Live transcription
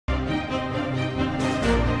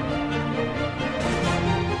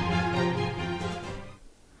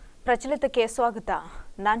ಪ್ರಚಲಿತಕ್ಕೆ ಸ್ವಾಗತ.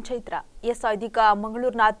 ನಾನು ಚೈತ್ರ. ಎಸ್, ಇದೀಗ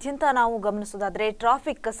ಮಂಗಳೂರಿನಾದ್ಯಂತ ನಾವು ಗಮನಿಸೋದಾದ್ರೆ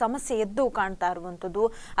ಟ್ರಾಫಿಕ್ ಸಮಸ್ಯೆ ಎದ್ದು ಕಾಣ್ತಾ ಇರುವಂಥದ್ದು.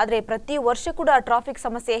 ಆದರೆ ಪ್ರತಿ ವರ್ಷ ಕೂಡ ಟ್ರಾಫಿಕ್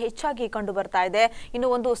ಸಮಸ್ಯೆ ಹೆಚ್ಚಾಗಿ ಕಂಡು ಬರ್ತಾ ಇದೆ. ಇನ್ನು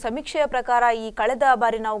ಒಂದು ಸಮೀಕ್ಷೆಯ ಪ್ರಕಾರ ಈ ಕಳೆದ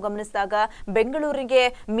ಬಾರಿ ನಾವು ಗಮನಿಸಿದಾಗ ಬೆಂಗಳೂರಿಗೆ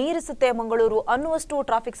ಮೀರಿಸುತ್ತೆ ಮಂಗಳೂರು ಅನ್ನುವಷ್ಟು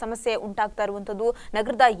ಟ್ರಾಫಿಕ್ ಸಮಸ್ಯೆ ಉಂಟಾಗ್ತಾ ಇರುವಂಥದ್ದು.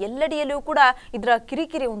 ನಗರದ ಎಲ್ಲೆಡೆಯಲ್ಲೂ ಕೂಡ ಇದರ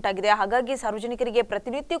ಕಿರಿಕಿರಿ ಉಂಟಾಗಿದೆ. ಹಾಗಾಗಿ ಸಾರ್ವಜನಿಕರಿಗೆ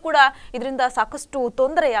ಪ್ರತಿನಿತ್ಯ ಕೂಡ ಇದರಿಂದ ಸಾಕಷ್ಟು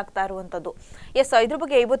ತೊಂದರೆಯಾಗ್ತಾ ಇರುವಂಥದ್ದು. ಎಸ್, ಇದ್ರ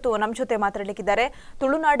ಬಗ್ಗೆ ಇವತ್ತು ನಮ್ಮ ಜೊತೆ ಮಾತಾಡಲಿಕ್ಕಿದ್ದಾರೆ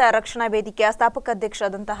ತುಳುನಾಡ ರಕ್ಷಣಾ ವೇದಿಕೆಯ ಸ್ಥಾಪಕ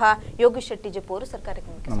ಅಧ್ಯಕ್ಷರಾದಂತಹ ಯೋಗೀಶ್ ಶೆಟ್ಟಿ ಜಪ್ಪವರು.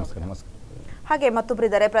 ಸರ್ಕಾರಕ್ಕೆ ನಮಸ್ಕಾರ. ಹಾಗೆ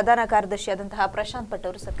ಮತ್ತೊಬ್ಬರಿದ್ದಾರೆ ಪ್ರಧಾನ ಕಾರ್ಯದರ್ಶಿಯಾದಂತಹ ಪ್ರಶಾಂತ್ ಭಟ್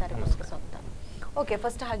ಅವರು. ಸರ್ಕಾರಕ್ಕೆ ಸ್ವಾಗತ. ಓಕೆ,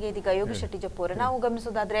 ಫಸ್ಟ್ ಹಾಗೆ ಇದೀಗ ಯೋಗೀಶ್ ಶೆಟ್ಟಿ ಜಪ್ಪವರು, ನಾವು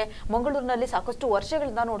ಗಮನಿಸೋದಾದ್ರೆ ಮಂಗಳೂರಿನಲ್ಲಿ ಸಾಕಷ್ಟು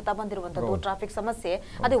ವರ್ಷಗಳಿಂದ ನೋಡ್ತಾ ಬಂದಿರುವಂತದ್ದು ಟ್ರಾಫಿಕ್ ಸಮಸ್ಯೆ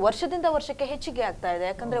ಅದೇ ವರ್ಷದಿಂದ ವರ್ಷಕ್ಕೆ ಹೆಚ್ಚಿಗೆ ಆಗ್ತಾ ಇದೆ.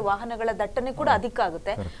 ಯಾಕಂದ್ರೆ ವಾಹನಗಳ ದಟ್ಟಣೆ ಕೂಡ ಅಧಿಕ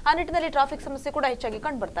ಆಗುತ್ತೆ. ಆ ನಿಟ್ಟಿನಲ್ಲಿ ಟ್ರಾಫಿಕ್ ಸಮಸ್ಯೆ ಕೂಡ ಹೆಚ್ಚಾಗಿ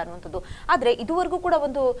ಕಂಡು ಬರ್ತಾ ಇರುವಂತದ್ದು. ಆದ್ರೆ ಇದುವರೆಗೂ ಕೂಡ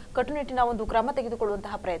ಒಂದು ಕಟ್ಟುನಿಟ್ಟಿನ ಒಂದು ಕ್ರಮ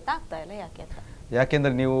ತೆಗೆದುಕೊಳ್ಳುವಂತಹ ಪ್ರಯತ್ನ ಆಗ್ತಾ ಇಲ್ಲ. ಯಾಕೆ ಅಂತ?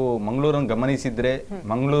 ಯಾಕೆಂದ್ರೆ ನೀವು ಮಂಗಳೂರನ್ನು ಗಮನಿಸಿದ್ರೆ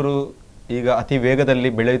ಮಂಗಳೂರು ಈಗ ಅತಿ ವೇಗದಲ್ಲಿ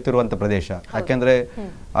ಬೆಳೆಯುತ್ತಿರುವಂಥ ಪ್ರದೇಶ. ಯಾಕೆಂದರೆ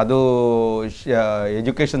ಅದು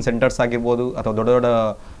ಎಜುಕೇಷನ್ ಸೆಂಟರ್ಸ್ ಆಗಿರ್ಬೋದು ಅಥವಾ ದೊಡ್ಡ ದೊಡ್ಡ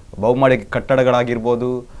ಬಹುಮಾಡಿ ಕಟ್ಟಡಗಳಾಗಿರ್ಬೋದು,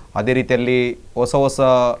 ಅದೇ ರೀತಿಯಲ್ಲಿ ಹೊಸ ಹೊಸ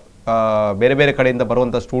ಬೇರೆ ಬೇರೆ ಕಡೆಯಿಂದ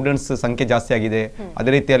ಬರುವಂಥ ಸ್ಟೂಡೆಂಟ್ಸ್ ಸಂಖ್ಯೆ ಜಾಸ್ತಿ ಆಗಿದೆ.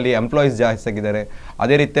 ಅದೇ ರೀತಿಯಲ್ಲಿ ಎಂಪ್ಲಾಯೀಸ್ ಜಾಸ್ತಿ ಆಗಿದ್ದಾರೆ.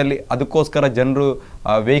 ಅದೇ ರೀತಿಯಲ್ಲಿ ಅದಕ್ಕೋಸ್ಕರ ಜನರು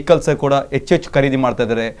ವೆಹಿಕಲ್ಸ್ ಕೂಡ ಹೆಚ್ಚು ಖರೀದಿ ಮಾಡ್ತಾ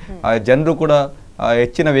ಇದ್ದಾರೆ. ಜನರು ಕೂಡ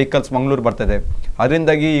ಹೆಚ್ಚಿನ ವೆಹಿಕಲ್ಸ್ ಮಂಗಳೂರು ಬರ್ತದೆ.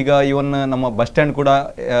 ಅದರಿಂದಾಗಿ ಈಗ ಇವನ್ ನಮ್ಮ ಬಸ್ ಸ್ಟ್ಯಾಂಡ್ ಕೂಡ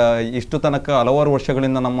ಇಷ್ಟು ತನಕ ಹಲವಾರು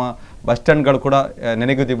ವರ್ಷಗಳಿಂದ ನಮ್ಮ ಬಸ್ ಸ್ಟ್ಯಾಂಡ್ಗಳು ಕೂಡ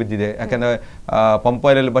ನೆನೆಗುದಿ ಬಿದ್ದಿದೆ. ಯಾಕೆಂದರೆ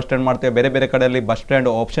ಪಂಪಾಯಲ್ಲಿ ಬಸ್ ಸ್ಟ್ಯಾಂಡ್ ಮಾಡ್ತೇವೆ, ಬೇರೆ ಬೇರೆ ಕಡೆಯಲ್ಲಿ ಬಸ್ ಸ್ಟ್ಯಾಂಡ್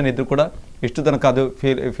ಆಪ್ಷನ್ ಇದ್ದರೂ ಕೂಡ ಇಷ್ಟು ತನಕ ಅದು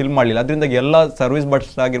ಫಿಲ್ ಮಾಡಲಿಲ್ಲ. ಅದರಿಂದಾಗಿ ಎಲ್ಲ ಸರ್ವಿಸ್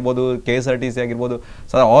ಬಸ್ ಆಗಿರ್ಬೋದು, KSRTC ಆಗಿರ್ಬೋದು,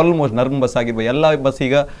 ಆಲ್ಮೋಸ್ಟ್ ನರ್ಮ್ ಬಸ್ ಆಗಿರ್ಬೋದು, ಎಲ್ಲ ಬಸ್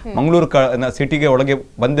ಈಗ ಮಂಗಳೂರು ಸಿಟಿಗೆ ಒಳಗೆ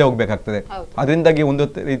ಬಂದೇ ಹೋಗ್ಬೇಕಾಗ್ತದೆ. ಅದರಿಂದಾಗಿ ಒಂದು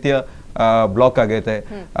ರೀತಿಯ ಬ್ಲಾಕ್ ಆಗೈತೆ.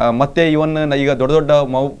 ಮತ್ತೆ ಇವನ್ ಈಗ ದೊಡ್ಡ ದೊಡ್ಡ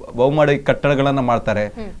ಬಹುಮಾಡಿ ಕಟ್ಟಡಗಳನ್ನ ಮಾಡ್ತಾರೆ.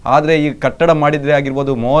 ಆದ್ರೆ ಈ ಕಟ್ಟಡ ಮಾಡಿದ್ರೆ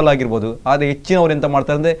ಆಗಿರ್ಬೋದು, ಮಾಲ್ ಆಗಿರ್ಬೋದು, ಆದ್ರೆ ಹೆಚ್ಚಿನವ್ರು ಎಂತ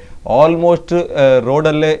ಮಾಡ್ತಾರೆ ಅಂದ್ರೆ ಆಲ್ಮೋಸ್ಟ್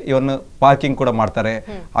ರೋಡಲ್ಲೇ ಇವನ್ ಪಾರ್ಕಿಂಗ್ ಕೂಡ ಮಾಡ್ತಾರೆ.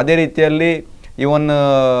 ಅದೇ ರೀತಿಯಲ್ಲಿ ಇವನ್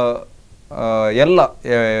ಎಲ್ಲ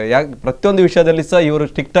ಪ್ರತಿಯೊಂದು ವಿಷಯದಲ್ಲಿ ಸಹ ಇವರು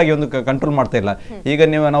ಸ್ಟ್ರಿಕ್ಟ್ ಆಗಿ ಒಂದು ಕಂಟ್ರೋಲ್ ಮಾಡ್ತಾ ಇಲ್ಲ. ಈಗ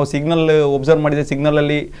ನಾವು ಸಿಗ್ನಲ್ ಒಬ್ಸರ್ವ್ ಮಾಡಿದ್ರೆ ಸಿಗ್ನಲ್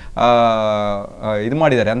ಅಲ್ಲಿ ಇದು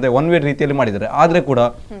ಮಾಡಿದ್ದಾರೆ, ಅಂದ್ರೆ ಒನ್ ವೇ ರೀತಿಯಲ್ಲಿ ಮಾಡಿದ್ದಾರೆ. ಆದ್ರೆ ಕೂಡ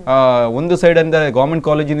ಒಂದು ಸೈಡ್ ಅಂದ್ರೆ ಗವರ್ಮೆಂಟ್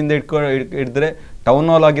ಕಾಲೇಜಿನಿಂದ ಹಿಡಿದ್ರೆ ಟೌನ್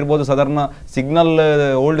ಹಾಲ್ ಆಗಿರ್ಬೋದು, ಸಾಧಾರಣ ಸಿಗ್ನಲ್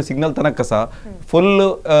ಓಲ್ಡ್ ಸಿಗ್ನಲ್ ತನಕ ಸಹ ಫುಲ್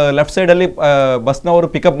ಲೆಫ್ಟ್ ಸೈಡ್ ಅಲ್ಲಿ ಬಸ್ನವರು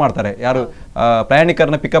ಪಿಕಪ್ ಮಾಡ್ತಾರೆ. ಯಾರು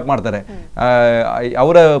ಪ್ರಯಾಣಿಕರನ್ನ ಪಿಕಪ್ ಮಾಡ್ತಾರೆ.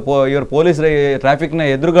 ಇವರು ಪೊಲೀಸ್ ಟ್ರಾಫಿಕ್ನ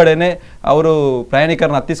ಎದುರುಗಡೆನೆ ಅವರು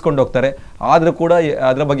ಪ್ರಯಾಣಿಕರನ್ನ ಹತ್ತಿಸ್ಕೊಂಡು ಹೋಗ್ತಾರೆ. ಆದ್ರೂ ಕೂಡ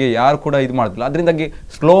ಅದರ ಬಗ್ಗೆ ಯಾರು ಕೂಡ ಇದು ಮಾಡ್ತಿಲ್ಲ. ಅದರಿಂದಾಗಿ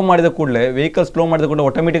ಸ್ಲೋ ಮಾಡಿದ ಕೂಡಲೇ ವೆಹಿಕಲ್ ಸ್ಲೋ ಮಾಡಿದ ಕೂಡಲೇ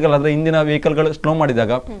ಆಟೋಮೆಟಿಕಲ್ ಅದರ ಹಿಂದಿನ ವೆಹಿಕಲ್ಗಳು ಸ್ಲೋ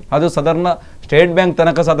ಮಾಡಿದಾಗ ಅದು ಸಾಧಾರಣ ಸ್ಟೇಟ್ ಬ್ಯಾಂಕ್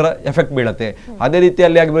ತನಕ ಸಹ ಅದರ ಎಫೆಕ್ಟ್ ಬೀಳುತ್ತೆ. ಅದೇ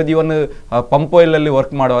ರೀತಿಯಲ್ಲಿ ಆಗಿರ್ಬೋದು, ಇವನ್ ಪಂಪ್ ಆಯಿಲ್ ಅಲ್ಲಿ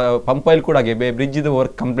ವರ್ಕ್ ಮಾಡುವ ಪಂಪ್ ಆಯಿಲ್ ಕೂಡ ಹಾಗೆ ಬ್ರಿಡ್ಜ್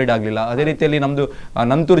ವರ್ಕ್ ಕಂಪ್ಲೀಟ್ ಆಗಲಿಲ್ಲ. ಅದೇ ರೀತಿಯಲ್ಲಿ ನಮ್ದು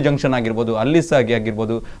ನಂತೂರು ಜಂಕ್ಷನ್ ಆಗಿರ್ಬೋದು, ಅಲ್ಲಿ ಸಹ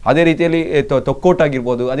ಆಗಿರ್ಬೋದು, ಅದೇ ರೀತಿಯಲ್ಲಿ ತೊಕ್ಕೋಟ್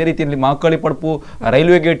ಆಗಿರ್ಬೋದು, ಅದೇ ರೀತಿಯಲ್ಲಿ ಮಾಕಳಿ ಪಡ್ಪು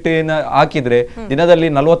ರೈಲ್ವೆ ಗೇಟ್ ಹಾಕಿದ್ರೆ ದಿನದಲ್ಲಿ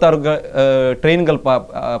 46 ಟ್ರೈನ್ಗಳು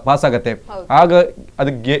ಪಾಸ್ ಆಗತ್ತೆ. ಆಗ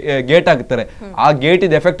ಅದು ಗೇಟ್ ಹಾಕ್ತಾರೆ. ಆ ಗೇಟ್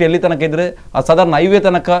ಇದ್ ಎಫೆಕ್ಟ್ ಎಲ್ಲಿ ತನಕ ಇದ್ರೆ ಸಾಧಾರಣ ಹೈವೇ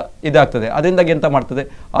ತನಕ ಇದಾಗ್ತದೆ. ಅದರಿಂದಾಗಿ ಎಂತ ಮಾಡ್ತದೆ,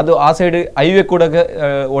 ಅದು ಆ ಸೈಡ್ ಹೈವೇ ಕೂಡ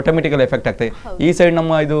ಆಟೋಮೆಟಿಕಲ್ ಎಫೆಕ್ಟ್ ಆಗ್ತದೆ. ಈ ಸೈಡ್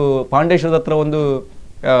ನಮ್ಮ ಇದು ಪಾಂಡೇಶ್ವರದ ಹತ್ರ ಒಂದು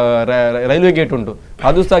ರೈಲ್ವೆ ಗೇಟ್ ಉಂಟು.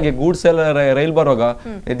 ಅದು ಸಹ ಹಾಗೆ ಗೂಡ್ಸ್ ಎಲ್ಲ ರೈಲ್ ಬರುವಾಗ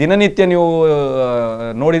ದಿನನಿತ್ಯ ನೀವು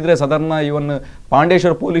ನೋಡಿದ್ರೆ ಸಾಧಾರಣ ಇವನ್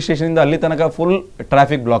ಪಾಂಡೇಶ್ವರ ಪೊಲೀಸ್ ಸ್ಟೇಷನ್ ಇಂದ ಅಲ್ಲಿ ತನಕ ಫುಲ್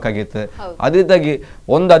ಟ್ರಾಫಿಕ್ ಬ್ಲಾಕ್ ಆಗಿರ್ತದೆ. ಅದರಿಂದಾಗಿ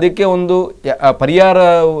ಅದಕ್ಕೆ ಒಂದು ಪರಿಹಾರ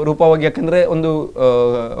ರೂಪವಾಗಿ, ಯಾಕಂದ್ರೆ ಒಂದು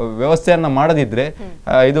ವ್ಯವಸ್ಥೆಯನ್ನ ಮಾಡದಿದ್ರೆ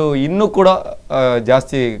ಇದು ಇನ್ನೂ ಕೂಡ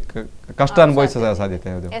ಜಾಸ್ತಿ ಕಷ್ಟ ಅನುಭವಿಸುವ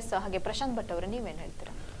ಸಾಧ್ಯತೆ ಇದೆ. ಹಾಗೆ ಪ್ರಶಾಂತ್ ಭಟ್ ಅವರು ನೀವೇನ್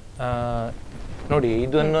ಹೇಳ್ತೀರಾ? ನೋಡಿ,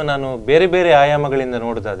 ಇದನ್ನು ನಾನು ಬೇರೆ ಬೇರೆ ಆಯಾಮಗಳಿಂದ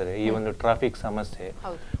ನೋಡೋದಾದ್ರೆ ಈ ಒಂದು ಟ್ರಾಫಿಕ್ ಸಮಸ್ಯೆ,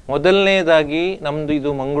 ಮೊದಲನೇದಾಗಿ ನಮ್ದು ಇದು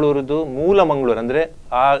ಮಂಗಳೂರದು ಮೂಲ ಮಂಗಳೂರು ಅಂದ್ರೆ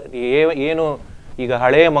ಏನು ಈಗ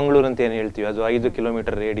ಹಳೆಯ ಮಂಗಳೂರು ಅಂತ ಏನು ಹೇಳ್ತೀವಿ, ಅದು 5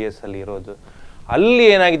 ಕಿಲೋಮೀಟರ್ ರೇಡಿಯಸ್ ಅಲ್ಲಿ ಇರೋದು. ಅಲ್ಲಿ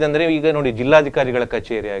ಏನಾಗಿದೆ ಅಂದ್ರೆ ಈಗ ನೋಡಿ, ಜಿಲ್ಲಾಧಿಕಾರಿಗಳ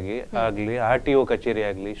ಕಚೇರಿ ಆಗ್ಲಿ, RTO ಕಚೇರಿ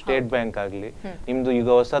ಆಗ್ಲಿ, ಸ್ಟೇಟ್ ಬ್ಯಾಂಕ್ ಆಗ್ಲಿ, ನಿಮ್ದು ಈಗ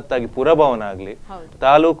ಹೊಸತ್ತಾಗಿ ಪುರಭವನ ಆಗ್ಲಿ,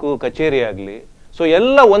 ತಾಲೂಕು ಕಚೇರಿ ಆಗ್ಲಿ, ಸೊ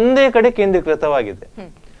ಎಲ್ಲ ಒಂದೇ ಕಡೆ ಕೇಂದ್ರೀಕೃತವಾಗಿದೆ.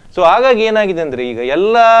 ಸೊ ಹಾಗಾಗಿ ಏನಾಗಿದೆ ಅಂದ್ರೆ ಈಗ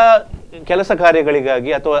ಎಲ್ಲ ಕೆಲಸ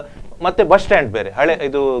ಕಾರ್ಯಗಳಿಗಾಗಿ ಅಥವಾ ಮತ್ತೆ ಬಸ್ ಸ್ಟ್ಯಾಂಡ್ ಬೇರೆ ಹಳೆ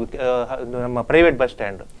ಇದು ನಮ್ಮ ಪ್ರೈವೇಟ್ ಬಸ್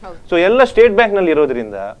ಸ್ಟ್ಯಾಂಡ್, ಸೊ ಎಲ್ಲ ಸ್ಟೇಟ್ ಬ್ಯಾಂಕ್ ನಲ್ಲಿ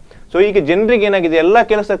ಇರೋದ್ರಿಂದ ಸೊ ಈಗ ಜನರಿಗೆ ಏನಾಗಿದೆ, ಎಲ್ಲ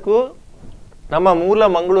ಕೆಲಸಕ್ಕೂ ನಮ್ಮ ಮೂಲ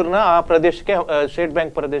ಮಂಗಳೂರಿನ ಆ ಪ್ರದೇಶಕ್ಕೆ, ಸ್ಟೇಟ್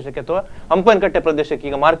ಬ್ಯಾಂಕ್ ಪ್ರದೇಶಕ್ಕೆ ಅಥವಾ ಹಂಪನಕಟ್ಟೆ ಪ್ರದೇಶಕ್ಕೆ,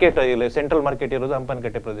 ಈಗ ಮಾರ್ಕೆಟ್ ಇಲ್ಲ, ಸೆಂಟ್ರಲ್ ಮಾರ್ಕೆಟ್ ಇರೋದು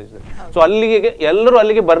ಹಂಪನಕಟ್ಟೆ ಪ್ರದೇಶದಲ್ಲಿ, ಸೊ ಅಲ್ಲಿಗೆ ಎಲ್ಲರೂ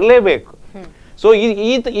ಅಲ್ಲಿಗೆ ಬರಲೇಬೇಕು. ಸೊ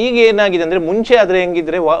ಈಗ ಏನಾಗಿದೆ ಅಂದ್ರೆ ಮುಂಚೆ ಆದ್ರೆ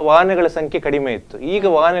ಹೆಂಗಿದ್ರೆ ವಾಹನಗಳ ಸಂಖ್ಯೆ ಕಡಿಮೆ ಇತ್ತು. ಈಗ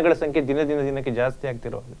ವಾಹನಗಳ ಸಂಖ್ಯೆ ದಿನಕ್ಕೆ ಜಾಸ್ತಿ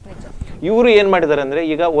ಆಗ್ತಿರೋದು. ಇವರು ಏನ್ ಮಾಡಿದಾರೆ ಅಂದ್ರೆ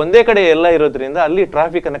ಈಗ ಒಂದೇ ಕಡೆ ಎಲ್ಲ ಇರೋದ್ರಿಂದ ಅಲ್ಲಿ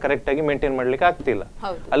ಟ್ರಾಫಿಕ್ ಅನ್ನ ಕರೆಕ್ಟ್ ಆಗಿ ಮೇಂಟೈನ್ ಮಾಡ್ಲಿಕ್ಕೆ ಆಗ್ತಿಲ್ಲ.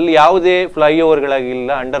 ಅಲ್ಲಿ ಯಾವುದೇ ಫ್ಲೈಓವರ್ ಗಳಾಗಿಲ್ಲ,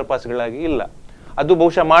 ಅಂಡರ್ ಪಾಸ್ ಗಳಾಗಿ ಇಲ್ಲ. ಅದು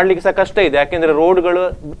ಬಹುಶಃ ಮಾಡ್ಲಿಕ್ಕೆ ಸಹ ಕಷ್ಟ ಇದೆ. ಯಾಕೆಂದ್ರೆ ರೋಡ್ಗಳು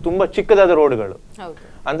ತುಂಬಾ ಚಿಕ್ಕದಾದ ರೋಡ್ಗಳು.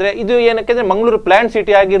 ಅಂದ್ರೆ ಇದು ಏನಕ್ಕೆ ಮಂಗಳೂರು ಪ್ಲಾನ್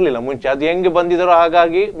ಸಿಟಿ ಆಗಿರ್ಲಿಲ್ಲ ಮುಂಚೆ. ಅದು ಹೆಂಗೆ ಬಂದಿದಾರೋ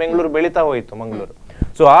ಹಾಗಾಗಿ ಬೆಂಗಳೂರು ಬೆಳೀತಾ ಹೋಯ್ತು ಮಂಗಳೂರು.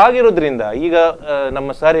 ಸೊ ಆಗಿರೋದ್ರಿಂದ ಈಗ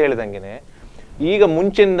ನಮ್ಮ ಸರ್ ಹೇಳಿದಂಗೆನೆ ಈಗ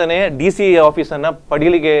ಮುಂಚಿಂದನೇ DC ಆಫೀಸನ್ನ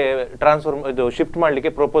ಪಡಿಲಿಗೆ ಇದು ಶಿಫ್ಟ್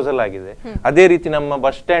ಮಾಡ್ಲಿಕ್ಕೆ ಪ್ರಪೋಸಲ್ ಆಗಿದೆ. ಅದೇ ರೀತಿ ನಮ್ಮ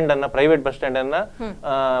ಬಸ್ ಸ್ಟ್ಯಾಂಡ್ ಅನ್ನ ಪ್ರೈವೇಟ್ ಬಸ್ ಸ್ಟ್ಯಾಂಡ್ ಅನ್ನ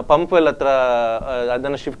ಪಂಪ್ವೆಲ್ ಹತ್ರ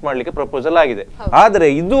ಅದನ್ನ ಶಿಫ್ಟ್ ಮಾಡ್ಲಿಕ್ಕೆ ಪ್ರಪೋಸಲ್ ಆಗಿದೆ. ಆದ್ರೆ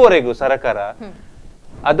ಇದುವರೆಗೂ ಸರ್ಕಾರ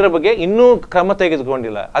ಅದರ ಬಗ್ಗೆ ಇನ್ನೂ ಕ್ರಮ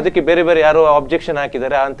ತೆಗೆದುಕೊಂಡಿಲ್ಲ. ಅದಕ್ಕೆ ಬೇರೆ ಬೇರೆ ಯಾರೋ ಅಬ್ಜೆಕ್ಷನ್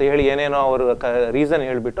ಹಾಕಿದ್ದಾರೆ ಅಂತ ಹೇಳಿ ಏನೇನೋ ಅವರು ರೀಸನ್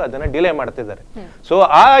ಹೇಳ್ಬಿಟ್ಟು ಅದನ್ನ ಡಿಲೇ ಮಾಡ್ತಿದ್ದಾರೆ. ಸೊ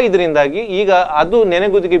ಇದರಿಂದಾಗಿ ಈಗ ಅದು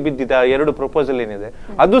ನೆನೆಗುದಿಗೆ ಬಿದ್ದಿದೆ. 2 ಪ್ರಪೋಸಲ್ ಏನಿದೆ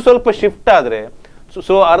ಅದು ಸ್ವಲ್ಪ ಶಿಫ್ಟ್ ಆದ್ರೆ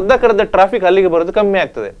ಸೊ ಅರ್ಧಕ್ಕರ್ಧ ಟ್ರಾಫಿಕ್ ಅಲ್ಲಿಗೆ ಬರೋದು ಕಮ್ಮಿ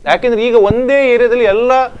ಆಗ್ತದೆ. ಯಾಕೆಂದ್ರೆ ಈಗ ಒಂದೇ ಏರಿಯಾದಲ್ಲಿ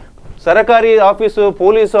ಎಲ್ಲ ಸರ್ಕಾರಿ office,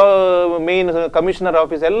 police main commissioner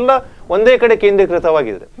office ಎಲ್ಲ ಒಂದೇ ಕಡೆ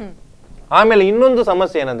ಕೇಂದ್ರೀಕೃತವಾಗಿದೆ. ಆಮೇಲೆ ಇನ್ನೊಂದು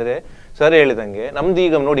ಸಮಸ್ಯೆ ಏನಂದ್ರೆ ಸರ್ ಹೇಳಿದಂಗೆ ನಮ್ದು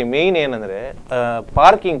ಈಗ ನೋಡಿ ಮೇನ್ ಏನಂದ್ರೆ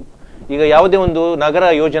ಪಾರ್ಕಿಂಗ್. ಈಗ ಯಾವುದೇ ಒಂದು ನಗರ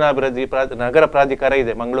ಯೋಜನಾಭಿವೃದ್ಧಿ ನಗರ ಪ್ರಾಧಿಕಾರ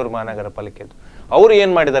ಇದೆ ಮಂಗಳೂರು ಮಹಾನಗರ ಪಾಲಿಕೆದು. ಅವರು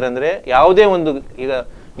ಏನ್ ಮಾಡಿದ್ದಾರೆ ಅಂದ್ರೆ ಯಾವುದೇ ಒಂದು ಈಗ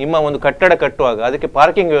ನಿಮ್ಮ ಒಂದು ಕಟ್ಟಡ ಕಟ್ಟುವಾಗ ಅದಕ್ಕೆ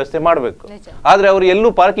ಪಾರ್ಕಿಂಗ್ ವ್ಯವಸ್ಥೆ ಮಾಡಬೇಕು. ಆದ್ರೆ ಅವರು ಎಲ್ಲೂ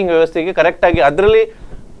ಪಾರ್ಕಿಂಗ್ ವ್ಯವಸ್ಥೆಗೆ ಕರೆಕ್ಟ್ ಆಗಿ ಅದರಲ್ಲಿ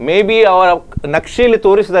ಮೇ ಬಿ ಅವರ ನಕ್ಷೆಯಲ್ಲಿ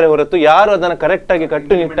ತೋರಿಸಿದ್ದಾರೆ ಹೊರತು ಯಾರು ಅದನ್ನ ಕರೆಕ್ಟ್ ಆಗಿ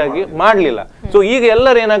ಕಟ್ಟುನಿಟ್ಟಾಗಿ ಮಾಡ್ಲಿಲ್ಲ. ಸೊ ಈಗ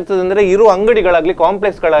ಎಲ್ಲರೂ ಏನಾಗ್ತದೆ ಅಂದ್ರೆ ಇರುವ ಅಂಗಡಿಗಳಾಗ್ಲಿ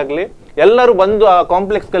ಕಾಂಪ್ಲೆಕ್ಸ್ಗಳಾಗ್ಲಿ ಎಲ್ಲರೂ ಬಂದು ಆ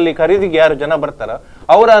ಕಾಂಪ್ಲೆಕ್ಸ್ ಗಳಲ್ಲಿ ಖರೀದಿಗೆ ಯಾರು ಜನ ಬರ್ತಾರ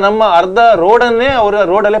ಅವರ ನಮ್ಮ ಅರ್ಧ ರೋಡನ್ನೇ ಅವರ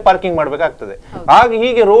ರೋಡಲ್ಲೇ ಪಾರ್ಕಿಂಗ್ ಮಾಡ್ಬೇಕಾಗ್ತದೆ. ಆಗ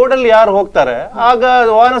ಹೀಗೆ ರೋಡಲ್ಲಿ ಯಾರು ಹೋಗ್ತಾರೆ ಆಗ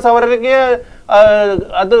ವಾಹನ ಸವಾರರಿಗೆ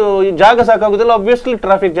ಅದು ಜಾಗ ಸಾಕಾಗುದಿಲ್ಲ. ಆಬ್ವಿಯಸ್ಲಿ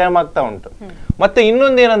ಟ್ರಾಫಿಕ್ ಜಾಮ್ ಆಗ್ತಾ ಉಂಟು. ಮತ್ತೆ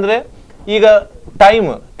ಇನ್ನೊಂದೇನಂದ್ರೆ ಈಗ ಟೈಮ್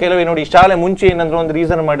ಕೆಲವೇ ನೋಡಿ ಶಾಲೆ ಮುಂಚೆ ಏನಂದ್ರೆ ಒಂದು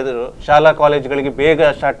ರೀಸನ್ ಮಾಡಿದ್ರು ಶಾಲಾ ಕಾಲೇಜ್ಗಳಿಗೆ ಬೇಗ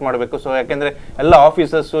ಸ್ಟಾರ್ಟ್ ಮಾಡಬೇಕು. ಸೊ ಯಾಕೆಂದ್ರೆ ಎಲ್ಲ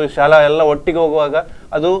ಆಫೀಸಸ್ ಶಾಲಾ ಎಲ್ಲ ಒಟ್ಟಿಗೆ ಹೋಗುವಾಗ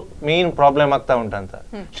ಅದು ಮೇನ್ ಪ್ರಾಬ್ಲಮ್ ಆಗ್ತಾ ಉಂಟಂತ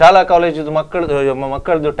ಶಾಲಾ ಕಾಲೇಜು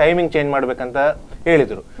ಮಕ್ಕಳದು ಟೈಮಿಂಗ್ ಚೇಂಜ್ ಮಾಡ್ಬೇಕಂತ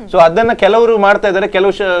ಹೇಳಿದ್ರು. ಸೊ ಅದನ್ನ ಕೆಲವರು ಮಾಡ್ತಾ ಇದ್ದಾರೆ.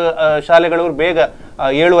 ಕೆಲವು ಶಾಲೆಗಳವರು ಬೇಗ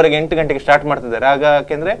 7:30 8 ಗಂಟೆಗೆ ಸ್ಟಾರ್ಟ್ ಮಾಡ್ತಿದ್ದಾರೆ. ಆಗ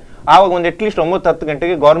ಯಾಕೆಂದ್ರೆ ಆವಾಗ ಒಂದು ಅಟ್ಲೀಸ್ಟ್ 9-10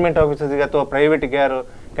 ಗಂಟೆಗೆ ಗೌರ್ಮೆಂಟ್ ಆಫೀಸಸ್ಗೆ ಅಥವಾ ಪ್ರೈವೇಟ್ಗೆ ಯಾರು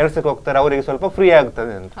ಕೆಲಸಕ್ಕೆ ಹೋಗ್ತಾರೆ ಅವರಿಗೆ ಸ್ವಲ್ಪ ಫ್ರೀ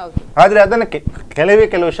ಆಗ್ತದೆ ಅಂತ. ಆದ್ರೆ ಅದನ್ನ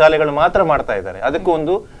ಕೆಲವು ಶಾಲೆಗಳು ಮಾತ್ರ ಮಾಡ್ತಾ ಇದ್ದಾರೆ. ಅದಕ್ಕೂ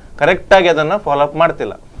ಒಂದು ಕರೆಕ್ಟ್ ಆಗಿ ಅದನ್ನ ಫಾಲೋ ಅಪ್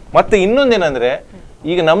ಮಾಡ್ತಿಲ್ಲ. ಮತ್ತೆ ಇನ್ನೊಂದೇನಂದ್ರೆ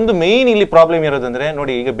ಈಗ ನಮ್ದು ಮೇನ್ ಇಲ್ಲಿ ಪ್ರಾಬ್ಲಮ್ ಇರೋದಂದ್ರೆ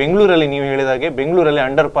ನೋಡಿ ಈಗ ಬೆಂಗಳೂರಲ್ಲಿ ನೀವು ಹೇಳಿದಾಗೆ ಬೆಂಗಳೂರಲ್ಲಿ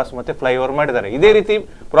ಅಂಡರ್ ಪಾಸ್ ಮತ್ತೆ ಫ್ಲೈಓವರ್ ಮಾಡಿದ್ದಾರೆ. ಇದೇ ರೀತಿ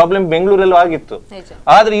ಪ್ರಾಬ್ಲಮ್ ಬೆಂಗಳೂರಲ್ಲೂ ಆಗಿತ್ತು.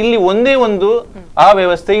 ಆದ್ರೆ ಇಲ್ಲಿ ಒಂದೇ ಒಂದು ಆ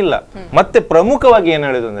ವ್ಯವಸ್ಥೆ ಇಲ್ಲ. ಮತ್ತೆ ಪ್ರಮುಖವಾಗಿ ಏನ್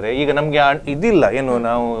ಹೇಳುದು ಅಂದ್ರೆ ಈಗ ನಮ್ಗೆ ಇದಿಲ್ಲ ಏನು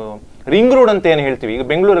ನಾವು ರಿಂಗ್ ರೋಡ್ ಅಂತ ಏನ್ ಹೇಳ್ತೀವಿ. ಈಗ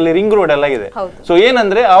ಬೆಂಗಳೂರಲ್ಲಿ ರಿಂಗ್ ರೋಡ್ ಎಲ್ಲ ಇದೆ. ಸೊ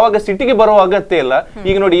ಏನಂದ್ರೆ ಆವಾಗ ಸಿಟಿಗೆ ಬರುವ ಅಗತ್ಯ ಇಲ್ಲ.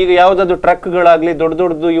 ಈಗ ನೋಡಿ ಈಗ ಯಾವ್ದಾದ್ರು ಟ್ರಕ್ ಗಳಾಗ್ಲಿ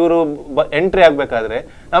ದೊಡ್ಡದು ಇವರು ಎಂಟ್ರಿ ಆಗ್ಬೇಕಾದ್ರೆ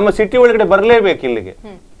ನಮ್ಮ ಸಿಟಿ ಒಳಗಡೆ ಬರ್ಲೇಬೇಕು. ಇಲ್ಲಿಗೆ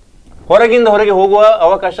ಹೊರಗೆ ಹೋಗುವ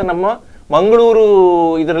ಅವಕಾಶ ನಮ್ಮ ಮಂಗಳೂರು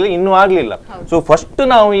ಇದರಲ್ಲಿ ಇನ್ನೂ ಆಗ್ಲಿಲ್ಲ. ಸೊ ಫಸ್ಟ್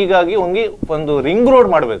ನಾವು ಹೀಗಾಗಿ ಒಂದು ರಿಂಗ್ ರೋಡ್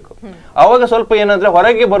ಮಾಡ್ಬೇಕು. ಅವಾಗ ಸ್ವಲ್ಪ ಏನಂದ್ರೆ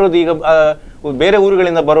ಹೊರಗೆ ಬರೋದು ಈಗ ಬೇರೆ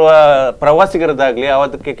ಊರುಗಳಿಂದ ಬರುವ ಪ್ರವಾಸಿಗರದಾಗ್ಲಿ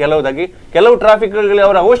ಅದಕ್ಕೆ ಕೆಲವು ಟ್ರಾಫಿಕ್ ಗಳಿಗೆ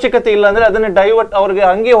ಅವರ ಅವಶ್ಯಕತೆ ಇಲ್ಲ ಅಂದ್ರೆ ಅದನ್ನ ಡೈವರ್ಟ್ ಅವ್ರಿಗೆ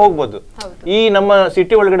ಹಂಗೆ ಹೋಗ್ಬೋದು. ಈ ನಮ್ಮ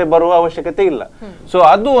ಸಿಟಿ ಒಳಗಡೆ ಬರುವ ಅವಶ್ಯಕತೆ ಇಲ್ಲ. ಸೊ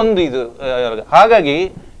ಅದು ಒಂದು ಇದು. ಹಾಗಾಗಿ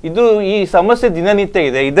ಇದು ಈ ಸಮಸ್ಯೆ ದಿನನಿತ್ಯ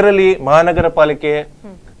ಇದೆ. ಇದರಲ್ಲಿ ಮಹಾನಗರ ಪಾಲಿಕೆ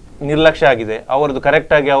ನಿರ್ಲಕ್ಷ್ಯ ಆಗಿದೆ. ಅವರದ್ದು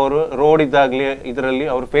ಕರೆಕ್ಟ್ ಆಗಿ ಅವರು ರೋಡ್ ಇದ್ದಾಗ್ಲಿ ಇದರಲ್ಲಿ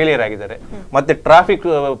ಅವರು ಫೇಲಿಯರ್ ಆಗಿದ್ದಾರೆ. ಮತ್ತೆ ಟ್ರಾಫಿಕ್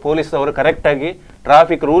ಪೊಲೀಸ್ ಅವರು ಕರೆಕ್ಟ್ ಆಗಿ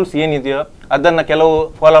ಟ್ರಾಫಿಕ್ ರೂಲ್ಸ್ ಏನಿದೆಯೋ ಅದನ್ನ ಕೆಲವು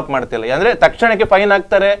ಫಾಲೋ ಅಪ್ ಮಾಡ್ತಿಲ್ಲ. ಅಂದ್ರೆ ತಕ್ಷಣಕ್ಕೆ ಫೈನ್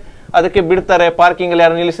ಹಾಕ್ತಾರೆ, ಅದಕ್ಕೆ ಬಿಡ್ತಾರೆ, ಪಾರ್ಕಿಂಗ್ ಅಲ್ಲಿ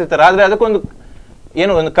ಯಾರು ನಿಲ್ಲಿಸಿರ್ತಾರೆ. ಆದ್ರೆ ಅದಕ್ಕೊಂದು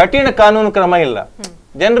ಒಂದು ಕಠಿಣ ಕಾನೂನು ಕ್ರಮ ಇಲ್ಲ.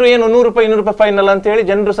 ಜನರು ಏನು 100 ರೂಪಾಯಿ 200 ರೂಪಾಯಿ ಫೈನ್ ಅಲ್ಲ ಅಂತ ಹೇಳಿ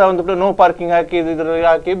ಜನರು ಸಹ ಒಂದು ನೋ ಪಾರ್ಕಿಂಗ್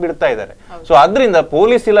ಹಾಕಿ ಬಿಡ್ತಾ ಇದ್ದಾರೆ. ಸೊ ಅದರಿಂದ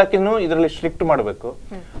ಪೊಲೀಸ್ ಇಲಾಖೆನೂ ಇದರಲ್ಲಿ ಸ್ಟ್ರಿಕ್ಟ್ ಮಾಡಬೇಕು.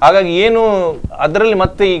 ಹಾಗಾಗಿ ಏನು ಅದರಲ್ಲಿ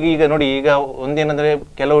ಮತ್ತೆ ಈಗ ನೋಡಿ ಈಗ ಒಂದೇನಂದ್ರೆ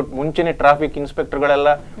ಕೆಲವು ಮುಂಚೆನೆ ಟ್ರಾಫಿಕ್ ಇನ್ಸ್ಪೆಕ್ಟರ್ಗಳೆಲ್ಲ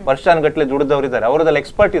ವರ್ಷಾನುಗಟ್ಟಲೆ ದುಡಿದವರಿದ್ದಾರೆ. ಅವರದೆಲ್ಲ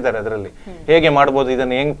ಎಕ್ಸ್ಪರ್ಟ್ ಇದ್ದಾರೆ ಅದರಲ್ಲಿ ಹೇಗೆ ಮಾಡ್ಬೋದು,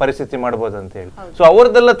 ಇದನ್ನ ಹೆಂಗ್ ಪರಿಸ್ಥಿತಿ ಮಾಡ್ಬೋದು ಅಂತ ಹೇಳಿ. ಸೊ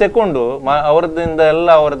ಅವರದೆಲ್ಲ ತೆಕೊಂಡು ಅವರದಿಂದ ಎಲ್ಲ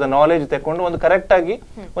ಅವರದ ನಾಲೆಜ್ ತೆಕೊಂಡು ಒಂದು ಕರೆಕ್ಟ್ ಆಗಿ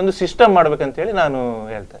ಒಂದು ಸಿಸ್ಟಮ್ ಮಾಡ್ಬೇಕಂತ ಹೇಳಿ ನಾನು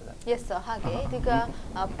ಹೇಳ್ತಾ ಇದ್ದೆ. ಎಸ್, ಹಾಗೆ ಇದೀಗ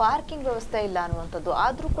ಪಾರ್ಕಿಂಗ್ ವ್ಯವಸ್ಥೆ ಇಲ್ಲ ಅನ್ನುವಂಥದ್ದು.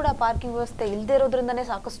 ಆದ್ರೂ ಕೂಡ ಪಾರ್ಕಿಂಗ್ ವ್ಯವಸ್ಥೆ ಇಲ್ಲದೆ ಇರೋದ್ರಿಂದನೇ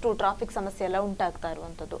ಸಾಕಷ್ಟು ಟ್ರಾಫಿಕ್ ಸಮಸ್ಯೆ ಎಲ್ಲ ಉಂಟಾಗ್ತಾ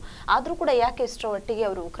ಇರುವಂಥದ್ದು. ಆದ್ರೂ ಕೂಡ ಯಾಕೆ ಇಷ್ಟರ ಒಟ್ಟಿಗೆ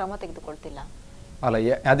ಅವರು ಕ್ರಮ ತೆಗೆದುಕೊಳ್ತಿಲ್ಲ? ಅಲ್ಲ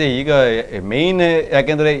ಅದೇ ಈಗ ಮೇಯ್ನ್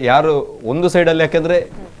ಯಾಕೆಂದ್ರೆ ಯಾರು ಒಂದು ಸೈಡಲ್ಲಿ ಯಾಕೆಂದ್ರೆ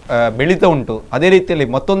ಬೆಳೀತಾ ಉಂಟು, ಅದೇ ರೀತಿಯಲ್ಲಿ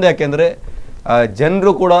ಮತ್ತೊಂದು ಯಾಕೆಂದ್ರೆ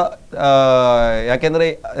ಜನರು ಕೂಡ ಯಾಕೆಂದ್ರೆ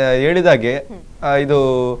ಹೇಳಿದಾಗೆ ಇದು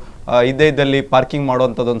ಇದ್ದಲ್ಲಿ ಪಾರ್ಕಿಂಗ್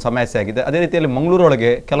ಮಾಡುವಂಥದ್ದು ಒಂದು ಸಮಸ್ಯೆ ಆಗಿದೆ. ಅದೇ ರೀತಿಯಲ್ಲಿ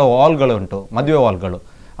ಮಂಗಳೂರೊಳಗೆ ಕೆಲವು ಹಾಲ್ಗಳು ಉಂಟು, ಮದುವೆ ಹಾಲ್ಗಳು.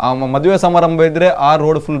 ಮದುವೆ ಸಮಾರಂಭ ಇದ್ರೆ ಆ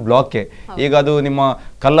ರೋಡ್ ಫುಲ್ ಬ್ಲಾಕೆ. ಈಗ ಅದು ನಿಮ್ಮ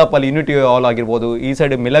ಕಲ್ಲಪ್ಪಲ್ಲಿ ಯೂನಿಟಿ ಹಾಲ್ ಆಗಿರ್ಬೋದು, ಈ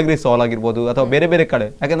ಸೈಡ್ ಮಿಲಗ್ರೀಸ್ ಹಾಲ್ ಆಗಿರ್ಬೋದು, ಅಥವಾ ಬೇರೆ ಬೇರೆ ಕಡೆ.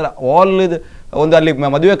 ಯಾಕೆಂದ್ರೆ ಹಾಲ್ ಒಂದು ಅಲ್ಲಿ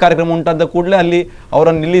ಮದುವೆ ಕಾರ್ಯಕ್ರಮ ಉಂಟಾದ ಕೂಡಲೇ ಅಲ್ಲಿ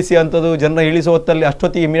ಅವರನ್ನು ನಿಲ್ಲಿಸಿ ಅಂಥದ್ದು ಜನರ ಇಳಿಸುವ ಹೊತ್ತಲ್ಲಿ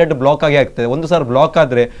ಅಷ್ಟೊತ್ತಿಗೆ ಇಮಿಡಿಯೇಟ್ ಬ್ಲಾಕ್ ಆಗಿ ಆಗ್ತದೆ. ಒಂದು ಸಾರಿ ಬ್ಲಾಕ್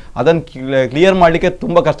ಆದರೆ ಅದನ್ನು ಕ್ಲಿಯರ್ ಮಾಡಲಿಕ್ಕೆ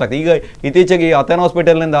ತುಂಬ ಕಷ್ಟ ಆಗ್ತದೆ. ಈಗ ಇತ್ತೀಚೆಗೆ ಅಥಾನ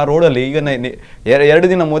ಹಾಸ್ಪಿಟಲ್ನಿಂದ ಆ ರೋಡಲ್ಲಿ ಈಗ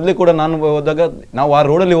 2 ದಿನ ಮೊದಲೇ ಕೂಡ ನಾನು ಹೋದಾಗ ನಾವು ಆ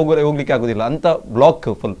ರೋಡಲ್ಲಿ ಹೋಗ್ಲಿಕ್ಕೆ ಆಗೋದಿಲ್ಲ, ಅಂತ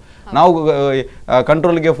ಬ್ಲಾಕ್ ಫುಲ್. ನಾವು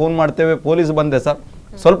ಕಂಟ್ರೋಲ್ಗೆ ಫೋನ್ ಮಾಡ್ತೇವೆ, ಪೊಲೀಸ್ ಬಂದೆ ಸರ್,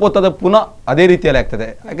 ಸ್ವಲ್ಪ ಹೊತ್ತದ ಪುನಃ ಅದೇ ರೀತಿಯಲ್ಲಿ ಆಗ್ತದೆ.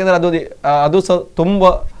 ಯಾಕೆಂದರೆ ಅದು ಸಹ ತುಂಬ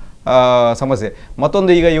ಸಮಸ್ಯೆ.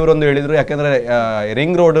 ಮತ್ತೊಂದು ಈಗ ಇವರೊಂದು ಹೇಳಿದ್ರು, ಯಾಕೆಂದರೆ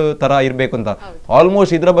ರಿಂಗ್ ರೋಡ್ ಥರ ಇರಬೇಕು ಅಂತ.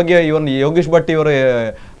 ಆಲ್ಮೋಸ್ಟ್ ಇದರ ಬಗ್ಗೆ ಯೋಗೀಶ್ ಭಟ್ ಇವರು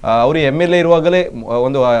MLA ಇರುವಾಗಲೇ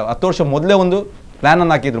ಒಂದು 10 ವರ್ಷ ಮೊದಲೇ ಒಂದು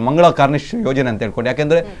ಪ್ಲ್ಯಾನನ್ನು ಹಾಕಿದ್ರು, ಮಂಗಳ ಕಾರ್ನಿಶ್ ಯೋಜನೆ ಅಂತ ಹೇಳ್ಕೊಂಡು.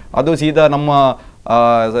 ಯಾಕೆಂದರೆ ಅದು ಸೀದಾ ನಮ್ಮ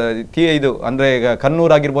ಇದು ಅಂದರೆ ಈಗ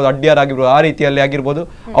ಕಣ್ಣೂರು ಆಗಿರ್ಬೋದು, ಅಡ್ಯಾರ್ ಆಗಿರ್ಬೋದು, ಆ ರೀತಿಯಲ್ಲಿ ಆಗಿರ್ಬೋದು,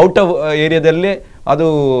 ಔಟ್ ಆಫ್ ಏರಿಯಾದಲ್ಲಿ ಅದು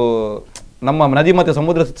ನಮ್ಮ ನದಿ ಮತ್ತು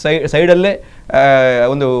ಸಮುದ್ರ ಸೈಡಲ್ಲೇ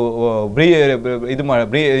ಒಂದು ಇದು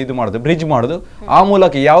ಮಾಡೋದು, ಬ್ರಿಡ್ಜ್ ಮಾಡೋದು. ಆ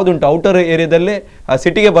ಮೂಲಕ ಯಾವುದುಂಟು ಔಟರ್ ಏರಿಯಾದಲ್ಲೇ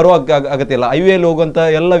ಸಿಟಿಗೆ ಬರುವ ಅಗತ್ಯ ಇಲ್ಲ. ಹೈವೇಲಿ ಹೋಗುವಂಥ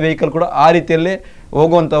ಎಲ್ಲ ವೆಹಿಕಲ್ ಕೂಡ ಆ ರೀತಿಯಲ್ಲೇ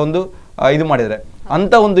ಹೋಗುವಂಥ ಒಂದು ಇದು ಮಾಡಿದರೆ,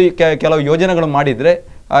 ಅಂಥ ಒಂದು ಕೆಲವು ಯೋಜನೆಗಳು ಮಾಡಿದರೆ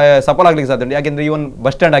ಸಫಲ ಆಗ್ಲಿಕ್ಕೆ ಸಾಧ್ಯ ಉಂಟು. ಯಾಕೆಂದರೆ ಈವನ್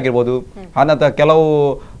ಬಸ್ ಸ್ಟ್ಯಾಂಡ್ ಆಗಿರ್ಬೋದು, ಅನಂತರ ಕೆಲವು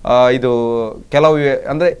ಕೆಲವು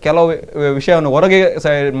ವಿಷಯವನ್ನು ಹೊರಗೆ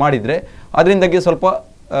ಮಾಡಿದರೆ ಅದರಿಂದಾಗಿ ಸ್ವಲ್ಪ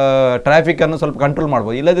ಟ್ರಾಫಿಕ್ ಅನ್ನು ಸ್ವಲ್ಪ ಕಂಟ್ರೋಲ್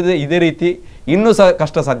ಮಾಡ್ಬೋದು. ಇಲ್ಲದಿದ್ದರೆ ಇದೇ ರೀತಿ ಇನ್ನೂ ಸಹ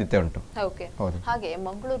ಕಷ್ಟ ಸಾಧ್ಯತೆ ಉಂಟು. ಹಾಗೆ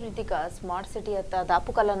ಮಂಗಳೂರು ಇದೀಗ ಸ್ಮಾರ್ಟ್ ಸಿಟಿ ಅಂತ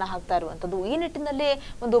ದಾಪುಕಲ್ಲನ್ನು ಹಾಕ್ತಾ ಇರುವಂತದ್ದು, ಈ ನಿಟ್ಟಿನಲ್ಲಿ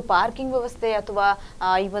ಒಂದು ಪಾರ್ಕಿಂಗ್ ವ್ಯವಸ್ಥೆ ಅಥವಾ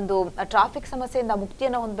ಈ ಒಂದು ಟ್ರಾಫಿಕ್ ಸಮಸ್ಯೆಯಿಂದ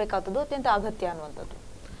ಮುಕ್ತಿಯನ್ನು ಹೊಂದಬೇಕಾದದ್ದು ಅತ್ಯಂತ ಅಗತ್ಯ ಅನ್ನುವಂಥದ್ದು.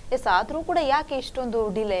 ಆದರೂ ಕೂಡ ಯಾಕೆ ಇಷ್ಟೊಂದು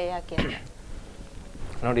ಡಿಲೇ ಯಾಕೆ ಅಂತ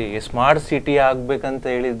ನೋಡಿ, ಸ್ಮಾರ್ಟ್ ಸಿಟಿ ಆಗ್ಬೇಕಂತ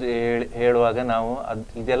ಹೇಳುವಾಗ ನಾವು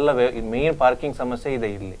ಇದೆಲ್ಲ ಮೇನ್ ಪಾರ್ಕಿಂಗ್ ಸಮಸ್ಯೆ ಇದೆ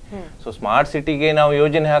ಇಲ್ಲಿ. ಸೊ ಸ್ಮಾರ್ಟ್ ಸಿಟಿಗೆ ನಾವು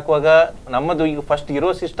ಯೋಜನೆ ಹಾಕುವಾಗ ನಮ್ಮದು ಈಗ ಫಸ್ಟ್ ಇರೋ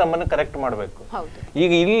ಸಿಸ್ಟಮ್ ಅನ್ನು ಕರೆಕ್ಟ್ ಮಾಡಬೇಕು.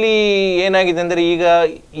 ಈಗ ಇಲ್ಲಿ ಏನಾಗಿದೆ ಅಂದ್ರೆ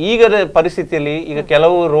ಈಗದ ಪರಿಸ್ಥಿತಿಯಲ್ಲಿ ಈಗ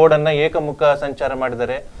ಕೆಲವು ರೋಡ್ ಅನ್ನ ಏಕಮುಖ ಸಂಚಾರ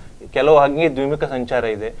ಮಾಡಿದರೆ, ಕೆಲವು ಹಂಗೆ ದ್ವಿಮುಖ ಸಂಚಾರ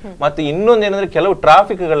ಇದೆ. ಮತ್ತೆ ಇನ್ನೊಂದೇನಂದ್ರೆ ಕೆಲವು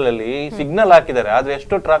ಟ್ರಾಫಿಕ್ ಗಳಲ್ಲಿ ಸಿಗ್ನಲ್ ಹಾಕಿದ್ದಾರೆ, ಆದ್ರೆ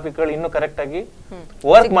ಎಷ್ಟೋ ಟ್ರಾಫಿಕ್ ಗಳು ಇನ್ನೂ ಕರೆಕ್ಟ್ ಆಗಿ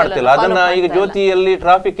ವರ್ಕ್ ಮಾಡ್ತಿಲ್ಲ. ಅದನ್ನ ಈಗ ಜ್ಯೋತಿಯಲ್ಲಿ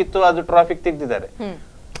ಟ್ರಾಫಿಕ್ ಇತ್ತು, ಅದು ಟ್ರಾಫಿಕ್ ತೆಗ್ದಿದ್ದಾರೆ,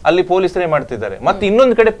 ಅಲ್ಲಿ ಪೊಲೀಸರೇ ಮಾಡ್ತಿದ್ದಾರೆ. ಮತ್ತೆ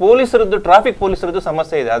ಇನ್ನೊಂದು ಕಡೆ ಪೊಲೀಸರದ್ದು, ಟ್ರಾಫಿಕ್ ಪೊಲೀಸರದ್ದು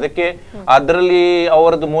ಸಮಸ್ಯೆ ಇದೆ. ಅದಕ್ಕೆ ಅದರಲ್ಲಿ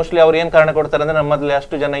ಅವರದ್ದು ಮೋಸ್ಟ್ಲಿ ಅವ್ರು ಏನ್ ಕಾರಣ ಕೊಡ್ತಾರೆ ಅಂದ್ರೆ ನಮ್ಮಲ್ಲಿ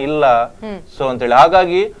ಅಷ್ಟು ಜನ ಇಲ್ಲ ಸೊ ಅಂತೇಳಿ.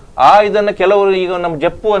 ಹಾಗಾಗಿ ಇದನ್ನ ಕೆಲವರು ಈಗ ನಮ್ಮ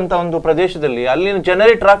ಜಪ್ಪು ಅಂತ ಒಂದು ಪ್ರದೇಶದಲ್ಲಿ ಅಲ್ಲಿನ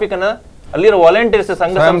ಜನರೇ ಟ್ರಾಫಿಕ್ ಅನ್ನ ಅಲ್ಲಿರೋ ವಾಲಂಟಿಯರ್ಸ್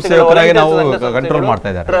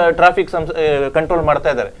ಟ್ರಾಫಿಕ್ ಕಂಟ್ರೋಲ್ ಮಾಡ್ತಾ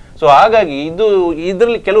ಇದ್ದಾರೆ. ಸೊ ಹಾಗಾಗಿ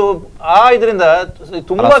ಇದರಲ್ಲಿ ಕೆಲವು ಇದರಿಂದ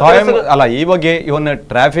ತುಂಬಾ ಅಲ್ಲ, ಈ ಬಗ್ಗೆ ಇವನ್ನ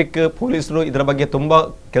ಟ್ರಾಫಿಕ್ ಪೊಲೀಸರು ಇದರ ಬಗ್ಗೆ ತುಂಬಾ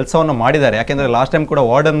ಕೆಲಸವನ್ನು ಮಾಡಿದ್ದಾರೆ. ಯಾಕೆಂದ್ರೆ ಲಾಸ್ಟ್ ಟೈಮ್ ಕೂಡ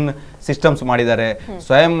ವಾರ್ಡನ್ ಸಿಸ್ಟಮ್ಸ್ ಮಾಡಿದ್ದಾರೆ.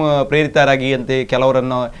 ಸ್ವಯಂ ಪ್ರೇರಿತರಾಗಿ ಅಂತ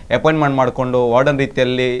ಕೆಲವರನ್ನು ಅಪಾಯಿಂಟ್ಮೆಂಟ್ ಮಾಡಿಕೊಂಡು ವಾರ್ಡನ್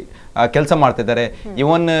ರೀತಿಯಲ್ಲಿ ಕೆಲಸ ಮಾಡ್ತಿದ್ದಾರೆ.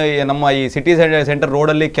 ಇವನ್ ನಮ್ಮ ಈ ಸಿಟಿ ಸೆಂಟರ್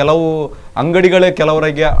ರೋಡಲ್ಲಿ ಕೆಲವು ಅಂಗಡಿಗಳೇ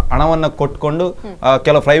ಕೆಲವರಿಗೆ ಹಣವನ್ನು ಕೊಟ್ಕೊಂಡು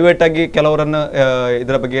ಕೆಲವು ಪ್ರೈವೇಟ್ ಆಗಿ ಕೆಲವರನ್ನು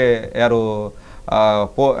ಇದರ ಬಗ್ಗೆ ಯಾರು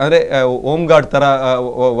ಅಂದರೆ ಹೋಮ್ ಗಾರ್ಡ್ ತರ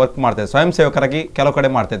ವರ್ಕ್ ಮಾಡ್ತಾರೆ, ಸ್ವಯಂ ಸೇವಕರಾಗಿ ಕೆಲವು ಕಡೆ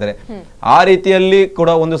ಮಾಡ್ತಾ ಇದ್ದಾರೆ. ಆ ರೀತಿಯಲ್ಲಿ ಕೂಡ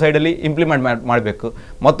ಒಂದು ಸೈಡಲ್ಲಿ ಇಂಪ್ಲಿಮೆಂಟ್ ಮಾಡಬೇಕು.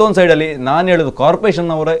 ಮತ್ತೊಂದು ಸೈಡಲ್ಲಿ ನಾನು ಹೇಳೋದು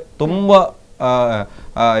ಕಾರ್ಪೊರೇಷನ್ ಅವರ ತುಂಬ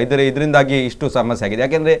ಇದರಿಂದಾಗಿ ಇಷ್ಟು ಸಮಸ್ಯೆ ಆಗಿದೆ.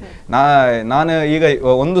 ಯಾಕೆಂದರೆ ನಾನು ಈಗ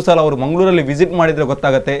ಒಂದು ಸಲ ಅವರು ಮಂಗಳೂರಲ್ಲಿ ವಿಸಿಟ್ ಮಾಡಿದರೆ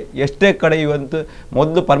ಗೊತ್ತಾಗುತ್ತೆ ಎಷ್ಟೇ ಕಡೆ ಇವತ್ತು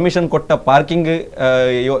ಮೊದಲು ಪರ್ಮಿಷನ್ ಕೊಟ್ಟ ಪಾರ್ಕಿಂಗ್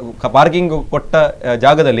ಕೊಟ್ಟ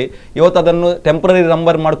ಜಾಗದಲ್ಲಿ ಇವತ್ತು ಅದನ್ನು ಟೆಂಪ್ರರಿ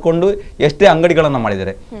ನಂಬರ್ ಮಾಡಿಕೊಂಡು ಎಷ್ಟೇ ಅಂಗಡಿಗಳನ್ನು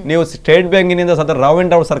ಮಾಡಿದ್ದಾರೆ. ನೀವು ಸ್ಟೇಟ್ ಬ್ಯಾಂಕಿನಿಂದ ರಾವ್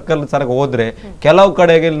ಅಂಡ್ ರಾವ್ ಸರ್ಕಲ್ ಹೋದರೆ ಕೆಲವು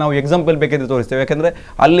ಕಡೆಗೆ ನಾವು ಎಕ್ಸಾಂಪಲ್ ಬೇಕಿದ್ರೆ ತೋರಿಸ್ತೇವೆ. ಯಾಕೆಂದರೆ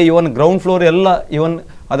ಅಲ್ಲಿ ಇವನ್ ಗ್ರೌಂಡ್ ಫ್ಲೋರ್ ಎಲ್ಲ ಇವನ್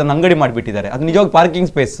ಅದನ್ನು ಅಂಗಡಿ ಮಾಡಿಬಿಟ್ಟಿದ್ದಾರೆ. ಅದು ನಿಜವಾಗಿ ಪಾರ್ಕಿಂಗ್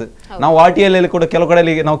ಸ್ಪೇಸ್. ನಾವು RTL ಕೂಡ ಕೆಲವು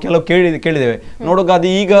ಕಡೆಯಲ್ಲಿ ನಾವು ಕೇಳಿದ್ದೇವೆ ನೋಡುವಾಗ ಅದು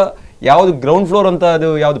ಈಗ ಯಾವುದು ಗ್ರೌಂಡ್ ಫ್ಲೋರ್ ಅಂತ ಅದು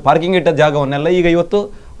ಯಾವುದು ಪಾರ್ಕಿಂಗ್ ಇಟ್ಟ ಜಾಗವನ್ನೆಲ್ಲ ಈಗ ಇವತ್ತು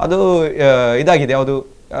ಅದು ಇದಾಗಿದೆ, ಯಾವುದು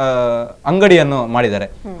ಅಂಗಡಿಯನ್ನು ಮಾಡಿದ್ದಾರೆ.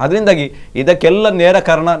 ಅದರಿಂದಾಗಿ ಇದಕ್ಕೆಲ್ಲ ನೇರ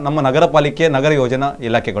ಕಾರಣ ನಮ್ಮ ನಗರ ಪಾಲಿಕೆ, ನಗರ ಯೋಜನಾ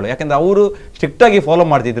ಇಲಾಖೆಗಳು. ಯಾಕೆಂದ್ರೆ ಅವರು ಸ್ಟ್ರಿಕ್ಟ್ ಆಗಿ ಫಾಲೋ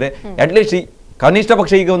ಮಾಡ್ತಿದ್ರೆ ಅಟ್ಲೀಸ್ಟ್ ಕನಿಷ್ಠ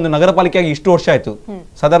ಪಕ್ಷ ಈಗ ಒಂದು ನಗರ ಪಾಲಿಕೆಯಾಗಿ ಇಷ್ಟು ವರ್ಷ ಆಯ್ತು,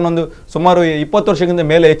 ಸಾಧಾರಣ ಒಂದು ಸುಮಾರು 20 ವರ್ಷಕ್ಕಿಂತ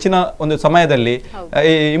ಮೇಲೆ ಹೆಚ್ಚಿನ ಒಂದು ಸಮಯದಲ್ಲಿ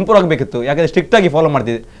ಇಂಪ್ರೂವ್ ಆಗಬೇಕಿತ್ತು. ಯಾಕಂದ್ರೆ ಸ್ಟ್ರಿಕ್ಟ್ ಆಗಿ ಫಾಲೋ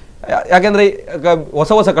ಮಾಡ್ತಿದೆ. ಯಾಕೆಂದ್ರೆ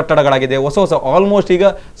ಹೊಸ ಕಟ್ಟಡಗಳಾಗಿದೆ, ಹೊಸ ಆಲ್ಮೋಸ್ಟ್ ಈಗ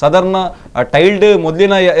ಸಾಧಾರಣ ಟೈಲ್ಡ್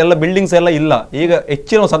ಮೊದಲಿನ ಎಲ್ಲ ಬಿಲ್ಡಿಂಗ್ಸ್ ಎಲ್ಲ ಇಲ್ಲ. ಈಗ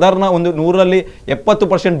ಹೆಚ್ಚಿನ ಸಾಧಾರಣ ಒಂದು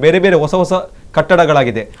 170% ಬೇರೆ ಹೊಸ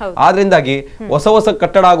ಕಟ್ಟಡಗಳಾಗಿದೆ. ಆದ್ರಿಂದಾಗಿ ಹೊಸ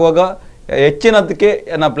ಕಟ್ಟಡ ಆಗುವಾಗ ಹೆಚ್ಚಿನದಕ್ಕೆ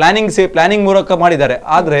ಪ್ಲಾನಿಂಗ್ ಮೂಲಕ ಮಾಡಿದ್ದಾರೆ.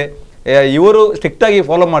 ಆದ್ರೆ ಇವರು ಸ್ಟ್ರಿಕ್ಟ್ ಆಗಿ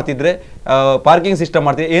ಫಾಲೋ ಮಾಡ್ತಿದ್ರೆ ಪಾರ್ಕಿಂಗ್ ಸಿಸ್ಟಮ್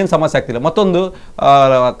ಮಾಡ್ತಿದ್ರೆ ಏನು ಸಮಸ್ಯೆ ಆಗ್ತಿಲ್ಲ. ಮತ್ತೊಂದು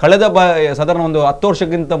ಕಳೆದ ಸಾಧಾರಣ ಒಂದು 10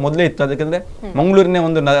 ವರ್ಷಕ್ಕಿಂತ ಮೊದಲೇ ಇತ್ತು. ಅದಕ್ಕೆಂದ್ರೆ ಮಂಗಳೂರಿನ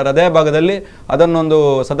ಒಂದು ಹೃದಯ ಭಾಗದಲ್ಲಿ ಅದನ್ನೊಂದು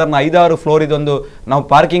ಸಾಧಾರಣ 5-6 ಫ್ಲೋರ್ ಇದೊಂದು ನಾವು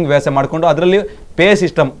ಪಾರ್ಕಿಂಗ್ ವ್ಯವಸ್ಥೆ ಮಾಡಿಕೊಂಡು ಅದರಲ್ಲಿ ಪೇ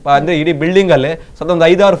ಸಿಸ್ಟಮ್ ಅಂದ್ರೆ ಇಡೀ ಬಿಲ್ಡಿಂಗ್ ಅಲ್ಲೇ ಸಾಧಾರಣ ಒಂದು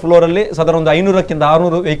 5-6 ಫ್ಲೋರ್ ಅಲ್ಲಿ ಸಾಧಾರಣ ಒಂದು 500ಕ್ಕಿಂತ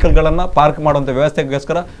 600 ವೆಹಿಕಲ್ಗಳನ್ನ ಪಾರ್ಕ್ ಮಾಡುವಂತ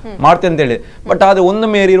ವ್ಯವಸ್ಥೆಗೋಸ್ಕರ ಮಾಡ್ತೇವೆ ಅಂತ ಹೇಳಿ. ಬಟ್ ಅದು ಒಂದು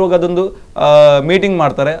ಮೇಯರ್ ಇರುವಾಗ ಅದೊಂದು ಮೀಟಿಂಗ್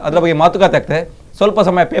ಮಾಡ್ತಾರೆ, ಅದರ ಬಗ್ಗೆ ಮಾತುಕತೆ ಆಗ್ತದೆ. ಸ್ವಲ್ಪ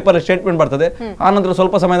ಸಮಯ ಪೇಪರ್ ಸ್ಟೇಟ್ಮೆಂಟ್ ಬರ್ತದೆ, ಆನಂತರ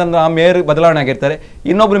ಸ್ವಲ್ಪ ಸಮಯದ ಆ ಮೇಯರ್ ಬದಲಾವಣೆ ಆಗಿರ್ತಾರೆ,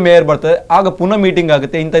 ಇನ್ನೊಬ್ರು ಮೇಯರ್ ಬರ್ತಾರೆ, ಆಗ ಪುನಃ ಮೀಟಿಂಗ್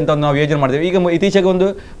ಆಗುತ್ತೆ. ಇಂಥ ನಾವು ಯೋಜನೆ ಮಾಡಿದ್ದೇವೆ. ಈಗ ಇತ್ತೀಚೆಗೆ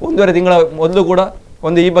 1.5 ತಿಂಗಳ ಮೊದಲು ಕೂಡ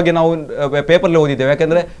ಈ ಬಗ್ಗೆ ನಾವು ಪೇಪರ್ಲಿ ಓದಿದ್ದೇವೆ.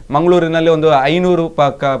 ಯಾಕೆಂದ್ರೆ ಮಂಗಳೂರಿನಲ್ಲಿ ಒಂದು 500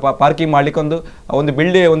 ಪಾರ್ಕಿಂಗ್ ಮಾಡ್ಲಿಕ್ಕೆ ಒಂದು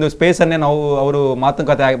ಒಂದು ಸ್ಪೇಸ್ ಅನ್ನೇ ಅವರು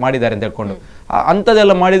ಮಾತುಕತೆ ಮಾಡಿದ್ದಾರೆ ಅಂತ ಹೇಳ್ಕೊಂಡು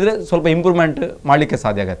ಅಂಥದ್ದೆಲ್ಲ ಮಾಡಿದ್ರೆ ಸ್ವಲ್ಪ ಇಂಪ್ರೂವ್ಮೆಂಟ್ ಮಾಡ್ಲಿಕ್ಕೆ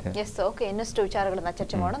ಸಾಧ್ಯ ಆಗುತ್ತೆ. ಇನ್ನಷ್ಟು ವಿಚಾರಗಳನ್ನ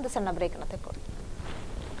ಚರ್ಚೆ ಮಾಡೋಣ, ಒಂದು ಸಣ್ಣ ಬ್ರೇಕ್ ಅನ್ನು ತೆಗೆದುಕೊಳ್ಳಿ.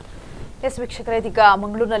 ವೀಕ್ಷಕರೇ, ಇದೀಗ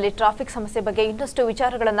ಮಂಗಳೂರಿನಲ್ಲಿ ಟ್ರಾಫಿಕ್ ಸಮಸ್ಯೆ ಬಗ್ಗೆ ಇನ್ನಷ್ಟು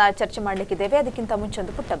ವಿಚಾರಗಳನ್ನ ಚರ್ಚೆ ಮಾಡಲಿಕ್ಕಿದ್ದೇವೆ. ಅದಕ್ಕಿಂತ ಮುಂಚೆ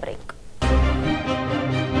ಒಂದು ಪುಟ್ಟ ಬ್ರೇಕ್.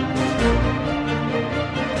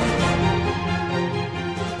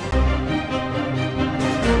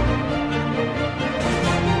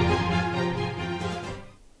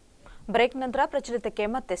 ಬ್ರೇಕ್ ನಂತರ ಪ್ರಚಲಿತಕ್ಕೆ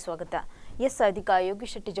ಮತ್ತೆ ಸ್ವಾಗತ. ಎಸ್ ಅಧಿಕ ಯೋಗಿ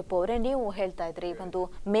ಶೆಟ್ಟಿ ಜಪ್ಪು ಅವರೇ, ನೀವು ಹೇಳ್ತಾ ಇದ್ರಿ ಒಂದು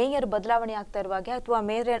ಮೇಯರ್ ಬದಲಾವಣೆ ಆಗ್ತಾ ಇರುವಾಗ ಅಥವಾ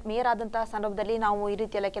ಮೇಯರ್ ಆದಂತಹ ಸಂದರ್ಭದಲ್ಲಿ ನಾವು ಈ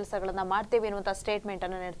ರೀತಿಯೆಲ್ಲ ಕೆಲಸಗಳನ್ನ ಮಾಡ್ತೇವೆ ಅನ್ನುವಂತ ಸ್ಟೇಟ್ಮೆಂಟ್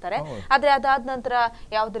ಅನ್ನು ನೀಡ್ತಾರೆ. ಆದ್ರೆ ಅದಾದ ನಂತರ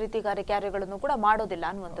ಯಾವುದೇ ರೀತಿ ಕಾರ್ಯಗಳನ್ನು ಕೂಡ ಮಾಡೋದಿಲ್ಲ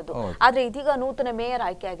ಅನ್ನುವಂಥದ್ದು. ಆದ್ರೆ ಇದೀಗ ನೂತನ ಮೇಯರ್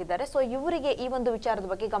ಆಯ್ಕೆ ಆಗಿದ್ದಾರೆ. ಸೊ ಇವರಿಗೆ ಈ ಒಂದು ವಿಚಾರದ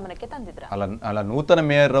ಬಗ್ಗೆ ಗಮನಕ್ಕೆ ತಂದಿದ್ರ? ಅಲ್ಲ, ನೂತನ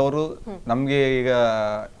ಮೇಯರ್ ಅವರು ನಮ್ಗೆ ಈಗ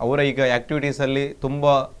ಅವರ ಈಗ ಆಕ್ಟಿವಿಟೀಸ್ ಅಲ್ಲಿ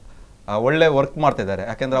ತುಂಬಾ ಒಳ್ಳೆ ವರ್ಕ್ ಮಾಡ್ತಾ ಇದ್ದಾರೆ.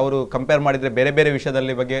 ಯಾಕಂದ್ರೆ ಅವರು ಕಂಪೇರ್ ಮಾಡಿದ್ರೆ ಬೇರೆ ಬೇರೆ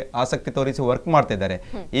ವಿಷಯದಲ್ಲಿ ಬಗ್ಗೆ ಆಸಕ್ತಿ ತೋರಿಸಿ ವರ್ಕ್ ಮಾಡ್ತಾ ಇದ್ದಾರೆ.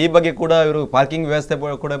 ಈ ಬಗ್ಗೆ ಕೂಡ ಇವರು ಪಾರ್ಕಿಂಗ್ ವ್ಯವಸ್ಥೆ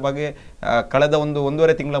ಕೂಡ ಬಗ್ಗೆ ಕಳೆದ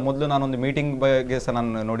ಒಂದೂವರೆ ತಿಂಗಳ ಮೊದಲು ನಾನೊಂದು ಮೀಟಿಂಗ್ ಬಗ್ಗೆ ಸಹ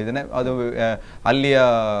ನಾನು ನೋಡಿದ್ದೇನೆ. ಅದು ಅಲ್ಲಿಯ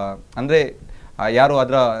ಅಂದ್ರೆ ಯಾರು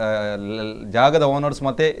ಅದರ ಜಾಗದ ಓನರ್ಸ್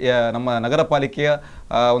ಮತ್ತೆ ನಮ್ಮ ನಗರ ಪಾಲಿಕೆಯ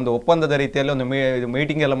ಒಂದು ಒಪ್ಪಂದದ ರೀತಿಯಲ್ಲಿ ಒಂದು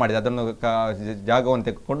ಮೀಟಿಂಗ್ ಎಲ್ಲ ಮಾಡಿದೆ. ಅದನ್ನು ಜಾಗವನ್ನು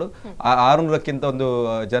ತೆಗೆದುಕೊಂಡು 600ಕ್ಕಿಂತ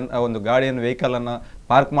ಒಂದು ಗಾಡಿಯನ್ನು ವೆಹಿಕಲ್ ಅನ್ನು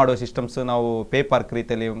ಪಾರ್ಕ್ ಮಾಡುವ ಸಿಸ್ಟಮ್ಸ್ ನಾವು ಪೇ ಪಾರ್ಕ್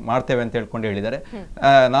ರೀತಿಯಲ್ಲಿ ಮಾಡ್ತೇವೆ ಅಂತ ಹೇಳ್ಕೊಂಡು ಹೇಳಿದ್ದಾರೆ.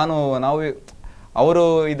 ನಾವು ಅವರು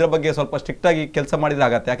ಇದರ ಬಗ್ಗೆ ಸ್ವಲ್ಪ ಸ್ಟ್ರಿಕ್ಟ್ ಆಗಿ ಕೆಲಸ ಮಾಡಿದ್ರೆ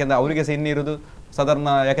ಆಗತ್ತೆ. ಯಾಕಂದ್ರೆ ಅವರಿಗೆ ಸಹ ಇನ್ನಿರುವುದು ಸಾಧಾರಣ,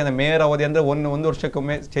 ಯಾಕಂದ್ರೆ ಮೇಯರ್ ಅವಧಿ ಅಂದ್ರೆ ಒಂದು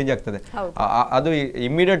ವರ್ಷಕ್ಕೊಮ್ಮೆ ಚೇಂಜ್ ಆಗ್ತದೆ. ಅದು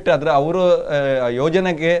ಇಮಿಡಿಯೇಟ್ ಆದ್ರೆ ಅವರು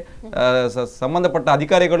ಯೋಜನೆಗೆ ಸಂಬಂಧಪಟ್ಟ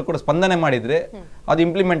ಅಧಿಕಾರಿಗಳು ಕೂಡ ಸ್ಪಂದನೆ ಮಾಡಿದ್ರೆ ಅದು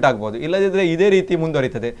ಇಂಪ್ಲಿಮೆಂಟ್ ಆಗ್ಬೋದು. ಇಲ್ಲದಿದ್ರೆ ಇದೇ ರೀತಿ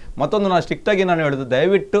ಮುಂದುವರಿತದೆ. ಮತ್ತೊಂದು ನಾನು ಸ್ಟ್ರಿಕ್ಟ್ ಆಗಿ ನಾನು ಹೇಳುದು,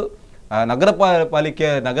 ದಯವಿಟ್ಟು ನಗರ ಪಾಲಿಕೆ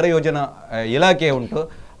ನಗರ ಯೋಜನಾ ಇಲಾಖೆ ಉಂಟು,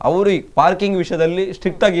 ಅವರು ಈ ಪಾರ್ಕಿಂಗ್ ವಿಷಯದಲ್ಲಿ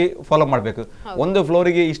ಸ್ಟ್ರಿಕ್ಟ್ ಆಗಿ ಫಾಲೋ ಮಾಡಬೇಕು. ಒಂದು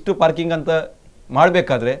ಫ್ಲೋರಿಗೆ ಇಷ್ಟು ಪಾರ್ಕಿಂಗ್ ಅಂತ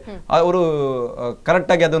ಮಾಡಬೇಕಾದ್ರೆ ಅವರು ಕರೆಕ್ಟ್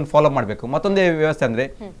ಆಗಿ ಅದನ್ನು ಫಾಲೋ ಮಾಡಬೇಕು. ಮತ್ತೊಂದೇ ವ್ಯವಸ್ಥೆ ಅಂದ್ರೆ,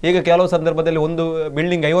 ಈಗ ಕೆಲವು ಸಂದರ್ಭದಲ್ಲಿ ಒಂದು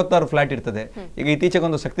ಬಿಲ್ಡಿಂಗ್ 56 ಫ್ಲಾಟ್ ಇರ್ತದೆ. ಈಗ ಇತ್ತೀಚೆಗೆ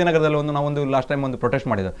ಒಂದು ಶಕ್ತಿನಗರದಲ್ಲಿ ನಾವೊಂದು ಲಾಸ್ಟ್ ಟೈಮ್ ಒಂದು ಪ್ರೊಟೆಸ್ಟ್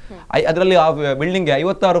ಮಾಡಿದ್ದು, ಅದರಲ್ಲಿ ಆ ಬಿಲ್ಡಿಂಗ್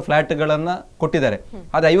 56 ಫ್ಲಾಟ್ಗಳನ್ನ ಕೊಟ್ಟಿದ್ದಾರೆ.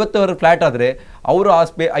 ಅದು 56 ಫ್ಲಾಟ್ ಆದ್ರೆ ಅವರು ಆ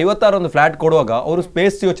 56 ಒಂದು ಫ್ಲಾಟ್ ಕೊಡುವಾಗ ಅವರು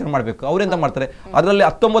ಸ್ಪೇಸ್ ಯೋಚನೆ ಮಾಡಬೇಕು. ಅವ್ರೆಂತ ಮಾಡ್ತಾರೆ, ಅದರಲ್ಲಿ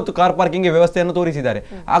 19 ಕಾರ್ ಪಾರ್ಕಿಂಗ್ ವ್ಯವಸ್ಥೆಯನ್ನು ತೋರಿಸಿದ್ದಾರೆ.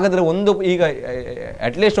 ಹಾಗಾದ್ರೆ ಈಗ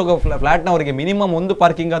ಅಟ್ಲೀಸ್ಟ್ ಹೋಗೋ ಫ್ಲಾಟ್ನವರಿಗೆ ಮಿನಿಮಮ್ ಒಂದು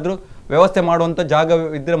ಪಾರ್ಕಿಂಗ್ ಆದ್ರೂ ವ್ಯವಸ್ಥೆ ಮಾಡುವಂತ ಜಾಗ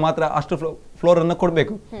ಇದ್ರೆ ಮಾತ್ರ ಅಷ್ಟು ಫ್ಲೋರ್ ಅನ್ನು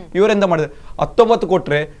ಕೊಡಬೇಕು. ಇವರೆಂತ ಮಾಡಿದ್ರೆ 19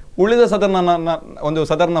 ಕೊಟ್ರೆ ಉಳಿದ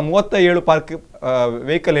ಸಾಧಾರಣ 37 ಪಾರ್ಕ್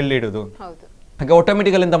ವೆಹಿಕಲ್ ಎಲ್ಲಿ ಇಡುದು? ಹಾಗೆ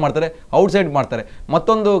ಆಟೋಮೆಟಿಕಲ್ ಎಂತ ಮಾಡ್ತಾರೆ, ಔಟ್ಸೈಡ್ ಮಾಡ್ತಾರೆ.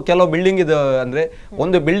 ಮತ್ತೊಂದು ಕೆಲವು ಬಿಲ್ಡಿಂಗ್ ಇದು ಅಂದ್ರೆ,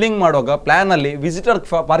 ಒಂದು ಬಿಲ್ಡಿಂಗ್ ಮಾಡುವಾಗ ಪ್ಲಾನ್ ಅಲ್ಲಿ ವಿಸಿಟರ್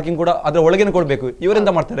ಪಾರ್ಕಿಂಗ್ ಕೂಡ ಅದರ ಒಳಗೇನೆ ಕೊಡಬೇಕು.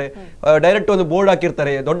 ಇವರೆಂತ ಮಾಡ್ತಾರೆ, ಡೈರೆಕ್ಟ್ ಒಂದು ಬೋರ್ಡ್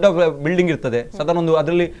ಹಾಕಿರ್ತಾರೆ. ದೊಡ್ಡ ಬಿಲ್ಡಿಂಗ್ ಇರ್ತದೆ, ಸಾಧಾರಣ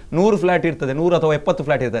ಅದರಲ್ಲಿ 100 ಫ್ಲಾಟ್ ಇರ್ತದೆ, 100 ಅಥವಾ 70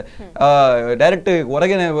 ಫ್ಲಾಟ್ ಇರ್ತದೆ. ಡೈರೆಕ್ಟ್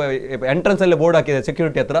ಹೊರಗೇನೆ ಎಂಟ್ರೆನ್ಸ್ ಅಲ್ಲಿ ಬೋರ್ಡ್ ಹಾಕಿದೆ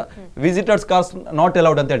ಸೆಕ್ಯೂರಿಟಿ ಹತ್ರ, ವಿಸಿಟರ್ಸ್ ಕಾರ್ಸ್ ನಾಟ್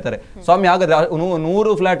ಅಲೌಡ್ ಅಂತ ಹೇಳ್ತಾರೆ. ಸ್ವಾಮಿ, ಹಾಗಾದ್ರೆ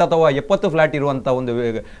 100 ಫ್ಲಾಟ್ ಅಥವಾ 70 ಫ್ಲಾಟ್ ಇರುವಂತ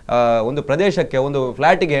ಒಂದು ಪ್ರದೇಶಕ್ಕೆ, ಒಂದು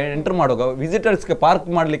ಫ್ಲಾಟಿಗೆ ಎಂಟರ್ ಮಾಡುವಾಗ ವಿಸಿಟರ್ಸ್ಗೆ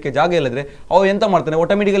ಪಾರ್ಕ್ ಮಾಡ್ಲಿಕ್ಕೆ ಜಾಗ ಇಲ್ಲದ್ರೆ ಅವು ಎಂತ ಮಾಡ್ತಾರೆ,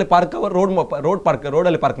 ಆಟೋಮೆಟಿಕಲಿ ಪಾರ್ಕ್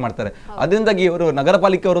ರೋಡಲ್ಲಿ ಪಾರ್ಕ್ ಮಾಡ್ತಾರೆ. ಅದರಿಂದಾಗಿ ಇವರು ನಗರ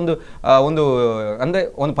ಪಾಲಿಕೆ ಅವರೊಂದು ಅಂದ್ರೆ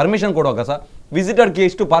ಒಂದು ಪರ್ಮಿಷನ್ ಕೊಡುವಾಗ ಸಹ ವಿಸಿಟರ್ಗೆ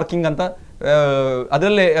ಇಷ್ಟು ಪಾರ್ಕಿಂಗ್ ಅಂತ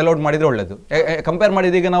ಅದರಲ್ಲೇ ಅಲೌಡ್ ಮಾಡಿದ್ರೆ ಒಳ್ಳೇದು. ಕಂಪೇರ್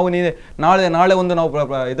ಮಾಡಿದ್ರೆ ಈಗ ನಾವು ನಾಳೆ ಒಂದು ನಾವು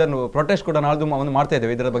ಇದನ್ನು ಪ್ರೊಟೆಸ್ಟ್ ಕೂಡ ನಾಳ್ದು ಒಂದು ಮಾಡ್ತಾ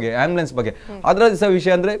ಇದ್ದೇವೆ ಇದರ ಬಗ್ಗೆ, ಆಂಬ್ಯುಲೆನ್ಸ್ ಬಗ್ಗೆ. ಅದರ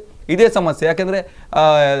ವಿಷಯ ಅಂದ್ರೆ ಇದೇ ಸಮಸ್ಯೆ. ಯಾಕಂದ್ರೆ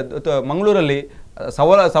ಮಂಗಳೂರಲ್ಲಿ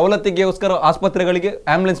ಸವಲತ್ತಿಗೋಸ್ಕರ ಆಸ್ಪತ್ರೆಗಳಿಗೆ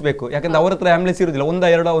ಆಂಬ್ಯುಲೆನ್ಸ್ ಬೇಕು. ಯಾಕಂದ್ರೆ ಅವ್ರ ಹತ್ರ ಆಂಬ್ಯುಲೆನ್ಸ್ ಇರುವುದಿಲ್ಲ.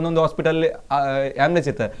 ಒಂದೊಂದು ಹಾಸ್ಪಿಟಲ್ ಆಂಬ್ಯುಲೆನ್ಸ್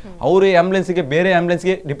ಇರ್ತಾರೆ. ಅವರು ಆಂಬ್ಯುಲೆನ್ಸ್ಗೆ ಬೇರೆ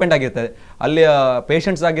ಆಂಬ್ಯುಲೆನ್ಸ್ಗೆ ಡಿಪೆಂಡ್ ಆಗಿರ್ತಾರೆ. ಅಲ್ಲಿಯ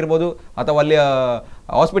ಪೇಷಂಟ್ಸ್ ಆಗಿರ್ಬೋದು ಅಥವಾ ಅಲ್ಲಿಯ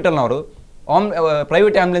ಹಾಸ್ಪಿಟಲ್ನವರು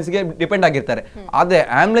ಪ್ರೈವೇಟ್ ಆಂಬ್ಯುಲೆನ್ಸ್ಗೆ ಡಿಪೆಂಡ್ ಆಗಿರ್ತಾರೆ. ಅದೇ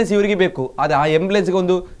ಆಂಬ್ಯುಲೆನ್ಸ್ ಇವರಿಗೆ ಬೇಕು. ಅದೇ ಆ ಆಂಬ್ಯುಲೆನ್ಸ್ಗೆ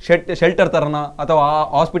ಒಂದು ಶೆಲ್ಟರ್ ತರನ ಅಥವಾ ಆ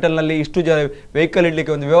ಹಾಸ್ಪಿಟಲ್ನಲ್ಲಿ ಇಷ್ಟು ವೆಹಿಕಲ್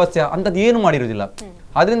ಇಡ್ಲಿಕ್ಕೆ ಒಂದು ವ್ಯವಸ್ಥೆ ಅಂತದ್ದು ಏನು ಮಾಡಿರುವುದಿಲ್ಲ.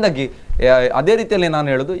 ಅದರಿಂದಾಗಿ ಅದೇ ರೀತಿಯಲ್ಲಿ ನಾನು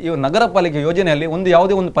ಹೇಳೋದು, ಈ ನಗರ ಪಾಲಿಕೆ ಯೋಜನೆಯಲ್ಲಿ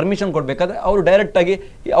ಯಾವುದೇ ಒಂದು ಪರ್ಮಿಷನ್ ಕೊಡಬೇಕಾದ್ರೆ ಅವರು ಡೈರೆಕ್ಟ್ ಆಗಿ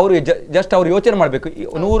ಅವರು ಜಸ್ಟ್ ಅವ್ರು ಯೋಚನೆ ಮಾಡಬೇಕು,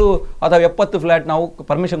 100 ಅಥವಾ 70 ಫ್ಲಾಟ್ ನಾವು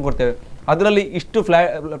ಪರ್ಮಿಷನ್ ಕೊಡ್ತೇವೆ, ಅದರಲ್ಲಿ ಇಷ್ಟು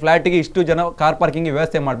ಫ್ಲಾಟಿಗೆ ಇಷ್ಟು ಜನ ಕಾರ್ ಪಾರ್ಕಿಂಗ್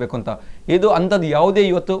ವ್ಯವಸ್ಥೆ ಮಾಡಬೇಕು ಅಂತ. ಇದು ಅಂಥದ್ದು ಯಾವುದೇ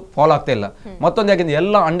ಇವತ್ತು ಫಾಲೋ ಆಗ್ತಾ ಇಲ್ಲ. ಮತ್ತೊಂದು ಯಾಕೆಂದ್ರೆ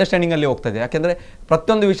ಎಲ್ಲ ಅಂಡರ್ಸ್ಟ್ಯಾಂಡಿಂಗ್ ಅಲ್ಲಿ ಹೋಗ್ತದೆ. ಯಾಕೆಂದ್ರೆ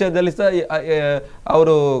ಪ್ರತಿಯೊಂದು ವಿಷಯದಲ್ಲಿ ಸಹ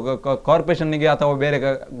ಅವರು ಕಾರ್ಪೊರೇಷನ್ಗೆ ಅಥವಾ ಬೇರೆ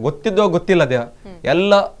ಗೊತ್ತಿದ್ದೋ ಗೊತ್ತಿಲ್ಲದೆ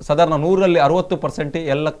ಎಲ್ಲ ಸಾಧಾರಣ 100ರಲ್ಲಿ 60%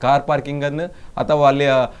 ಎಲ್ಲ ಕಾರ್ ಪಾರ್ಕಿಂಗ್ ಅನ್ನು ಅಥವಾ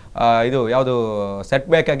ಅಲ್ಲಿಯ ಇದು ಯಾವುದು ಸೆಟ್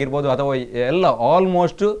ಬ್ಯಾಕ್ ಆಗಿರ್ಬೋದು ಅಥವಾ ಎಲ್ಲ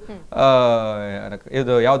ಆಲ್ಮೋಸ್ಟ್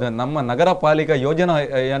ಇದು ಯಾವುದು ನಮ್ಮ ನಗರ ಪಾಲಿಕೆ ಯೋಜನಾ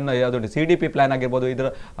ಯಾವುದು CDP ಪ್ಲಾನ್ ಆಗಿರ್ಬೋದು, ಇದರ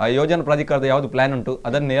ಯೋಜನಾ ಪ್ರಾಧಿಕಾರದ ಯಾವುದು ಪ್ಲಾನ್ ಉಂಟು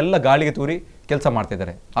ಅದನ್ನೆಲ್ಲ ಗಾಳಿಗೆ ತೂರಿ ಕೆಲಸ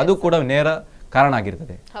ಮಾಡ್ತಿದ್ದಾರೆ. ಅದು ಕೂಡ ನೇರ ಕಾರಣ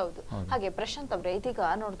ಆಗಿರ್ತದೆ. ಹೌದು. ಹಾಗೆ ಪ್ರಶಾಂತ್ ಅವರೇ, ಇದೀಗ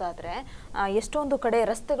ನೋಡೋದಾದ್ರೆ ಎಷ್ಟೊಂದು ಕಡೆ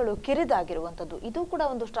ರಸ್ತೆಗಳು ಕಿರಿದಾಗಿರುವಂತದ್ದು, ಇದು ಕೂಡ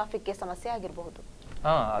ಒಂದು ಟ್ರಾಫಿಕ್ಗೆ ಸಮಸ್ಯೆ ಆಗಿರಬಹುದು.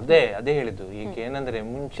 ಅದೇ ಹೇಳಿದ್ದು. ಈಗ ಏನಂದ್ರೆ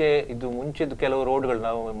ಮುಂಚೆದು ಕೆಲವು ರೋಡ್ಗಳು,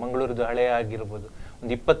 ನಾವು ಮಂಗಳೂರದು ಹಳೆಯ ಆಗಿರ್ಬೋದು,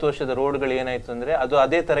 ಒಂದು 20 ವರ್ಷದ ರೋಡ್ಗಳು ಏನಾಯ್ತು ಅಂದ್ರೆ ಅದು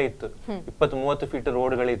ಅದೇ ತರ ಇತ್ತು. 20-30 ಫೀಟ್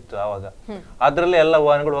ರೋಡ್ಗಳಿತ್ತು ಆವಾಗ. ಅದ್ರಲ್ಲೇ ಎಲ್ಲ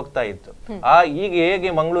ವಾಹನಗಳು ಹೋಗ್ತಾ ಇತ್ತು. ಈಗ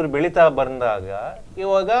ಹೇಗೆ ಮಂಗಳೂರು ಬೆಳೀತಾ ಬಂದಾಗ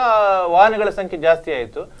ಇವಾಗ ವಾಹನಗಳ ಸಂಖ್ಯೆ ಜಾಸ್ತಿ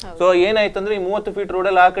ಆಯ್ತು. ಸೊ ಏನಾಯ್ತು ಅಂದ್ರೆ ಈ 30 ಫೀಟ್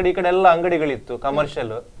ರೋಡಲ್ಲಿ ಆ ಕಡೆ ಈ ಕಡೆ ಎಲ್ಲ ಅಂಗಡಿಗಳಿತ್ತು,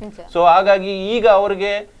 ಕಮರ್ಷಿಯಲ್. ಸೊ ಹಾಗಾಗಿ ಈಗ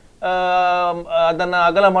ಅವ್ರಿಗೆ ಅದನ್ನ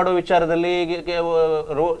ಅಗಲ ಮಾಡುವ ವಿಚಾರದಲ್ಲಿ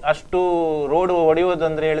ಅಷ್ಟು ರೋಡ್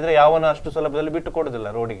ಹೊಡೆಯುವುದಂದ್ರೆ ಹೇಳಿದ್ರೆ ಯಾವನ ಅಷ್ಟು ಸುಲಭದಲ್ಲಿ ಬಿಟ್ಟು ಕೊಡುದಿಲ್ಲ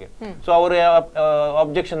ರೋಡಿಗೆ. ಸೊ ಅವರು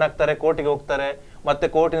ಅಬ್ಜೆಕ್ಷನ್ ಹಾಕ್ತಾರೆ, ಕೋರ್ಟಿಗೆ ಹೋಗ್ತಾರೆ, ಮತ್ತೆ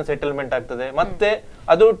ಕೋರ್ಟಿನ ಸೆಟಲ್ಮೆಂಟ್ ಆಗ್ತದೆ, ಮತ್ತೆ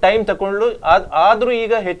ಅದು ಟೈಮ್ ತಗೊಂಡು ಆದ್ರೂ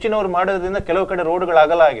ಈಗ ಹೆಚ್ಚಿನವರು ಮಾಡೋದ್ರಿಂದ ಕೆಲವು ಕಡೆ ರೋಡ್ಗಳು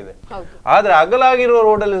ಅಗಲ ಆಗಿದೆ. ಆದ್ರೆ ಅಗಲ ಆಗಿರೋ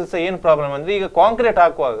ರೋಡಲ್ಲಿ ಸಹ ಏನ್ ಪ್ರಾಬ್ಲಮ್ ಅಂದ್ರೆ ಈಗ ಕಾಂಕ್ರೀಟ್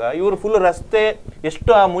ಹಾಕುವಾಗ ಇವರು ಫುಲ್ ರಸ್ತೆ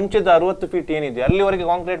ಎಷ್ಟು ಆ ಮುಂಚೆದ 60 ಫೀಟ್ ಏನಿದೆ ಅಲ್ಲಿವರೆಗೆ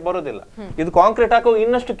ಕಾಂಕ್ರೀಟ್ ಬರೋದಿಲ್ಲ. ಇದು ಕಾಂಕ್ರೀಟ್ ಹಾಕುವಾಗ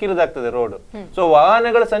ಇನ್ನಷ್ಟು ಕಿರಿದಾಗ್ತದೆ ರೋಡ್. ಸೊ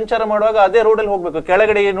ವಾಹನಗಳ ಸಂಚಾರ ಮಾಡುವಾಗ ಅದೇ ರೋಡ್ ಅಲ್ಲಿ ಹೋಗ್ಬೇಕು.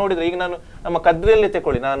 ಕೆಳಗಡೆ ನೋಡಿದ್ರೆ ಈಗ ನಾನು ನಮ್ಮ ಕದ್ರಿಯಲ್ಲಿ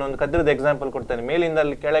ತಕೊಳ್ಳಿ, ನಾನು ಒಂದು ಕದ್ರದ ಎಕ್ಸಾಂಪಲ್ ಕೊಡ್ತೇನೆ. ಮೇಲಿಂದ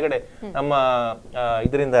ಅಲ್ಲಿ ಕೆಳಗಡೆ ನಮ್ಮ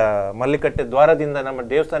ಇದರಿಂದ ಮಲ್ಲಿಕಟ್ಟೆ ದ್ವಾರದಿಂದ ನಮ್ಮ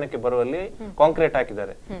ದೇವಸ್ಥಾನಕ್ಕೆ ಬರುವಲ್ಲಿ ಕಾಂಕ್ರೀಟ್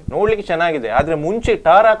ಹಾಕಿದ್ದಾರೆ, ನೋಡ್ಲಿಕ್ಕೆ ಚೆನ್ನಾಗಿದೆ. ಆದ್ರೆ ಮುಂಚೆ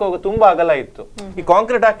ಟಾರ್ ಹಾಕುವಾಗ ತುಂಬಾ ಅಗಲ ಇತ್ತು. ಈ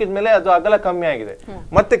ಕಾಂಕ್ರೀಟ್ ಹಾಕಿದ್ಮೇಲೆ ಅದು ಅಗಲ ಕಮ್ಮಿ ಆಗಿದೆ.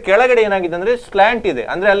 ಮತ್ತೆ ಕೆಳಗಡೆ ಏನಾಗಿದೆ ಅಂದ್ರೆ ಸ್ಲ್ಯಾಂಟ್ ಇದೆ,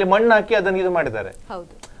 ಅಂದ್ರೆ ಅಲ್ಲಿ ಮಣ್ಣು ಹಾಕಿ ಅದನ್ನು ಇದು ಮಾಡಿದ್ದಾರೆ.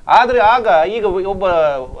 ಆದ್ರೆ ಆಗ ಈಗ ಒಬ್ಬ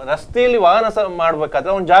ರಸ್ತೆಯಲ್ಲಿ ವಾಹನ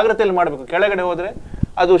ಮಾಡ್ಬೇಕಾದ್ರೆ ಅವ್ನು ಜಾಗ್ರತೆಯಲ್ಲಿ ಮಾಡ್ಬೇಕು. ಕೆಳಗಡೆ ಹೋದ್ರೆ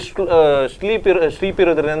ಅದು ಸ್ಲೀಪ್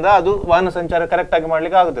ಇರೋದ್ರಿಂದ ಅದು ವಾಹನ ಸಂಚಾರ ಕರೆಕ್ಟ್ ಆಗಿ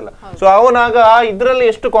ಮಾಡ್ಲಿಕ್ಕೆ ಆಗುದಿಲ್ಲ. ಸೊ ಅವನಾಗ ಇದ್ರಲ್ಲಿ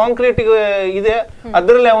ಎಷ್ಟು ಕಾಂಕ್ರೀಟ್ ಇದೆ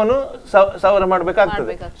ಅದ್ರಲ್ಲಿ ಅವನು ಸವರ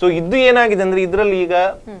ಮಾಡ್ಬೇಕಾಗ್ತದೆ. ಸೊ ಇದು ಏನಾಗಿದೆ ಅಂದ್ರೆ ಇದ್ರಲ್ಲಿ ಈಗ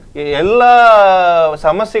ಎಲ್ಲಾ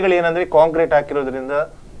ಸಮಸ್ಯೆಗಳು ಏನಂದ್ರೆ ಕಾಂಕ್ರೀಟ್ ಹಾಕಿರೋದ್ರಿಂದ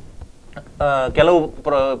ಕೆಲವು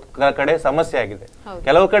ಕಡೆ ಸಮಸ್ಯೆ ಆಗಿದೆ,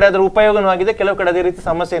 ಕೆಲವು ಕಡೆ ಅದರ ಉಪಯೋಗನೂ ಆಗಿದೆ, ಕೆಲವು ಕಡೆ ಅದೇ ರೀತಿ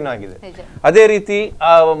ಸಮಸ್ಯೆನೂ ಆಗಿದೆ. ಅದೇ ರೀತಿ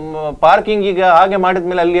ಪಾರ್ಕಿಂಗ್ ಈಗ ಹಾಗೆ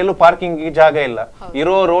ಮಾಡಿದ್ಮೇಲೆ ಅಲ್ಲಿ ಎಲ್ಲೂ ಪಾರ್ಕಿಂಗ್ ಜಾಗ ಇಲ್ಲ,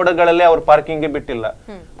 ಇರೋ ರೋಡ್ಗಳಲ್ಲೇ ಅವ್ರು ಪಾರ್ಕಿಂಗ್ ಬಿಟ್ಟಿಲ್ಲ,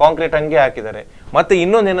 ಕಾಂಕ್ರೀಟ್ ಹಂಗೆ ಹಾಕಿದ್ದಾರೆ. ಮತ್ತೆ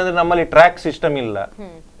ಇನ್ನೊಂದೇನಂದ್ರೆ ನಮ್ಮಲ್ಲಿ ಟ್ರ್ಯಾಕ್ ಸಿಸ್ಟಮ್ ಇಲ್ಲ.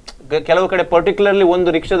 ಕೆಲವು ಕಡೆ ಪರ್ಟಿಕ್ಯುಲರ್ಲಿ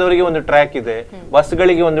ಒಂದು ರಿಕ್ಷಾದವರಿಗೆ ಒಂದು ಟ್ರ್ಯಾಕ್ ಇದೆ,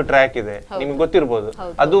 ಬಸ್ಗಳಿಗೆ ಒಂದು ಟ್ರ್ಯಾಕ್ ಇದೆ, ನಿಮ್ಗೆ ಗೊತ್ತಿರ್ಬೋದು.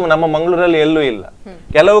 ಅದು ನಮ್ಮ ಮಂಗಳೂರಲ್ಲಿ ಎಲ್ಲೂ ಇಲ್ಲ.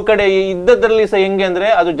 ಕೆಲವು ಕಡೆ ಇದ್ದದ್ರಲ್ಲಿ ಸಹ ಹೆಂಗೆ ಅಂದ್ರೆ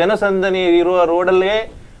ಅದು ಜನಸಂದಣಿ ಇರುವ ರೋಡಲ್ಲೇ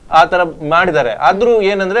ಆತರ ಮಾಡಿದ್ದಾರೆ. ಆದ್ರೂ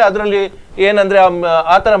ಏನಂದ್ರೆ ಅದರಲ್ಲಿ ಏನಂದ್ರೆ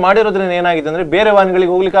ಆತರ ಮಾಡಿರೋದ್ರಿಂದ ಏನಾಗಿದೆ ಅಂದ್ರೆ ಬೇರೆ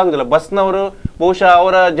ವಾಹನಗಳಿಗೆ ಹೋಗ್ಲಿಕ್ಕೆ ಆಗುದಿಲ್ಲ. ಬಸ್ನವರು ಬಹುಶಃ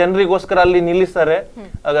ಅವರ ಜನರಿಗೋಸ್ಕರ ಅಲ್ಲಿ ನಿಲ್ಲಿಸ್ತಾರೆ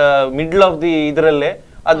ಮಿಡ್ಲ್ ಆಫ್ ದಿ ಇದರಲ್ಲೇ,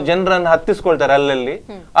 ಅದು ಜನರನ್ನು ಹತ್ತಿಸ್ಕೊಳ್ತಾರೆ ಅಲ್ಲಲ್ಲಿ.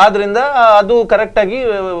 ಆದ್ರಿಂದ ಅದು ಕರೆಕ್ಟ್ ಆಗಿ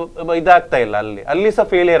ಇದಾಗ್ತಾ ಇಲ್ಲ, ಅಲ್ಲಿ ಸಹ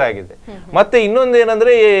ಫೇಲಿಯರ್ ಆಗಿದೆ. ಮತ್ತೆ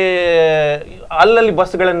ಇನ್ನೊಂದೇನಂದ್ರೆ ಅಲ್ಲಲ್ಲಿ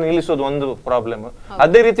ಬಸ್ಗಳನ್ನು ನಿಲ್ಲಿಸೋದು ಒಂದು ಪ್ರಾಬ್ಲಮ್.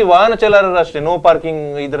 ಅದೇ ರೀತಿ ವಾಹನ ಚಾಲಕರು ಅಷ್ಟೇ ನೋ ಪಾರ್ಕಿಂಗ್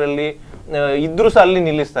ಇದರಲ್ಲಿ ಇದ್ರೂ ಸಹ ಅಲ್ಲಿ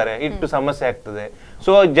ನಿಲ್ಲಿಸ್ತಾರೆ, ಇಟ್ಟು ಸಮಸ್ಯೆ ಆಗ್ತದೆ.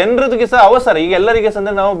 ಸೊ ಜನರಿಗೆ ಸಹ ಅವಸರ, ಈಗ ಎಲ್ಲರಿಗೆ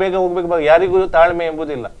ಅಂದ್ರೆ ನಾವು ಬೇಗ ಹೋಗ್ಬೇಕು, ಯಾರಿಗೂ ತಾಳ್ಮೆ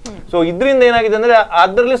ಎಂಬುದಿಲ್ಲ. ಸೊ ಇದರಿಂದ ಏನಾಗಿದೆ ಅಂದ್ರೆ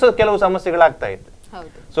ಅದರಲ್ಲಿ ಸಹ ಕೆಲವು ಸಮಸ್ಯೆಗಳಾಗ್ತಾ ಇದೆ.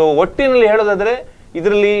 ಸೊ ಒಟ್ಟಿನಲ್ಲಿ ಹೇಳೋದಾದ್ರೆ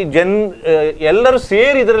ಇದರಲ್ಲಿ ಎಲ್ಲರೂ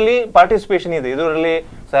ಸೇರಿ ಇದರಲ್ಲಿ ಪಾರ್ಟಿಸಿಪೇಷನ್ ಇದೆ, ಇದರಲ್ಲಿ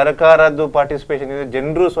ಸರ್ಕಾರದ್ದು ಪಾರ್ಟಿಸಿಪೇಷನ್ ಇದೆ,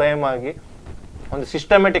 ಜನರು ಸ್ವಯಂ ಆಗಿ ಒಂದು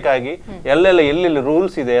ಸಿಸ್ಟಮೆಟಿಕ್ ಆಗಿ ಎಲ್ಲೆಲ್ಲಿ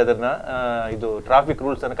ರೂಲ್ಸ್ ಇದೆ ಅದನ್ನ ಇದು ಟ್ರಾಫಿಕ್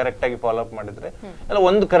ರೂಲ್ಸ್ ಅನ್ನು ಕರೆಕ್ಟ್ ಆಗಿ ಫಾಲೋ ಅಪ್ ಮಾಡಿದ್ರೆ ಎಲ್ಲ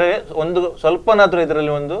ಒಂದು ಸ್ವಲ್ಪನಾದ್ರೂ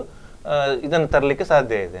ಇದರಲ್ಲಿ ಒಂದು ಇದನ್ನು ತರಲಿಕ್ಕೆ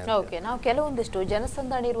ಸಾಧ್ಯ ಇದೆ. ಓಕೆ, ನಾವು ಕೆಲವೊಂದಿಷ್ಟು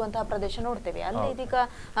ಜನಸಂದಣಿ ಇರುವಂತಹ ಪ್ರದೇಶ ನೋಡ್ತೇವೆ, ಅಲ್ಲಿ ಇದೀಗ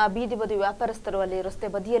ಬೀದಿ ಬದಿ ವ್ಯಾಪಾರಸ್ಥರು ಅಲ್ಲಿ ರಸ್ತೆ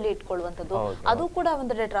ಬದಿಯಲ್ಲಿ ಇಟ್ಕೊಳ್ಳುವಂತದ್ದು, ಅದು ಕೂಡ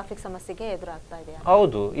ಒಂದೆಡೆ ಟ್ರಾಫಿಕ್ ಸಮಸ್ಯೆಗೆ ಎದುರಾಗ್ತಾ ಇದೆ.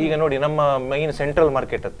 ಹೌದು, ಈಗ ನೋಡಿ ನಮ್ಮ ಮೈನ್ ಸೆಂಟ್ರಲ್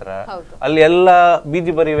ಮಾರ್ಕೆಟ್ ಹತ್ರ ಅಲ್ಲಿ ಎಲ್ಲಾ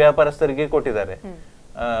ಬೀದಿ ಬದಿ ವ್ಯಾಪಾರಸ್ಥರಿಗೆ ಕೊಟ್ಟಿದ್ದಾರೆ,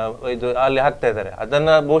 ಇದು ಅಲ್ಲಿ ಹಾಕ್ತಾ ಇದ್ದಾರೆ.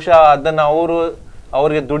 ಅದನ್ನ ಬಹುಶಃ ಅದನ್ನ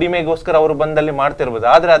ಅವರಿಗೆ ದುಡಿಮೆಗೋಸ್ಕರ ಅವರು ಬಂದಲ್ಲಿ ಮಾಡ್ತಿರ್ಬೋದು.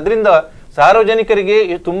 ಆದ್ರೆ ಅದರಿಂದ ಸಾರ್ವಜನಿಕರಿಗೆ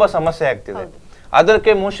ತುಂಬಾ ಸಮಸ್ಯೆ ಆಗ್ತಿದೆ.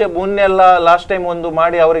 ಅದಕ್ಕೆ ಮೊನ್ನೆ ಎಲ್ಲ ಲಾಸ್ಟ್ ಟೈಮ್ ಒಂದು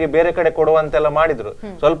ಮಾಡಿ ಅವರಿಗೆ ಬೇರೆ ಕಡೆ ಕೊಡುವಂತೆಲ್ಲ ಮಾಡಿದ್ರು.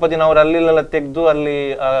 ಸ್ವಲ್ಪ ದಿನ ಅವ್ರು ಅಲ್ಲಿಲ್ಲ ತೆಗೆದು ಅಲ್ಲಿ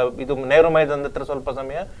ಇದು ನೆಹರು ಮೈದಾನದ ಹತ್ರ ಸ್ವಲ್ಪ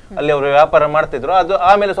ಸಮಯ ಅಲ್ಲಿ ಅವರು ವ್ಯಾಪಾರ ಮಾಡ್ತಿದ್ರು. ಅದು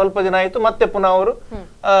ಆಮೇಲೆ ಸ್ವಲ್ಪ ದಿನ ಆಯ್ತು, ಮತ್ತೆ ಪುನಃ ಅವರು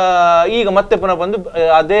ಈಗ ಮತ್ತೆ ಪುನಃ ಬಂದು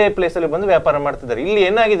ಅದೇ ಪ್ಲೇಸ್ ಅಲ್ಲಿ ಬಂದು ವ್ಯಾಪಾರ ಮಾಡ್ತಿದ್ದಾರೆ. ಇಲ್ಲಿ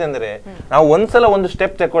ಏನಾಗಿದೆ ಅಂದ್ರೆ ನಾವು ಒಂದ್ಸಲ ಒಂದು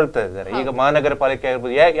ಸ್ಟೆಪ್ ತಗೊಳ್ತಾ ಇದ್ದಾರೆ. ಈಗ ಮಹಾನಗರ ಪಾಲಿಕೆ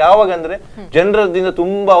ಆಗಿರ್ಬೋದು, ಯಾವಾಗ ಅಂದ್ರೆ ಜನರದಿಂದ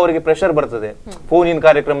ತುಂಬಾ ಅವರಿಗೆ ಪ್ರೆಷರ್ ಬರ್ತದೆ. ಫೋನಿನ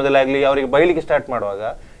ಕಾರ್ಯಕ್ರಮದಲ್ಲಿ ಆಗ್ಲಿ ಅವರಿಗೆ ಬೈಲಿಕ್ಕೆ ಸ್ಟಾರ್ಟ್ ಮಾಡುವಾಗ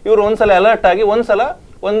ಇವರು ಒಂದ್ಸಲ ಅಲರ್ಟ್ ಆಗಿ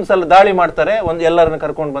ಒಂದ್ಸಲ ದಾಳಿ ಮಾಡ್ತಾರೆ, ಎಲ್ಲರನ್ನ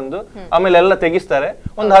ಕರ್ಕೊಂಡು ಬಂದು ಆಮೇಲೆ ಎಲ್ಲ ತೆಗಿಸ್ತಾರೆ.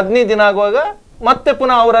 ಒಂದು 15 ದಿನ ಆಗುವಾಗ ಮತ್ತೆ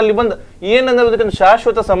ಪುನಃ ಅವರಲ್ಲಿ ಬಂದು ಏನಂದ್ರೆ ಅದಕ್ಕೆ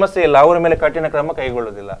ಶಾಶ್ವತ ಸಮಸ್ಯೆ ಇಲ್ಲ, ಅವರ ಮೇಲೆ ಕಠಿಣ ಕ್ರಮ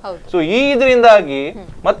ಕೈಗೊಳ್ಳುವುದಿಲ್ಲ. ಸೊ ಇದರಿಂದಾಗಿ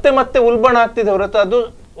ಮತ್ತೆ ಉಲ್ಬಣ ಆಗ್ತಿದೆ ಹೊರತು ಅದು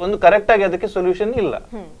ಒಂದು ಕರೆಕ್ಟ್ ಆಗಿ ಅದಕ್ಕೆ ಸೊಲ್ಯೂಷನ್ ಇಲ್ಲ.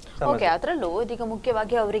 ಓಕೆ, ಅದರಲ್ಲೂ ಇದೀಗ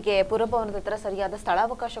ಮುಖ್ಯವಾಗಿ ಅವರಿಗೆ ಪುರಭವನದ ಹತ್ರ ಸರಿಯಾದ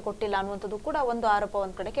ಸ್ಥಳಾವಕಾಶ ಕೊಟ್ಟಿಲ್ಲ ಅನ್ನುವಂಥದ್ದು ಕೂಡ ಒಂದು ಆರೋಪ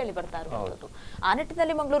ಒಂದ್ ಕಡೆ ಕೇಳಿ ಬರ್ತಾ ಇರುವಂತದ್ದು. ಆ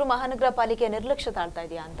ನಿಟ್ಟಿನಲ್ಲಿ ಮಂಗಳೂರು ಮಹಾನಗರ ಪಾಲಿಕೆ ನಿರ್ಲಕ್ಷ್ಯ ತಾಳ್ತಾ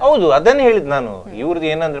ಇದೆಯಾ ಅಂತ? ಹೌದು, ಅದನ್ನೇ ಹೇಳಿದ್ ನಾನು. ಇವ್ರದ್ದು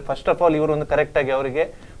ಏನಂದ್ರೆ ಫಸ್ಟ್ ಆಫ್ ಆಲ್ ಇವರು ಒಂದು ಕರೆಕ್ಟ್ ಆಗಿ ಅವರಿಗೆ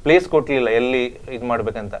ಪ್ಲೇಸ್ ಕೊಡ್ಲಿಲ್ಲ ಎಲ್ಲಿ ಇದು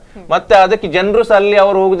ಮಾಡ್ಬೇಕಂತ. ಮತ್ತೆ ಅದಕ್ಕೆ ಜನರು ಸಹ ಅಲ್ಲಿ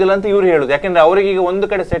ಅವ್ರು ಹೋಗುದಿಲ್ಲ ಅಂತ ಇವ್ರು ಹೇಳುದು. ಯಾಕಂದ್ರೆ ಅವರಿಗೆ ಈಗ ಒಂದು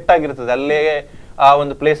ಕಡೆ ಸೆಟ್ ಆಗಿರ್ತದೆ, ಅಲ್ಲೇ ಆ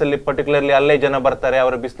ಒಂದು ಪ್ಲೇಸ್ ಅಲ್ಲಿ ಪರ್ಟಿಕ್ಯುಲರ್ಲಿ ಅಲ್ಲೇ ಜನ ಬರ್ತಾರೆ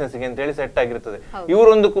ಅವರ ಬಿಸ್ನೆಸ್ ಗೆ ಅಂತ ಹೇಳಿ ಸೆಟ್ ಆಗಿರ್ತದೆ.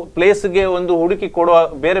 ಇವರೊಂದು ಪ್ಲೇಸ್ ಗೆ ಒಂದು ಹುಡುಕಿ ಕೊಡುವ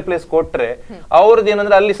ಬೇರೆ ಪ್ಲೇಸ್ ಕೊಟ್ರೆ ಅವ್ರದ್ದು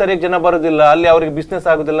ಏನಂದ್ರೆ ಅಲ್ಲಿ ಸರಿಯಾಗಿ ಜನ ಬರುದಿಲ್ಲ, ಅಲ್ಲಿ ಅವ್ರಿಗೆ ಬಿಸ್ನೆಸ್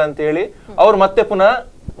ಆಗುದಿಲ್ಲ ಅಂತ ಹೇಳಿ ಅವ್ರು ಮತ್ತೆ ಪುನಃ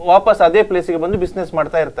ವಾಪಸ್ ಅದೇ ಪ್ಲೇಸ್ಗೆ ಬಂದು ಬಿಸ್ನೆಸ್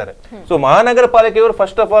ಮಾಡ್ತಾ ಇರ್ತಾರೆ. ಸೊ ಮಹಾನಗರ ಪಾಲಿಕೆಯವರು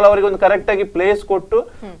ಫಸ್ಟ್ ಆಫ್ ಆಲ್ ಅವರಿಗೆ ಒಂದು ಕರೆಕ್ಟ್ ಆಗಿ ಪ್ಲೇಸ್ ಕೊಟ್ಟು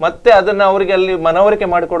ಮತ್ತೆ ಅದನ್ನ ಅವರಿಗೆ ಅಲ್ಲಿ ಮನವರಿಕೆ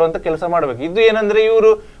ಮಾಡಿಕೊಡುವಂತ ಕೆಲಸ ಮಾಡ್ಬೇಕು. ಇದು ಏನಂದ್ರೆ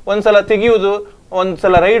ಇವರು ಒಂದ್ಸಲ ತೆಗೆಯುವುದು,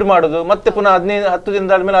 ಒಂದ್ಸಲ ರೈಡ್ ಮಾಡುದು, ಮತ್ತೆ ಪುನಃ 10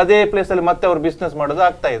 ದಿನದ ಆದ್ಮೇಲೆ ಅದೇ ಪ್ಲೇಸ್ ಅಲ್ಲಿ ಮತ್ತೆ ಅವ್ರು ಬಿಸ್ನೆಸ್ ಮಾಡೋದು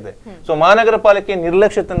ಆಗ್ತಾ ಇದೆ. ಸೊ ಮಹಾನಗರ ಪಾಲಿಕೆ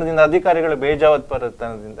ನಿರ್ಲಕ್ಷ್ಯತನದಿಂದ, ಅಧಿಕಾರಿಗಳ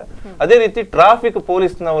ಬೇಜವಾಬ್ದಾರಿತನದಿಂದ, ಅದೇ ರೀತಿ ಟ್ರಾಫಿಕ್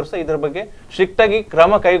ಪೊಲೀಸ್ನವರು ಸಹ ಇದರ ಬಗ್ಗೆ ಸ್ಟ್ರಿಕ್ಟ್ ಆಗಿ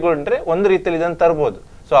ಕ್ರಮ ಕೈಗೊಂಡ್ರೆ ಒಂದು ರೀತಿಯಲ್ಲಿ ಇದನ್ನು ತರಬಹುದು.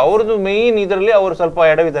 ಸೊ ಅವ್ರದ್ದು ಮೇನ್ ಇದರಲ್ಲಿ ಅವರು ಸ್ವಲ್ಪ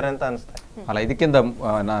ಎಡವಿದ್ದಾರೆ ಅಂತ ಅನಿಸ್ತಾ ಇದೆ. ಅಲ್ಲ, ಇದಕ್ಕಿಂತ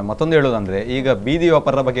ಮತ್ತೊಂದು ಹೇಳೋದಂದ್ರೆ ಈಗ ಬೀದಿ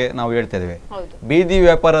ವ್ಯಾಪಾರದ ಬಗ್ಗೆ ನಾವು ಹೇಳ್ತಾ ಇದ್ದೇವೆ. ಬೀದಿ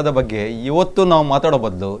ವ್ಯಾಪಾರದ ಬಗ್ಗೆ ಇವತ್ತು ನಾವು ಮಾತಾಡೋ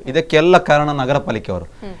ಬದಲು ಇದಕ್ಕೆಲ್ಲ ಕಾರಣ ನಗರ ಪಾಲಿಕೆಯವರು.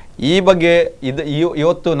 ಈ ಬಗ್ಗೆ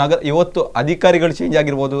ಇವತ್ತು ಅಧಿಕಾರಿಗಳು ಚೇಂಜ್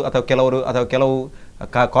ಆಗಿರ್ಬೋದು, ಅಥವಾ ಕೆಲವು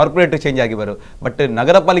ಕಾರ್ಪೊರೇಟ್ ಚೇಂಜ್ ಆಗಿ ಬರು. ಬಟ್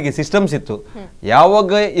ನಗರ ಪಾಲಿಕೆ ಸಿಸ್ಟಮ್ಸ್ ಇತ್ತು.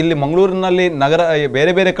 ಯಾವಾಗ ಇಲ್ಲಿ ಮಂಗಳೂರಿನಲ್ಲಿ ನಗರ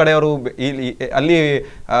ಬೇರೆ ಬೇರೆ ಕಡೆಯವರು ಅಲ್ಲಿ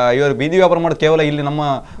ಇವರು ಬೀದಿ ವ್ಯಾಪಾರ ಮಾಡೋದು ಕೇವಲ ಇಲ್ಲಿ ನಮ್ಮ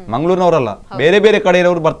ಮಂಗಳೂರಿನವರಲ್ಲ, ಬೇರೆ ಬೇರೆ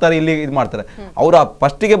ಕಡೆಯವರು ಬರ್ತಾರೆ, ಇಲ್ಲಿ ಇದು ಮಾಡ್ತಾರೆ. ಅವರ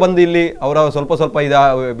ಫಸ್ಟಿಗೆ ಬಂದು ಇಲ್ಲಿ ಅವರ ಸ್ವಲ್ಪ ಸ್ವಲ್ಪ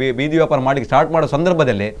ಬೀದಿ ವ್ಯಾಪಾರ ಮಾಡಿ ಸ್ಟಾರ್ಟ್ ಮಾಡೋ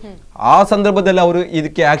ಸಂದರ್ಭದಲ್ಲಿ ಅವರು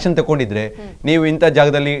ಇದಕ್ಕೆ ಆಕ್ಷನ್ ತಗೊಂಡಿದ್ರೆ, ನೀವು ಇಂಥ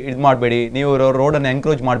ಜಾಗದಲ್ಲಿ ಇದು ಮಾಡಬೇಡಿ, ನೀವು ರೋಡನ್ನು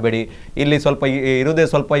ಎಂಕ್ರೋಚ್ ಮಾಡಬೇಡಿ, ಇಲ್ಲಿ ಸ್ವಲ್ಪ ಇರೋದೇ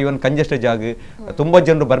ಸ್ವಲ್ಪ ಇವನ್ ಕಂಜೆಸ್ಟೆಡ್ ಜಾಗ, ತುಂಬಾ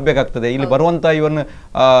ಜನರು ಬರಬೇಕಾಗ್ತದೆ, ಇಲ್ಲಿ ಬರುವಂತ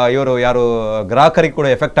ಇವರು ಯಾರು ಗ್ರಾಹಕರಿಗೆ ಕೂಡ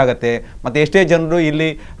ಎಫೆಕ್ಟ್ ಆಗುತ್ತೆ. ಮತ್ತೆ ಎಷ್ಟೇ ಜನರು ಇಲ್ಲಿ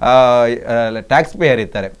ಟ್ಯಾಕ್ಸ್ ಪೇಯರ್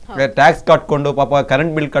ಇರ್ತಾರೆ, ಟ್ಯಾಕ್ಸ್ ಕಟ್ಕೊಂಡು ಪಾಪ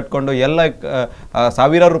ಕರೆಂಟ್ ಬಿಲ್ ಕಟ್ಕೊಂಡು ಎಲ್ಲ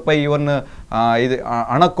ಸಾವಿರಾರು ರೂಪಾಯಿ ಇದು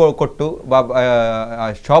ಹಣ ಕೊಟ್ಟು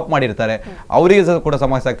ಶಾಪ್ ಮಾಡಿರ್ತಾರೆ, ಅವರಿಗೆ ಕೂಡ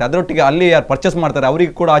ಸಮಸ್ಯೆ ಆಗ್ತದೆ. ಅದರೊಟ್ಟಿಗೆ ಅಲ್ಲಿ ಯಾರು ಪರ್ಚೇಸ್ ಮಾಡ್ತಾರೆ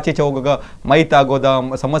ಅವರಿಗೆ ಕೂಡ ಆಚೆ ಹೋಗುವಾಗ ಮೈತ್ ಆಗೋದ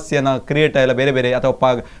ಸಮಸ್ಯೆನ ಕ್ರಿಯೇಟ್ ಎಲ್ಲ ಬೇರೆ ಬೇರೆ,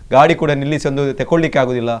 ಅಥವಾ ಗಾಡಿ ಕೂಡ ನಿಲ್ಲಿಸಿ ಒಂದು ತಗೊಳ್ಳಿಕ್ಕೆ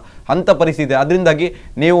ಆಗೋದಿಲ್ಲ ಅಂತ ಪರಿಸ್ಥಿತಿ. ಅದರಿಂದಾಗಿ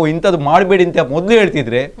ನೀವು ಇಂಥದ್ದು ಮಾಡಬೇಡಿ ಅಂತ ಮೊದಲು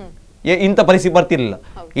ಹೇಳ್ತಿದ್ರೆ ಇಂಥ ಪರಿಸ್ಥಿತಿ ಬರ್ತಿರ್ಲಿಲ್ಲ.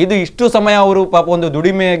 ಇದು ಇಷ್ಟು ಸಮಯ ಅವರು ಪಾಪ ಒಂದು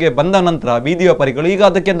ದುಡಿಮೆಗೆ ಬಂದ ನಂತರ ಬೀದಿ ವ್ಯಾಪಾರಿಗಳು ಈಗ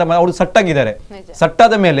ಅದಕ್ಕೆ ಅಂತ ಅವರು ಸಟ್ಟಾಗಿದ್ದಾರೆ.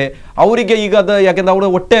 ಸಟ್ಟಾದ ಮೇಲೆ ಅವರಿಗೆ ಈಗ ಯಾಕೆಂದ್ರೆ ಅವರು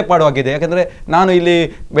ಹೊಟ್ಟೆ ಪಾಡವಾಗಿದೆ. ಯಾಕಂದ್ರೆ ನಾನು ಇಲ್ಲಿ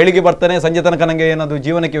ಬೆಳಿಗ್ಗೆ ಬರ್ತಾನೆ, ಸಂಜೆ ತನಕ ನನಗೆ ಏನಾದ್ರು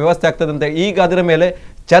ಜೀವನಕ್ಕೆ ವ್ಯವಸ್ಥೆ ಆಗ್ತದೆ ಅಂತ ಈಗ ಅದರ ಮೇಲೆ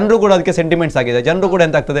ಜನರು ಕೂಡ ಅದಕ್ಕೆ ಸೆಂಟಿಮೆಂಟ್ಸ್ ಆಗಿದೆ. ಜನರು ಕೂಡ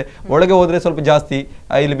ಎಂತ ಆಗ್ತದೆ, ಒಳಗೆ ಹೋದ್ರೆ ಸ್ವಲ್ಪ ಜಾಸ್ತಿ,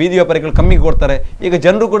 ಇಲ್ಲಿ ಬೀದಿ ವ್ಯಾಪಾರಿಗಳು ಕಮ್ಮಿ ಕೊಡ್ತಾರೆ, ಈಗ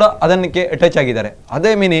ಜನರು ಕೂಡ ಅದಕ್ಕೆ ಅಟ್ಯಾಚ್ ಆಗಿದ್ದಾರೆ.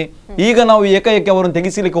 ಅದೇ ಮೀನಿ ಈಗ ನಾವು ಏಕಾಏಕಿ ಅವರನ್ನು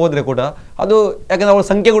ತೆಗಿಸಲಿಕ್ಕೆ ಹೋದ್ರೆ ಕೂಡ ಅದು ಯಾಕಂದ್ರೆ ಅವರ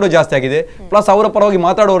ಸಂಖ್ಯೆ ಕೂಡ ಜಾಸ್ತಿ ಆಗಿದೆ, ಪ್ಲಸ್ ಅವರ ಪರವಾಗಿ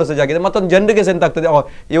ಮಾತಾಡುವವರು ಸಹ ಆಗಿದೆ. ಮತ್ತೊಂದು ಜನರಿಗೆ ಎಂತ ಆಗ್ತದೆ,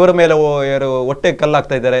 ಇವರ ಮೇಲೆ ಯಾರು ಹೊಟ್ಟೆ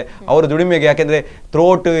ಕಲ್ಲಾಗ್ತಾ ಇದ್ದಾರೆ ಅವರ ದುಡಿಮೆಗೆ. ಯಾಕೆಂದ್ರೆ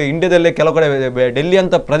ಥ್ರೂಔಟ್ ಇಂಡಿಯಾದಲ್ಲೇ ಕೆಲವು ಕಡೆ ಡೆಲ್ಲಿ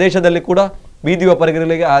ಅಂತ ಪ್ರದೇಶದಲ್ಲಿ ಕೂಡ ಬೀದಿ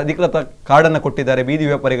ವ್ಯಾಪಾರಿಗಳಿಗೆ ಅಧಿಕೃತ ಕಾರ್ಡನ್ನು ಕೊಟ್ಟಿದ್ದಾರೆ. ಬೀದಿ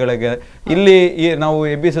ವ್ಯಾಪಾರಿಗಳಿಗೆ ಇಲ್ಲಿ ನಾವು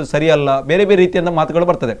ಎಬ್ಬಿಸೋದು ಸರಿಯಲ್ಲ, ಬೇರೆ ಬೇರೆ ರೀತಿಯಿಂದ ಮಾತುಗಳು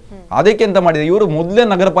ಬರ್ತದೆ. ಅದಕ್ಕೆ ಅಂತ ಮಾಡಿದೆ ಇವರು ಮೊದಲೇ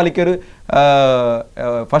ನಗರ ಪಾಲಿಕೆಯವರು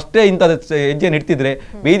ಫಸ್ಟೇ ಇಂಥ ಹೆಜ್ಜೆ ಇಡ್ತಿದ್ರೆ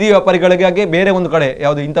ಬೀದಿ ವ್ಯಾಪಾರಿಗಳಿಗಾಗಿ ಬೇರೆ ಒಂದು ಕಡೆ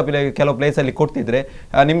ಯಾವುದು ಇಂಥ ಕೆಲವು ಪ್ಲೇಸಲ್ಲಿ ಕೊಡ್ತಿದ್ರೆ,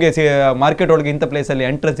 ನಿಮಗೆ ಮಾರ್ಕೆಟ್ ಒಳಗೆ ಇಂಥ ಪ್ಲೇಸಲ್ಲಿ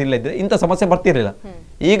ಎಂಟ್ರೆನ್ಸ್ ಇಲ್ಲ ಇದ್ರೆ ಇಂಥ ಸಮಸ್ಯೆ ಬರ್ತಿರಲಿಲ್ಲ.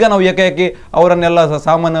 ಈಗ ನಾವು ಏಕಾಏಕಿ ಅವರನ್ನೆಲ್ಲ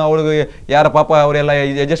ಸಾಮಾನು ಅವ್ರಿಗೆ ಯಾರ ಪಾಪ ಅವರೆಲ್ಲ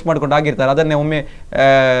ಅಡ್ಜಸ್ಟ್ ಮಾಡ್ಕೊಂಡು ಆಗಿರ್ತಾರೆ, ಅದನ್ನೇ ಒಮ್ಮೆ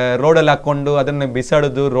ರೋಡಲ್ಲಿ ಹಾಕ್ಕೊಂಡು ಅದನ್ನು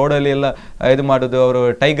ಬಿಸಾಡೋದು, ರೋಡಲ್ಲಿ ಎಲ್ಲ ಇದು ಮಾಡೋದು, ಅವರು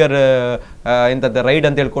ಟೈಗರ್ ಇಂಥದ್ದು ರೈಡ್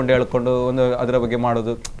ಅಂತ ಹೇಳ್ಕೊಂಡು ಒಂದು ಅದರ ಬಗ್ಗೆ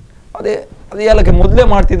ಮಾಡೋದು, ಅದು ಎಲ್ಲಕ್ಕೆ ಮೊದಲೇ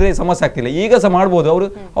ಮಾಡ್ತಿದ್ರೆ ಸಮಸ್ಯೆ ಆಗ್ತಿಲ್ಲ. ಈಗ ಸಹ ಮಾಡ್ಬೋದು.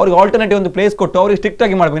 ಅವ್ರಿಗೆ ಆಲ್ಟರ್ನೇಟಿವ್ ಒಂದು ಪ್ಲೇಸ್ ಕೊಟ್ಟು ಅವ್ರಿಗೆ ಸ್ಟ್ರಿಕ್ಟ್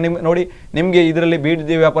ಆಗಿ ಮಾಡಬೇಕು. ನೋಡಿ, ನಿಮಗೆ ಇದರಲ್ಲಿ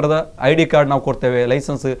ಬೀದಿ ವ್ಯಾಪಾರದ ID ಕಾರ್ಡ್ ನಾವು ಕೊಡ್ತೇವೆ,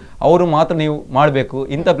 ಲೈಸೆನ್ಸ್, ಅವರು ಮಾತ್ರ ನೀವು ಮಾಡಬೇಕು,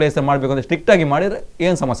 ಇಂಥ ಪ್ಲೇಸ್ ಮಾಡಬೇಕು ಅಂತ ಸ್ಟ್ರಿಕ್ಟ್ ಆಗಿ ಮಾಡಿದ್ರೆ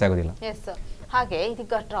ಏನು ಸಮಸ್ಯೆ ಆಗೋದಿಲ್ಲ. ಹಾಗೆ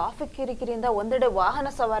ಇದೀಗ ಟ್ರಾಫಿಕ್ ಕಿರಿಕಿರಿಯಿಂದ ಒಂದೆಡೆ ವಾಹನ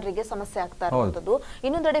ಸವಾರರಿಗೆ ಸಮಸ್ಯೆ ಆಗ್ತಾ ಇರುವಂತದ್ದು,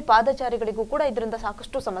 ಇನ್ನೊಂದೆಡೆ ಪಾದಚಾರಿಗಳಿಗೂ ಕೂಡ ಇದರಿಂದ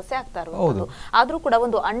ಸಾಕಷ್ಟು ಸಮಸ್ಯೆ ಆಗ್ತಾ ಇರುವಂತದ್ದು. ಆದ್ರೂ ಕೂಡ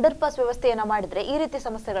ಒಂದು ಅಂಡರ್ ಪಾಸ್ ವ್ಯವಸ್ಥೆಯನ್ನ ಮಾಡಿದ್ರೆ ಈ ರೀತಿ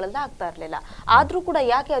ಸಮಸ್ಯೆಗಳೆಲ್ಲ ಆಗ್ತಾ ಇರ್ಲಿಲ್ಲ. ಆದ್ರೂ ಕೂಡ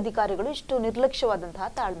ಯಾಕೆ ಅಧಿಕಾರಿಗಳು ಇಷ್ಟು ನಿರ್ಲಕ್ಷ್ಯವಾದಂತಹ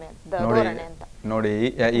ತಾಳ್ಮೆ ಧೋರಣೆ ಅಂತ ನೋಡಿ.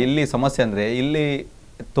 ಇಲ್ಲಿ ಸಮಸ್ಯೆ ಅಂದ್ರೆ ಇಲ್ಲಿ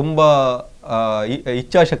ತುಂಬಾ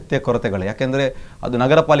ಇಚ್ಛಾಶಕ್ತಿಯ ಕೊರತೆಗಳು. ಯಾಕೆಂದ್ರೆ ಅದು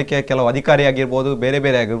ನಗರ ಪಾಲಿಕೆಯ ಕೆಲವು ಅಧಿಕಾರಿ ಆಗಿರ್ಬೋದು, ಬೇರೆ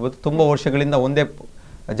ಬೇರೆ ಆಗಿರ್ಬೋದು, ತುಂಬಾ ವರ್ಷಗಳಿಂದ ಒಂದೇ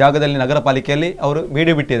ಜಾಗದಲ್ಲಿ ನಗರ ಪಾಲಿಕೆಯಲ್ಲಿ ಅವರು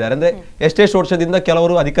ಬೀಡು ಬಿಟ್ಟಿದ್ದಾರೆ. ಅಂದ್ರೆ ಎಷ್ಟೆಷ್ಟು ವರ್ಷದಿಂದ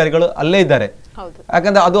ಕೆಲವರು ಅಧಿಕಾರಿಗಳು ಅಲ್ಲೇ ಇದ್ದಾರೆ.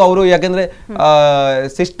 ಯಾಕಂದ್ರೆ ಅದು ಅವರು ಯಾಕಂದ್ರೆ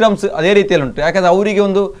ಸಿಸ್ಟಮ್ಸ್ ಅದೇ ರೀತಿಯಲ್ಲಿ ಉಂಟು. ಯಾಕಂದ್ರೆ ಅವರಿಗೆ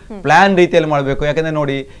ಒಂದು ಪ್ಲಾನ್ ರೀತಿಯಲ್ಲಿ ಮಾಡಬೇಕು. ಯಾಕಂದ್ರೆ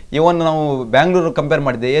ನೋಡಿ, ಇವನ್ ನಾವು ಬ್ಯಾಂಗ್ಳೂರು ಕಂಪೇರ್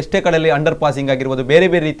ಮಾಡಿದ್ದೆ, ಎಷ್ಟೇ ಕಡೆಯಲ್ಲಿ ಅಂಡರ್ ಪಾಸಿಂಗ್ ಆಗಿರ್ಬೋದು, ಬೇರೆ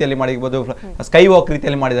ಬೇರೆ ರೀತಿಯಲ್ಲಿ ಮಾಡಿರ್ಬೋದು, ಸ್ಕೈ ವಾಕ್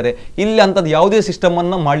ರೀತಿಯಲ್ಲಿ ಮಾಡಿದ್ದಾರೆ. ಇಲ್ಲಿ ಅಂತದ್ದು ಯಾವುದೇ ಸಿಸ್ಟಮ್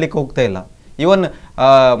ಅನ್ನು ಮಾಡ್ಲಿಕ್ಕೆ ಹೋಗ್ತಾ ಇಲ್ಲ. ಇವನ್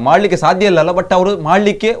ಮಾಡ್ಲಿಕ್ಕೆ ಸಾಧ್ಯ ಇಲ್ಲ, ಬಟ್ ಅವರು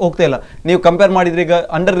ಮಾಡ್ಲಿಕ್ಕೆ ಹೋಗ್ತಾ ಇಲ್ಲ. ನೀವು ಕಂಪೇರ್ ಮಾಡಿದ್ರೆ ಈಗ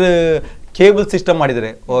ಅಂಡರ್ ಕೇಬಲ್ ಸಿಸ್ಟಮ್ ಮಾಡಿದರೆ,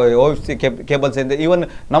 ಕೇಬಲ್ಸ್ ಇಂದ ಇವನ್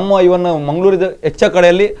ಮಂಗಳೂರಿನ ಹೆಚ್ಚ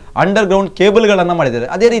ಕಡೆಯಲ್ಲಿ ಅಂಡರ್ ಗ್ರೌಂಡ್ ಕೇಬಲ್ಗಳನ್ನು ಮಾಡಿದ್ದಾರೆ.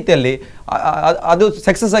 ಅದೇ ರೀತಿಯಲ್ಲಿ ಅದು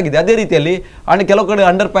ಸಕ್ಸಸ್ ಆಗಿದೆ. ಅದೇ ರೀತಿಯಲ್ಲಿ ಕೆಲವು ಕಡೆ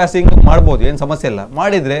ಅಂಡರ್ ಪಾಸಿಂಗ್ ಮಾಡ್ಬೋದು, ಏನು ಸಮಸ್ಯೆ ಇಲ್ಲ.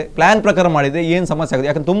 ಮಾಡಿದರೆ ಪ್ಲಾನ್ ಪ್ರಕಾರ ಮಾಡಿದರೆ ಏನು ಸಮಸ್ಯೆ ಆಗುತ್ತೆ.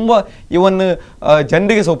 ಯಾಕಂದ್ರೆ ತುಂಬ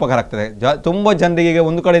ಜನರಿಗೆ ಸಹ ಉಪಕಾರ ಆಗ್ತದೆ. ತುಂಬ ಜನರಿಗೆ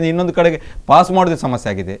ಒಂದು ಕಡೆಯಿಂದ ಇನ್ನೊಂದು ಕಡೆಗೆ ಪಾಸ್ ಮಾಡೋದು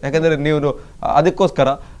ಸಮಸ್ಯೆ ಆಗಿದೆ. ಯಾಕಂದರೆ ನೀವು ಅದಕ್ಕೋಸ್ಕರ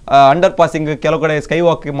ಅಂಡರ್ ಪಾಸಿಂಗ್ ಕೆಲವು ಕಡೆ ಸ್ಕೈ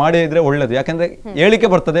ವಾಕ್ ಮಾಡಿದರೆ ಒಳ್ಳೆಯದು. ಯಾಕಂದರೆ ಹೇಳಿಕೆ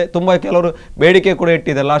ಬರ್ತದೆ, ತುಂಬ ಕೆಲವರು ಬೇಡಿಕೆ ಕೂಡ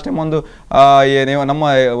ಇಟ್ಟಿದ್ದಾರೆ. ಲಾಸ್ಟ್ ಟೈಮ್ ಒಂದು ನಮ್ಮ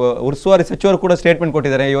ಉಸ್ತುವಾರಿ ಸಚಿವರು ಕೂಡ ಸ್ಟೇಟ್ಮೆಂಟ್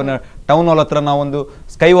ಕೊಟ್ಟಿದ್ದಾರೆ, ಇವನ ಟೌನ್ ಹಾಲ್ ಹತ್ರ ನಾವೊಂದು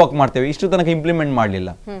ಸ್ಕೈ ವಾಕ್ ಮಾಡ್ತೇವೆ, ಇಷ್ಟು ತನಕ ಇಂಪ್ಲಿಮೆಂಟ್ ಮಾಡಲಿಲ್ಲ.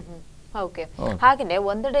 ಓಕೆ, ಹಾಗೇನೆ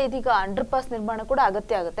ಒಂದೆಡೆ ಇದೀಗ ಅಂಡರ್ ಪಾಸ್ ನಿರ್ಮಾಣ ಕೂಡ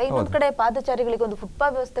ಅಗತ್ಯ ಆಗುತ್ತೆ, ಇನ್ನೊಂದ್ ಕಡೆ ಪಾದಚಾರಿಗಳಿಗೆ ಒಂದು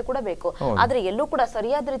ಫುಟ್ಪಾತ್ ವ್ಯವಸ್ಥೆ ಕೂಡ ಬೇಕು. ಆದ್ರೆ ಎಲ್ಲೂ ಕೂಡ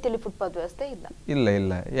ಸರಿಯಾದ ರೀತಿಯಲ್ಲಿ ಫುಟ್ಪಾತ್ ವ್ಯವಸ್ಥೆ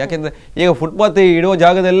ಇಲ್ಲ. ಯಾಕೆಂದ್ರೆ ಈಗ ಫುಟ್ಪಾತ್ ಇಡುವ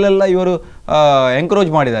ಜಾಗದಲ್ಲೆಲ್ಲ ಇವರು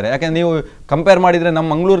ಎಂಕರೇಜ್ ಮಾಡಿದ್ದಾರೆ. ಯಾಕಂದ್ರೆ ನೀವು ಕಂಪೇರ್ ಮಾಡಿದ್ರೆ ನಮ್ಮ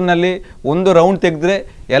ಮಂಗಳೂರಿನಲ್ಲಿ ಒಂದು ರೌಂಡ್ ತೆಗೆದ್ರೆ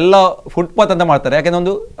ಎಲ್ಲ ಫುಟ್ಪಾತ್ ಅಂತ ಮಾಡ್ತಾರೆ. ಯಾಕಂದ್ರೆ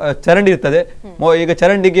ಒಂದು ಚರಂಡಿ ಇರ್ತದೆ, ಈಗ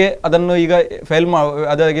ಚರಂಡಿಗೆ ಅದನ್ನು ಈಗ ಫೈಲ್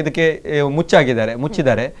ಇದಕ್ಕೆ ಮುಚ್ಚಿದ್ದಾರೆ.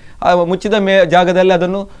 ಮುಚ್ಚಿದ ಜಾಗದಲ್ಲಿ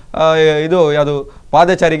ಅದನ್ನು ಇದು ಯಾವುದು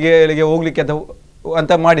ಪಾದಚಾರಿಗೆ ಹೋಗ್ಲಿಕ್ಕೆ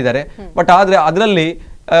ಅಂತ ಮಾಡಿದ್ದಾರೆ. ಬಟ್ ಆದ್ರೆ ಅದರಲ್ಲಿ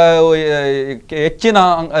ಹೆಚ್ಚಿನ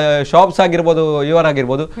ಶಾಪ್ಸ್ ಆಗಿರ್ಬೋದು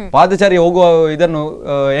ಇವರಾಗಿರ್ಬೋದು ಪಾದಚಾರಿ ಹೋಗುವ ಇದನ್ನು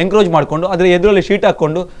ಎಂಕ್ರೋಚ್ ಮಾಡಿಕೊಂಡು ಅದರ ಎದುರಲ್ಲಿ ಶೀಟ್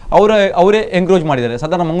ಹಾಕ್ಕೊಂಡು ಅವರೇ ಎಂಕ್ರೋಚ್ ಮಾಡಿದ್ದಾರೆ.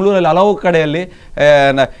 ಸಾಧಾರಣ ಮಂಗಳೂರಲ್ಲಿ ಹಲವು ಕಡೆಯಲ್ಲಿ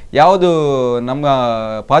ಯಾವುದು ನಮ್ಮ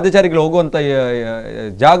ಪಾದಚಾರಿಗಳು ಹೋಗುವಂಥ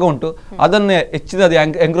ಜಾಗ ಉಂಟು ಅದನ್ನೇ ಹೆಚ್ಚಿನದು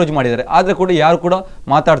ಎಂಕ್ರೋಚ್ ಮಾಡಿದ್ದಾರೆ. ಆದರೆ ಕೂಡ ಯಾರು ಕೂಡ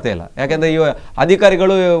ಮಾತಾಡ್ತಾ ಇಲ್ಲ. ಯಾಕೆಂದರೆ ಈ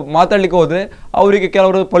ಅಧಿಕಾರಿಗಳು ಮಾತಾಡಲಿಕ್ಕೆ ಹೋದರೆ ಅವರಿಗೆ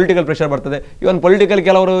ಕೆಲವರು ಪೊಲಿಟಿಕಲ್ ಪ್ರೆಷರ್ ಬರ್ತದೆ. ಇವನ್ ಪೊಲಿಟಿಕಲ್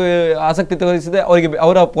ಕೆಲವರು ಆಸಕ್ತಿ ತೋರಿಸಿದೆ ಅವರಿಗೆ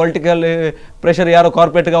ಅವರ ಪೊಲಿಟಿಕಲ್ ಪ್ರೆಷರ್ ಯಾರೋ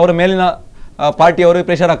ಕಾರ್ಪೊರೇಟ್ಗೆ ಅವರ ಮೇಲಿನ ಪಾರ್ಟಿ ಅವರು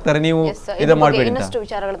ಪ್ರೆಷರ್ ಆಗ್ತಾರೆ, ನೀವು ಇದು ಮಾಡಬೇಡಿ. ಇನ್ನಷ್ಟು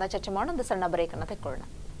ವಿಚಾರಗಳನ್ನ ಚರ್ಚೆ ಮಾಡೋಣ, ಒಂದು ಸಣ್ಣ ಬ್ರೇಕ್ ಅನ್ನು ತೆಕ್ಕೊಳ್ಳೋಣ.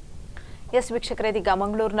 ಎಸ್ ವೀಕ್ಷಕರೇ, ಇದೀಗ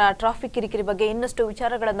ಮಂಗಳೂರಿನ ಟ್ರಾಫಿಕ್ ಕಿರಿಕಿರಿ ಬಗ್ಗೆ ಇನ್ನಷ್ಟು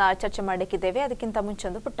ವಿಚಾರಗಳನ್ನ ಚರ್ಚೆ ಮಾಡಲಿಕ್ಕಿದ್ದೇವೆ. ಅದಕ್ಕಿಂತ ಮುಂಚೆ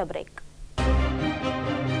ಒಂದು ಪುಟ್ಟ ಬ್ರೇಕ್.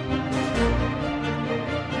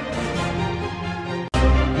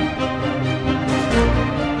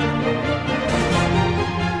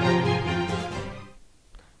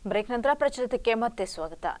 ಬ್ರೇಕ್ ನಂತರ ಪ್ರಚಲಿತಕ್ಕೆ ಮತ್ತೆ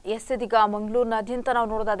ಸ್ವಾಗತ. ಎಸ್, ಇದೀಗ ಮಂಗಳೂರಿನಾದ್ಯಂತ ನಾವು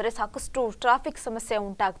ನೋಡೋದಾದ್ರೆ ಸಾಕಷ್ಟು ಟ್ರಾಫಿಕ್ ಸಮಸ್ಯೆ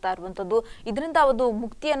ಉಂಟಾಗ್ತಾ ಇರುವಂತದ್ದು. ಇದರಿಂದ ಒಂದು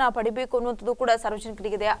ಮುಕ್ತಿಯನ್ನ ಪಡಿಬೇಕು ಅನ್ನುವಂಥದ್ದು ಕೂಡ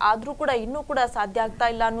ಸಾರ್ವಜನಿಕರಿಗಿದೆ. ಆದ್ರೂ ಕೂಡ ಇನ್ನೂ ಕೂಡ ಸಾಧ್ಯ ಆಗ್ತಾ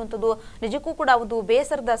ಇಲ್ಲ ಅನ್ನುವಂಥದ್ದು ನಿಜಕ್ಕೂ ಕೂಡ ಒಂದು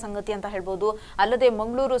ಬೇಸರದ ಸಂಗತಿ ಅಂತ ಹೇಳ್ಬೋದು. ಅಲ್ಲದೆ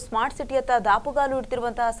ಮಂಗಳೂರು ಸ್ಮಾರ್ಟ್ ಸಿಟಿಯತ್ತ ದಾಪುಗಾಲು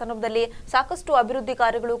ಇಡ್ತಿರುವಂತಹ ಸಂದರ್ಭದಲ್ಲಿ ಸಾಕಷ್ಟು ಅಭಿವೃದ್ಧಿ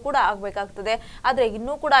ಕಾರ್ಯಗಳು ಕೂಡ ಆಗಬೇಕಾಗ್ತದೆ. ಆದ್ರೆ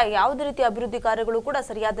ಇನ್ನೂ ಕೂಡ ಯಾವುದೇ ರೀತಿಯ ಅಭಿವೃದ್ಧಿ ಕಾರ್ಯಗಳು ಕೂಡ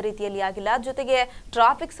ಸರಿಯಾದ ರೀತಿಯಲ್ಲಿ ಆಗಿಲ್ಲ. ಜೊತೆಗೆ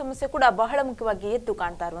ಟ್ರಾಫಿಕ್ ಸಮಸ್ಯೆ ಕೂಡ ಬಹಳ ಮುಖ್ಯವಾಗಿ ಎದ್ದು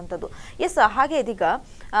ಕಾಣ್ತಾ ಇರುವಂತದ್ದು. ಎಸ್, ಹಾಗೆ ಇದೀಗ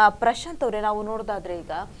ಪ್ರಶಾಂತ್ ಅವರೇ, ನಾವು ನೋಡೋದಾದ್ರೆ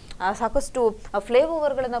ಈಗ ಸಾಕಷ್ಟು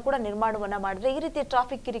ಫ್ಲೈಓವರ್ ಗಳನ್ನ ಕೂಡ ನಿರ್ಮಾಣವನ್ನ ಮಾಡಿದ್ರೆ ಈ ರೀತಿ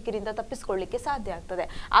ಟ್ರಾಫಿಕ್ ಕಿರಿಕಿರಿಯಿಂದ ತಪ್ಪಿಸಿಕೊಳ್ಳಿಕ್ಕೆ ಸಾಧ್ಯ ಆಗ್ತದೆ.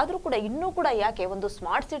 ಆದ್ರೂ ಕೂಡ ಇನ್ನೂ ಕೂಡ ಯಾಕೆ ಒಂದು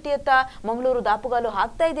ಸ್ಮಾರ್ಟ್ ಸಿಟಿಯತ್ತ ಮಂಗಳೂರು ದಾಪುಗಾಲು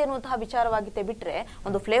ಹಾಕ್ತಾ ಇದೆ ಅನ್ನುವಂತಹ ವಿಚಾರವಾಗಿತ್ತೆ ಬಿಟ್ರೆ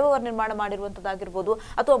ಒಂದು ಫ್ಲೈಓವರ್ ನಿರ್ಮಾಣ ಮಾಡಿರುವಂತದ್ದಾಗಿರ್ಬೋದು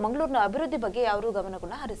ಅಥವಾ ಮಂಗಳೂರಿನ ಅಭಿವೃದ್ಧಿ ಬಗ್ಗೆ ಯಾರು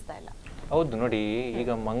ಗಮನವನ್ನ ಹರಿಸ್ತಾ ಇಲ್ಲ. ಹೌದು ನೋಡಿ, ಈಗ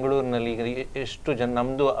ಮಂಗಳೂರಿನಲ್ಲಿ ಈಗ ಎಷ್ಟು ಜನ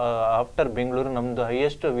ನಮ್ದು ಆಫ್ಟರ್ ಬೆಂಗಳೂರು ನಮ್ದು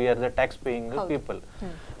highest we are the tax paying people.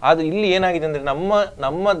 ಅದು ಇಲ್ಲಿ ಏನಾಗಿದೆ ಅಂದ್ರೆ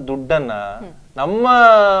ನಮ್ಮ ದುಡ್ಡನ್ನ ನಮ್ಮ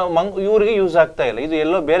ಇವ್ರಿಗೆ ಯೂಸ್ ಆಗ್ತಾ ಇಲ್ಲ, ಇದು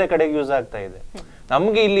ಎಲ್ಲೋ ಬೇರೆ ಕಡೆಗೆ ಯೂಸ್ ಆಗ್ತಾ ಇದೆ.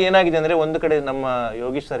 ನಮ್ಗೆ ಇಲ್ಲಿ ಏನಾಗಿದೆ ಅಂದ್ರೆ ಒಂದು ಕಡೆ ನಮ್ಮ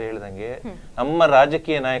ಯೋಗೀಶ್ ಸರ್ ಹೇಳ್ದಂಗೆ ನಮ್ಮ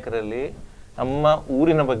ರಾಜಕೀಯ ನಾಯಕರಲ್ಲಿ ನಮ್ಮ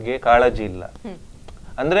ಊರಿನ ಬಗ್ಗೆ ಕಾಳಜಿ ಇಲ್ಲ.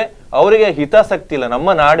 ಅಂದ್ರೆ ಅವರಿಗೆ ಹಿತಾಸಕ್ತಿ ಇಲ್ಲ,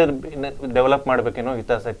 ನಮ್ಮ ನಾಡು ಡೆವಲಪ್ ಮಾಡ್ಬೇಕೇನೋ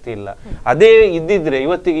ಹಿತಾಸಕ್ತಿ ಇಲ್ಲ. ಅದೇ ಇದ್ದಿದ್ರೆ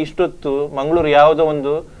ಇವತ್ತಿಗೆ ಇಷ್ಟೊತ್ತು ಮಂಗಳೂರು ಯಾವುದೋ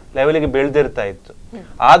ಒಂದು ಲೆವೆಲ್ಗೆ ಬೆಳೆದಿರ್ತಾ ಇತ್ತು.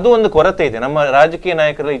 ಅದು ಒಂದು ಕೊರತೆ ಇದೆ, ನಮ್ಮ ರಾಜಕೀಯ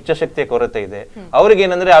ನಾಯಕರ ಇಚ್ಛಾಶಕ್ತಿಯ ಕೊರತೆ ಇದೆ. ಅವ್ರಿಗೆ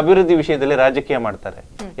ಏನಂದ್ರೆ ಅಭಿವೃದ್ಧಿ ವಿಷಯದಲ್ಲಿ ರಾಜಕೀಯ ಮಾಡ್ತಾರೆ,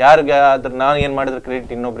 ಯಾರಿಗೆ ಆದ್ರೆ ನಾನು ಏನ್ ಮಾಡಿದ್ರೆ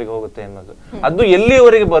ಕ್ರೆಡಿಟ್ ಇನ್ನೊಬ್ರಿಗೆ ಹೋಗುತ್ತೆ ಅನ್ನೋದು. ಅದು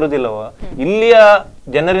ಎಲ್ಲಿಯವರೆಗೆ ಬರುದಿಲ್ಲವೋ ಇಲ್ಲಿಯ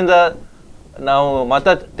ಜನರಿಂದ ನಾವು ಮತ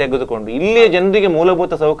ತೆಗೆದುಕೊಂಡು ಇಲ್ಲಿಯ ಜನರಿಗೆ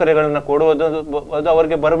ಮೂಲಭೂತ ಸೌಕರ್ಯಗಳನ್ನ ಕೊಡುವುದು ಅದು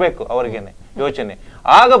ಅವ್ರಿಗೆ ಬರಬೇಕು, ಅವ್ರಿಗೇನೆ ಯೋಚನೆ.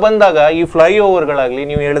 ಆಗ ಬಂದಾಗ ಈ ಫ್ಲೈಓವರ್ ಗಳಾಗ್ಲಿ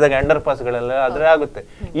ನೀವು ಹೇಳಿದಾಗ ಅಂಡರ್ ಪಾಸ್ ಗಳೆಲ್ಲ ಆದ್ರೆ ಆಗುತ್ತೆ.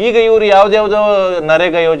 ಈಗ ಇವರು ಯಾವ್ದಾವ್ದೋ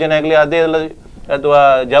ನರೇಗಾ ಯೋಜನೆ ಆಗ್ಲಿ ಅದೇ ಎಲ್ಲ ಅಥವಾ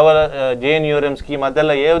JNURM ಸ್ಕೀಮ್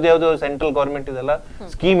ಅದೆಲ್ಲ ಯಾವ್ದಾವ್ದು ಸೆಂಟ್ರಲ್ ಗವರ್ಮೆಂಟ್ ಇದೆಲ್ಲ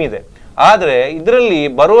ಸ್ಕೀಮ್ ಇದೆ. ಆದ್ರೆ ಇದರಲ್ಲಿ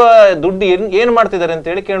ಬರುವ ದುಡ್ಡು ಏನ್ ಮಾಡ್ತಿದ್ದಾರೆ ಅಂತ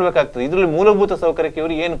ಹೇಳಿ ಕೇಳ್ಬೇಕಾಗ್ತದೆ. ಇದ್ರಲ್ಲಿ ಮೂಲಭೂತ ಸೌಕರ್ಯಕ್ಕೆ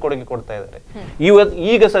ಇವರು ಏನು ಕೊಡುಗೆ ಕೊಡ್ತಾ ಇದ್ದಾರೆ.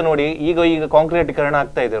 ಈಗ ಸಹ ನೋಡಿ, ಈಗ ಕಾಂಕ್ರೀಟೀಕರಣ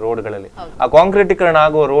ಆಗ್ತಾ ಇದೆ ರೋಡ್ಗಳಲ್ಲಿ. ಆ ಕಾಂಕ್ರೀಟೀಕರಣ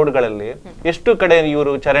ಆಗುವ ರೋಡ್ಗಳಲ್ಲಿ ಎಷ್ಟು ಕಡೆ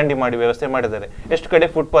ಇವರು ಚರಂಡಿ ಮಾಡಿ ವ್ಯವಸ್ಥೆ ಮಾಡಿದ್ದಾರೆ, ಎಷ್ಟು ಕಡೆ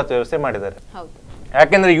ಫುಟ್ಪಾತ್ ವ್ಯವಸ್ಥೆ ಮಾಡಿದ್ದಾರೆ.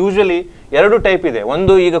 ಯಾಕೆಂದ್ರೆ ಯೂಶಲಿ ಎರಡು ಟೈಪ್ ಇದೆ.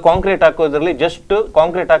 ಒಂದು ಈಗ ಕಾಂಕ್ರೀಟ್ ಹಾಕೋದ್ರಲ್ಲಿ ಜಸ್ಟ್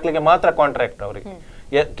ಕಾಂಕ್ರೀಟ್ ಹಾಕ್ಲಿಕ್ಕೆ ಮಾತ್ರ ಕಾಂಟ್ರಾಕ್ಟ್ ಅವರಿಗೆ.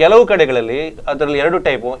 ಕೆಲವು ಕಡೆಗಳಲ್ಲಿ ಅದರಲ್ಲಿ ಎರಡು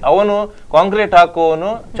ಟೈಪ್, ಅವನು ಕಾಂಕ್ರೀಟ್ ಹಾಕುವವನು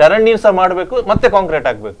ಚರಂಡಿ ಸಹ ಮಾಡಬೇಕು ಮತ್ತೆ ಕಾಂಕ್ರೀಟ್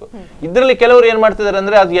ಹಾಕ್ಬೇಕು. ಇದ್ರಲ್ಲಿ ಕೆಲವರು ಏನ್ ಮಾಡ್ತಿದ್ದಾರೆ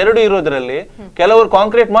ಅಂದ್ರೆ ಅದು ಎರಡು ಇರೋದ್ರಲ್ಲಿ ಕೆಲವರು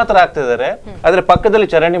ಕಾಂಕ್ರೀಟ್ ಮಾತ್ರ ಹಾಕ್ತಿದ್ದಾರೆ, ಆದ್ರೆ ಪಕ್ಕದಲ್ಲಿ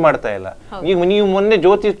ಚರಂಡಿ ಮಾಡ್ತಾ ಇಲ್ಲ. ಈಗ ನೀವು ಮೊನ್ನೆ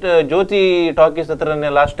ಜ್ಯೋತಿ ಟಾಕೀಸ್ ಹತ್ರ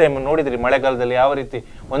ಲಾಸ್ಟ್ ಟೈಮ್ ನೋಡಿದ್ರಿ ಮಳೆಗಾಲದಲ್ಲಿ ಯಾವ ರೀತಿ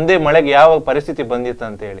ಒಂದೇ ಮಳೆಗೆ ಯಾವ ಪರಿಸ್ಥಿತಿ ಬಂದಿತ್ತು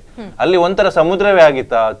ಅಂತ ಹೇಳಿ. ಅಲ್ಲಿ ಒಂಥರ ಸಮುದ್ರವೇ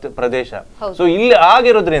ಆಗಿತ್ತು ಆ ಪ್ರದೇಶ. ಸೊ ಇಲ್ಲಿ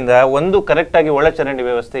ಆಗಿರೋದ್ರಿಂದ ಒಂದು ಕರೆಕ್ಟ್ ಆಗಿ ಒಳ ಚರಂಡಿ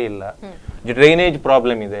ವ್ಯವಸ್ಥೆ ಇಲ್ಲ, ಡ್ರೈನೇಜ್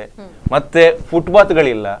ಪ್ರಾಬ್ಲಮ್ ಇದೆ, ಮತ್ತೆ ಫುಟ್ಪಾತ್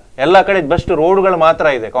ಗಳಿಲ್ಲ. ಎಲ್ಲಾ ಕಡೆ ಬೆಸ್ಟ್ ರೋಡ್ಗಳು ಮಾತ್ರ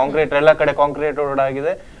ಇದೆ, ಕಾಂಕ್ರೀಟ್ ಎಲ್ಲ ಕಡೆ ಕಾಂಕ್ರೀಟ್ ರೋಡ್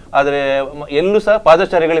ಆಗಿದೆ. ಆದ್ರೆ ಎಲ್ಲೂ ಸಹ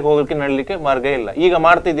ಪಾದಚಾರಿಗಳಿಗೆ ಹೋಗಲಿಕ್ಕೆ ನಡಲಿಕ್ಕೆ ಮಾರ್ಗ ಇಲ್ಲ. ಈಗ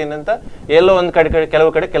ಮಾಡ್ತಿದ್ದೀನಿ ಅಂತ ಎಲ್ಲೋ ಒಂದ್ ಕಡೆ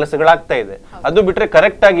ಕೆಲವು ಕಡೆ ಕೆಲಸಗಳಾಗ್ತಾ ಇದೆ. ಅದು ಬಿಟ್ರೆ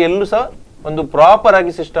ಕರೆಕ್ಟ್ ಆಗಿ ಎಲ್ಲೂ ಸಹ ಒಂದು ಪ್ರಾಪರ್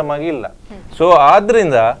ಆಗಿ ಸಿಸ್ಟಮ್ ಆಗಿ ಇಲ್ಲ. ಸೊ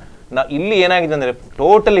ಆದ್ರಿಂದ ಇಲ್ಲಿ ಏನಾಗಿದೆ ಅಂದ್ರೆ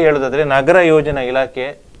ಟೋಟಲಿ ಹೇಳೋದಾದ್ರೆ ನಗರ ಯೋಜನಾ ಇಲಾಖೆ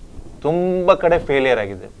ತುಂಬಾ ಕಡೆ ಫೇಲಿಯರ್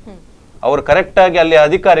ಆಗಿದೆ. ಅವರು ಕರೆಕ್ಟ್ ಆಗಿ ಅಲ್ಲಿ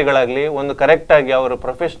ಅಧಿಕಾರಿಗಳಾಗ್ಲಿ ಒಂದು ಕರೆಕ್ಟ್ ಆಗಿ ಅವರು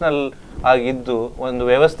ಪ್ರೊಫೆಷನಲ್ ಆಗಿದ್ದು ಒಂದು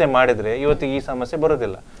ವ್ಯವಸ್ಥೆ ಮಾಡಿದ್ರೆ ಇವತ್ತಿಗೆ ಈ ಸಮಸ್ಯೆ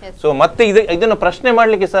ಬರೋದಿಲ್ಲ. ಸೊ ಮತ್ತೆ ಇದನ್ನು ಪ್ರಶ್ನೆ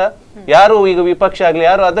ಮಾಡ್ಲಿಕ್ಕೆ ಸಹ ಯಾರು ಈಗ ವಿಪಕ್ಷ ಆಗ್ಲಿ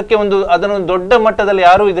ಯಾರು ಅದನ್ನು ದೊಡ್ಡ ಮಟ್ಟದಲ್ಲಿ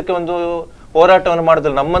ಯಾರು ಇದಕ್ಕೆ ಒಂದು ಹೋರಾಟವನ್ನು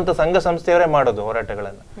ಮಾಡೋದಿಲ್ಲ. ನಮ್ಮಂತ ಸಂಘ ಸಂಸ್ಥೆಯವರೇ ಮಾಡೋದು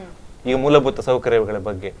ಹೋರಾಟಗಳನ್ನ ಈಗ ಮೂಲಭೂತ ಸೌಕರ್ಯಗಳ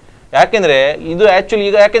ಬಗ್ಗೆ. ಯಾಕೆಂದ್ರೆ ಇದು ಆಕ್ಚುಲಿ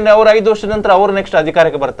ಈಗ ಯಾಕೆಂದ್ರೆ ಅವ್ರು 5 ವರ್ಷದ ನಂತರ ಅವರು ನೆಕ್ಸ್ಟ್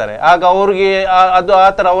ಅಧಿಕಾರಕ್ಕೆ ಬರ್ತಾರೆ, ಆಗ ಅವ್ರಿಗೆ ಅದು ಆ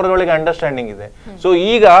ತರ ಅವರೊಳಗೆ ಅಂಡರ್ಸ್ಟ್ಯಾಂಡಿಂಗ್ ಇದೆ. ಸೊ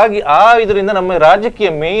ಈಗ ಇದರಿಂದ ನಮ್ಮ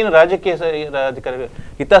ಮೇನ್ ರಾಜಕೀಯ ಅಧಿಕಾರಿ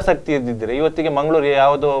ಹಿತಾಸಕ್ತಿ ಇದ್ದಿದ್ರೆ ಇವತ್ತಿಗೆ ಮಂಗಳೂರು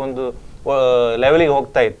ಯಾವುದೋ ಒಂದು ಲೆವೆಲ್ಗೆ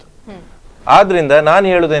ಹೋಗ್ತಾ ಇತ್ತು. ಆದ್ರಿಂದ ನಾನು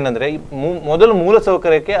ಹೇಳುದೇನಂದ್ರೆ ಮೊದಲು ಮೂಲ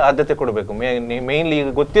ಸೌಕರ್ಯಕ್ಕೆ ಆದ್ಯತೆ ಕೊಡಬೇಕು. ಮೇನ್ಲಿ ಈಗ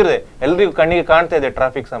ಗೊತ್ತಿರದೆ ಎಲ್ರಿಗೂ ಕಣ್ಣಿಗೆ ಕಾಣ್ತಾ ಇದೆ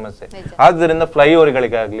ಟ್ರಾಫಿಕ್ ಸಮಸ್ಯೆ. ಆದ್ರಿಂದ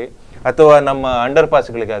ಫ್ಲೈಓವರ್ಗಳಿಗಾಗ್ಲಿ ಅಥವಾ ನಮ್ಮ ಅಂಡರ್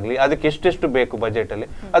ಪಾಸ್ಗಳಿಗಾಗ್ಲಿ ಅದಕ್ಕೆ ಎಷ್ಟೆಷ್ಟು ಬೇಕು ಬಜೆಟ್ ಅಲ್ಲಿ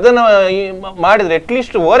ಅದನ್ನ ಮಾಡಿದ್ರೆ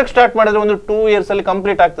ಅಟ್ಲೀಸ್ಟ್ ವರ್ಕ್ ಸ್ಟಾರ್ಟ್ ಮಾಡಿದ್ರೆ ಒಂದು 2 years ಅಲ್ಲಿ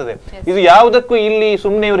ಕಂಪ್ಲೀಟ್ ಆಗ್ತದೆ. ಇದು ಯಾವುದಕ್ಕೂ ಇಲ್ಲಿ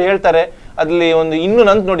ಸುಮ್ನೆ ಇವ್ರು ಹೇಳ್ತಾರೆ ಅಲ್ಲಿ ಒಂದು ಇನ್ನು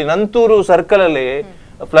ನೋಡಿ ನಂತೂರು ಸರ್ಕಲ್ ಅಲ್ಲಿ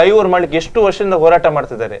ಫ್ಲೈಓವರ್ ಮಾಡ್ಲಿಕ್ಕೆ ಎಷ್ಟು ವರ್ಷದಿಂದ ಹೋರಾಟ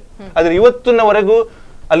ಮಾಡ್ತಿದ್ದಾರೆ. ಆದ್ರೆ ಇವತ್ತಿನವರೆಗೂ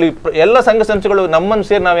ಅಲ್ಲಿ ಎಲ್ಲ ಸಂಘ ಸಂಸ್ಥೆಗಳು ನಮ್ಮನ್ನು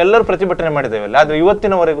ಸೇರಿ ನಾವೆಲ್ಲರೂ ಪ್ರತಿಭಟನೆ ಮಾಡಿದ್ದೇವೆ, ಆದ್ರೆ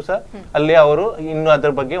ಇವತ್ತಿನವರೆಗೂ ಸಹ ಅಲ್ಲಿ ಅವರು ಇನ್ನು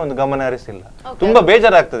ಅದರ ಬಗ್ಗೆ ಒಂದು ಗಮನ ಹರಿಸಿಲ್ಲ. ತುಂಬಾ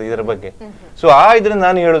ಬೇಜಾರಾಗ್ತದೆ ಇದರ ಬಗ್ಗೆ. ಸೊ ಇದರಿಂದ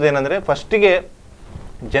ನಾನು ಹೇಳುದೇನಂದ್ರೆ ಫಸ್ಟಿಗೆ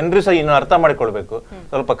ಜನರು ಸಹ ಇನ್ನು ಅರ್ಥ ಮಾಡಿಕೊಳ್ಬೇಕು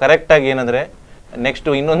ಸ್ವಲ್ಪ ಕರೆಕ್ಟ್ ಆಗಿ. ಏನಂದ್ರೆ ನೆಕ್ಸ್ಟ್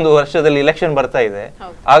ಇನ್ನೊಂದು ವರ್ಷದಲ್ಲಿ ಇಲೆಕ್ಷನ್ ಬರ್ತಾ ಇದೆ,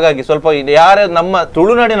 ಹಾಗಾಗಿ ಸ್ವಲ್ಪ ಯಾರ ನಮ್ಮ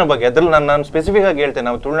ತುಳುನಾಡಿನ ಬಗ್ಗೆ ಅದ್ರಲ್ಲಿ ನಾನು ಸ್ಪೆಸಿಫಿಕ್ ಆಗಿ ಹೇಳ್ತೇನೆ.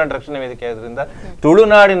 ನಾವು ತುಳುನಾಡು ರಕ್ಷಣಾ ವೇದಿಕೆ ಆದ್ರಿಂದ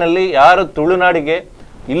ತುಳುನಾಡಿನಲ್ಲಿ ಯಾರು ತುಳುನಾಡಿಗೆ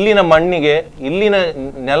ಇಲ್ಲಿನ ಮಣ್ಣಿಗೆ ಇಲ್ಲಿನ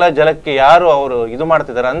ನೆಲ ಜಲಕ್ಕೆ ಯಾರು ಅವರು ಇದು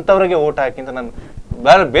ಮಾಡ್ತಿದ್ದಾರೆ ಅಂತವರಿಗೆ ಓಟ್ ಹಾಕಿ ಅಂತ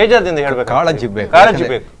ನಾನು ಬೇಜಾರದಿಂದ ಹೇಳ್ಬೇಕು. ಕಾಳಜಿ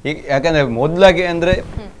ಬೇಕು. ಯಾಕಂದ್ರೆ ಮೊದ್ಲಾಗಿ ಅಂದ್ರೆ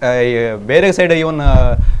ಬೇರೆ ಸೈಡ್ ಇವನ್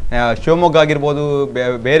ಶಿವಮೊಗ್ಗ ಆಗಿರ್ಬೋದು,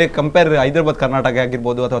 ಬೇರೆ ಕಂಪೇರ್ ಹೈದರಾಬಾದ್ ಕರ್ನಾಟಕ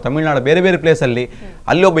ಆಗಿರ್ಬೋದು ಅಥವಾ ತಮಿಳುನಾಡು ಬೇರೆ ಬೇರೆ ಪ್ಲೇಸಲ್ಲಿ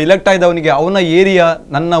ಅಲ್ಲಿ ಒಬ್ಬ ಇಲೆಕ್ಟ್ ಆದವನಿಗೆ ಅವನ ಏರಿಯಾ,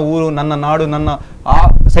 ನನ್ನ ಊರು, ನನ್ನ ನಾಡು, ನನ್ನ ಆ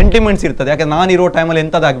ಸೆಂಟಿಮೆಂಟ್ಸ್ ಇರ್ತದೆ. ಯಾಕಂದ್ರೆ ನಾನಿರೋ ಟೈಮಲ್ಲಿ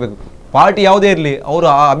ಎಂಥದ್ದಾಗಬೇಕು, ಪಾರ್ಟಿ ಯಾವುದೇ ಇರಲಿ ಅವರು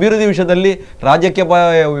ಆ ಅಭಿವೃದ್ಧಿ ವಿಷಯದಲ್ಲಿ ರಾಜ್ಯಕ್ಕೆ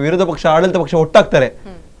ವಿರೋಧ ಪಕ್ಷ ಆಡಳಿತ ಪಕ್ಷ ಒಟ್ಟಾಗ್ತಾರೆ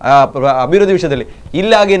ಅಭಿವೃದ್ಧಿ ವಿಷಯದಲ್ಲಿ.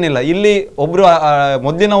 ಇಲ್ಲಿ ಹಾಗೇನಿಲ್ಲ. ಇಲ್ಲಿ ಒಬ್ರು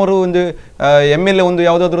ಮೊದಲಿನವರು ಒಂದು MLA ಒಂದು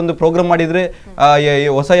ಯಾವುದಾದ್ರೂ ಒಂದು ಪ್ರೋಗ್ರಾಮ್ ಮಾಡಿದ್ರೆ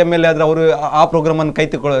ಹೊಸ MLA ಆದ್ರೆ ಅವರು ಆ ಪ್ರೋಗ್ರಾಮ್ ಅನ್ನು ಕೈ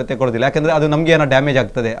ತೆಗೊಳ್ಳೋದಿಲ್ಲ. ಯಾಕಂದ್ರೆ ಅದು ನಮ್ಗೆ ಏನೋ ಡ್ಯಾಮೇಜ್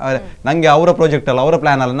ಆಗ್ತದೆ, ನಂಗೆ ಅವರ ಪ್ರಾಜೆಕ್ಟ್ ಅಲ್ಲ, ಅವರ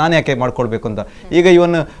ಪ್ಲಾನ್ ಅಲ್ಲ, ನಾನು ಯಾಕೆ ಮಾಡ್ಕೊಳ್ಬೇಕು ಅಂತ. ಈಗ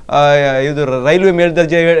ಇವನ್ ಇದು ರೈಲ್ವೆ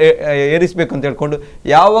ಮೇಲ್ದರ್ಜೆ ಏರಿಸಬೇಕು ಅಂತ ಹೇಳ್ಕೊಂಡು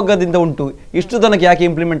ಯಾವಾಗದಿಂದ ಉಂಟು, ಇಷ್ಟು ತನಕ ಯಾಕೆ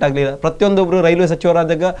ಇಂಪ್ಲಿಮೆಂಟ್ ಆಗಲಿಲ್ಲ? ಪ್ರತಿಯೊಂದೊಬ್ರು ರೈಲ್ವೆ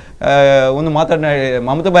ಸಚಿವರಾದಾಗ ಒಂದು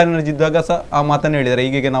ಮಮತಾ ಬ್ಯಾನರ್ಜಿ ಇದ್ದಾಗ ಸಹ ಆ ಮಾತನ್ನು ಹೇಳಿದ್ದಾರೆ,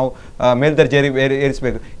 ಹೀಗೆ ನಾವು ಮೇಲ್ದರ್ಜೆ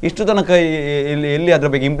ಏರಿಸಬೇಕು. ಇಷ್ಟು ತನಕ ಎಲ್ಲಿ ಅದರ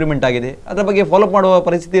ಬಗ್ಗೆ ಇಂಪ್ಲಿಮೆಂಟ್ ಆಗಿದೆ? ಅದರ ಬಗ್ಗೆ ಫಾಲೋಅಪ್ ಮಾಡುವ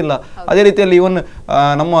ಪರಿಸ್ಥಿತಿ ಇಲ್ಲ. ಅದೇ ರೀತಿಯಲ್ಲಿ ಇವನ್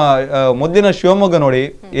ನಮ್ಮ ಮೊದಲಿನ ಶಿವಮೊಗ್ಗ ನೋಡಿ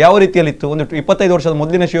ಯಾವ ರೀತಿಯಲ್ಲಿತ್ತು. ಒಂದು 25 ವರ್ಷದ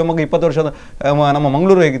ಮೊದಲಿನ ಶಿವಮೊಗ್ಗ, 20 ವರ್ಷದ ನಮ್ಮ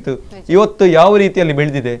ಮಂಗಳೂರು ಹೇಗಿತ್ತು, ಇವತ್ತು ಯಾವ ರೀತಿಯಲ್ಲಿ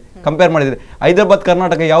ಬೆಳೆದಿದೆ ಕಂಪೇರ್ ಮಾಡಿದ್ರೆ. ಹೈದರಾಬಾದ್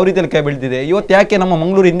ಕರ್ನಾಟಕ ಯಾವ ರೀತಿಯಲ್ಲಿ ಕೈ ಬೆಳೆದಿದೆ, ಇವತ್ತು ಯಾಕೆ ನಮ್ಮ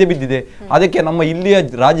ಮಂಗಳೂರು ಹಿಂದೆ ಬಿದ್ದಿದೆ? ಅದಕ್ಕೆ ನಮ್ಮ ಇಲ್ಲಿಯ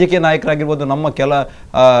ರಾಜಕೀಯ ನಾಯಕರಾಗಿರ್ಬೋದು,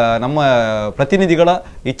 ನಮ್ಮ ಪ್ರತಿನಿಧಿಗಳ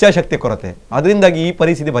ಇಚ್ಛಾಶಕ್ತಿ ಕೊರತೆ, ಅದರಿಂದಾಗಿ ಈ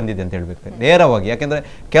ಪರಿಸ್ಥಿತಿ ಬಂದಿದೆ ಅಂತ ಹೇಳ್ಬೇಕು ನೇರವಾಗಿ. ಯಾಕೆಂದ್ರೆ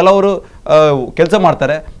ಕೆಲವರು ಕೆಲಸ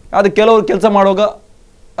ಮಾಡ್ತಾರೆ, ಅದು ಕೆಲವರು ಕೆಲಸ ಮಾಡುವಾಗ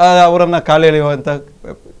ಅವರನ್ನ ಕಾಲು ಎಳೆಯುವಂತ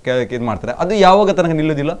ಇದು ಮಾಡ್ತಾರೆ. ಅದು ಯಾವಾಗ ತನಕ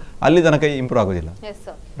ನಿಲ್ಲುವುದಿಲ್ಲ, ಅಲ್ಲಿ ತನಕ ಇಂಪ್ರೂವ್ ಆಗೋದಿಲ್ಲ.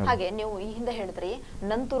 ಹಾಗೆ ನೀವು ಈ ಹಿಂದೆ ಹೇಳಿದ್ರಿ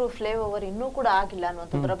ನಂತೂರು ಫ್ಲೈಓವರ್ ಇನ್ನೂ ಕೂಡ ಆಗಿಲ್ಲ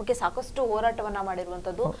ಅನ್ನುವಂಥದ್ರ ಬಗ್ಗೆ ಸಾಕಷ್ಟು ಹೋರಾಟವನ್ನ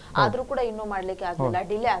ಮಾಡಿರುವಂತದ್ದು, ಆದ್ರೂ ಕೂಡ ಇನ್ನೂ ಮಾಡ್ಲಿಕ್ಕೆ ಆಗಿಲ್ಲ,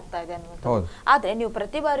 ಡಿಲೇ ಆಗ್ತಾ ಇದೆ ಅನ್ನುವಂಥದ್ದು. ಆದ್ರೆ ನೀವು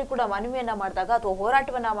ಪ್ರತಿ ಬಾರಿ ಕೂಡ ಮನವಿಯನ್ನ ಮಾಡಿದಾಗ ಅಥವಾ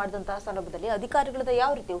ಹೋರಾಟವನ್ನ ಮಾಡಿದಂತಹ ಸಂದರ್ಭದಲ್ಲಿ ಅಧಿಕಾರಿಗಳದ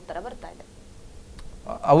ಯಾವ ರೀತಿ ಉತ್ತರ ಬರ್ತಾ ಇದೆ?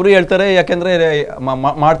 ಅವರು ಹೇಳ್ತಾರೆ ಯಾಕೆಂದ್ರೆ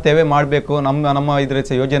ಮಾಡ್ತೇವೆ, ಮಾಡಬೇಕು, ನಮ್ಮ ಇದ್ರ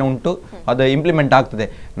ಯೋಜನೆ ಉಂಟು, ಅದು ಇಂಪ್ಲಿಮೆಂಟ್ ಆಗ್ತದೆ.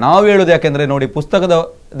 ನಾವು ಹೇಳೋದು ಯಾಕೆಂದ್ರೆ ನೋಡಿ,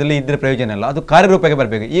 ಪುಸ್ತಕದಲ್ಲಿ ಇದ್ರೆ ಪ್ರಯೋಜನ ಇಲ್ಲ, ಅದು ಕಾರ್ಯರೂಪಕ್ಕೆ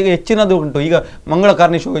ಬರಬೇಕು. ಈಗ ಹೆಚ್ಚಿನದು ಉಂಟು. ಈಗ ಮಂಗಳ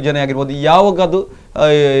ಕಾರ್ನಿಶ್ ಯೋಜನೆ ಆಗಿರ್ಬೋದು, ಯಾವಾಗ ಅದು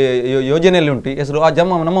ಯೋಜನೆಯಲ್ಲಿ ಉಂಟು ಹೆಸರು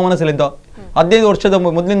ನಮ್ಮ ಮನಸ್ಸಲ್ಲಿ ಇಂಥ 15 ವರ್ಷದ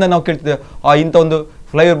ಮೊದಲಿಂದ ನಾವು ಕೇಳ್ತಿದ್ದೇವೆ ಇಂಥ ಒಂದು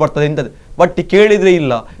ಫ್ಲೈಓವರ್ ಬರ್ತದೆ ಇಂಥದ್ದು, ಬಟ್ ಕೇಳಿದ್ರೆ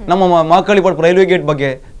ಇಲ್ಲ. ನಮ್ಮ ಮಾಕಳಿ ಪಡ್ಪ ರೈಲ್ವೆ ಗೇಟ್ ಬಗ್ಗೆ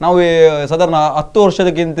ನಾವು ಸಾಧಾರಣ 10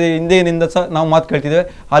 ವರ್ಷದಕ್ಕಿಂತ ಹಿಂದೆಯಿಂದ ಸಹ ನಾವು ಮಾತು ಕೇಳ್ತಿದ್ದೇವೆ,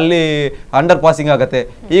 ಅಲ್ಲಿ ಅಂಡರ್ ಪಾಸಿಂಗ್ ಆಗುತ್ತೆ.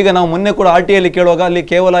 ಈಗ ನಾವು ಮೊನ್ನೆ ಕೂಡ RTI ಕೇಳುವಾಗ ಅಲ್ಲಿ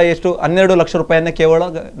ಕೇವಲ ಎಷ್ಟು 12 ಲಕ್ಷ ರೂಪಾಯಿಯನ್ನ ಕೇವಲ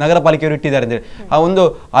ನಗರ ಪಾಲಿಕೆಯವರು ಇಟ್ಟಿದ್ದಾರೆ ಅಂತೇಳಿ. ಆ ಒಂದು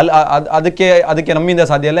ಅದಕ್ಕೆ ನಮ್ಮಿಂದ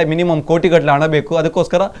ಸಾಧ್ಯ ಇಲ್ಲ, ಮಿನಿಮಮ್ ಕೋಟಿಗಟ್ಟಲೆ ಹಣ ಬೇಕು.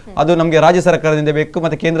 ಅದಕ್ಕೋಸ್ಕರ ಅದು ನಮಗೆ ರಾಜ್ಯ ಸರ್ಕಾರದಿಂದ ಬೇಕು,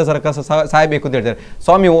 ಮತ್ತೆ ಕೇಂದ್ರ ಸರ್ಕಾರ ಸಹಾಯ ಬೇಕು ಅಂತ ಹೇಳ್ತಾರೆ.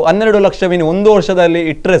 ಸ್ವಾಮಿ 12 ಲಕ್ಷ ಒಂದು ವರ್ಷದಲ್ಲಿ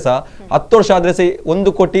ಇಟ್ಟರೆ ಸಹ 10 ವರ್ಷ ಆದ್ರೆ ಸಹ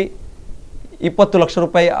 1,20,20 ಲಕ್ಷ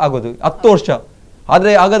ರೂಪಾಯಿ ಆಗೋದು 10 ವರ್ಷ.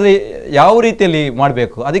 ಆದರೆ ಹಾಗಾದರೆ ಯಾವ ರೀತಿಯಲ್ಲಿ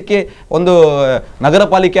ಮಾಡಬೇಕು? ಅದಕ್ಕೆ ಒಂದು ನಗರ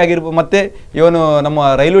ಪಾಲಿಕೆ ಆಗಿರ್ಬೋದು, ಮತ್ತು ಇವನು ನಮ್ಮ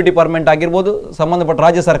ರೈಲ್ವೆ ಡಿಪಾರ್ಟ್ಮೆಂಟ್ ಆಗಿರ್ಬೋದು, ಸಂಬಂಧಪಟ್ಟ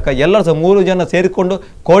ರಾಜ್ಯ ಸರ್ಕಾರ ಎಲ್ಲರೂ ಸಹ 3 ಜನ ಸೇರಿಕೊಂಡು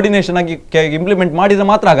ಕೋಆರ್ಡಿನೇಷನ್ ಆಗಿ ಇಂಪ್ಲಿಮೆಂಟ್ ಮಾಡಿದರೆ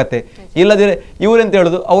ಮಾತ್ರ ಆಗತ್ತೆ. ಇಲ್ಲದಿದ್ರೆ ಇವರೆಂತ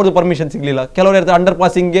ಹೇಳೋದು ಅವ್ರದ್ದು ಪರ್ಮಿಷನ್ ಸಿಗಲಿಲ್ಲ, ಕೆಲವರು ಹೇಳ್ತಾರೆ ಅಂಡರ್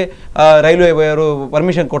ಪಾಸಿಂಗ್ಗೆ ರೈಲ್ವೆ ಅವರು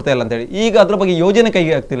ಪರ್ಮಿಷನ್ ಕೊಡ್ತಾ ಇಲ್ಲ ಅಂತೇಳಿ. ಈಗ ಅದ್ರ ಬಗ್ಗೆ ಯೋಜನೆ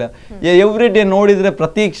ಕೈಗೆ ಆಗ್ತಿಲ್ಲ. ಎವ್ರಿ ಡೇ ನೋಡಿದರೆ,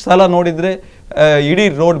 ಪ್ರತಿ ಸಲ ನೋಡಿದರೆ ಇಡೀ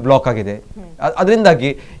ರೋಡ್ ಬ್ಲಾಕ್ ಆಗಿದೆ. ಅದರಿಂದಾಗಿ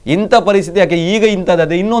ಇಂಥ ಪರಿಸ್ಥಿತಿ ಯಾಕೆ ಈಗ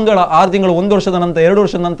ಇಂಥದ್ದಾದ್ರೆ ಇನ್ನೊಂದು 6 ತಿಂಗಳು, 1 ವರ್ಷದ ನಂತರ, 2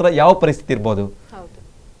 ವರ್ಷದ ನಂತರ ಯಾವ ಪರಿಸ್ಥಿತಿ ಇರ್ಬೋದು?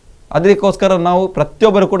 ಅದಕ್ಕೋಸ್ಕರ ನಾವು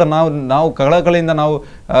ಪ್ರತಿಯೊಬ್ಬರು ಕೂಡ ನಾವು ಕಳಕಳಿಯಿಂದ ನಾವು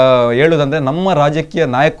ಹೇಳುವುದಂದ್ರೆ, ನಮ್ಮ ರಾಜಕೀಯ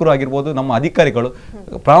ನಾಯಕರು ಆಗಿರ್ಬೋದು, ನಮ್ಮ ಅಧಿಕಾರಿಗಳು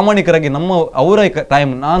ಪ್ರಾಮಾಣಿಕರಾಗಿ ಅವರ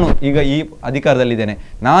ಟೈಮ್, ನಾನು ಈಗ ಈ ಅಧಿಕಾರದಲ್ಲಿದ್ದೇನೆ,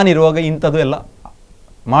 ನಾನಿರುವಾಗ ಇಂಥದ್ದು ಎಲ್ಲ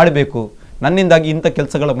ಮಾಡಬೇಕು, ನನ್ನಿಂದಾಗಿ ಇಂಥ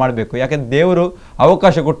ಕೆಲಸಗಳು ಮಾಡಬೇಕು. ಯಾಕೆಂದ್ರೆ ದೇವರು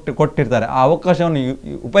ಅವಕಾಶ ಕೊಟ್ಟಿರ್ತಾರೆ, ಆ ಅವಕಾಶವನ್ನು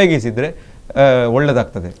ಉಪಯೋಗಿಸಿದ್ರೆ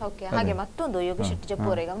ಒಳ್ಳೆದಾಗ್ತದೆ. ಹಾಗೆ ಮತ್ತೊಂದು ಯೋಗೇಶ್ ಜಪ್ಪು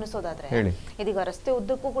ಅವರೇ ಗಮನಿಸೋದಾದ್ರೆ, ಇದೀಗ ರಸ್ತೆ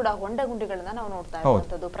ಉದ್ದಕ್ಕೂ ಕೂಡ ಹೊಂಡ ಗುಂಡಿಗಳನ್ನ ನಾವು ನೋಡ್ತಾ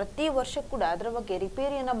ಇರುವಂತದ್ದು. ಪ್ರತಿ ವರ್ಷ ಕೂಡ ಅದರ ಬಗ್ಗೆ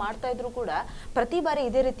ರಿಪೇರಿಯನ್ನ ಮಾಡ್ತಾ ಇದ್ರು ಕೂಡ ಪ್ರತಿ ಬಾರಿ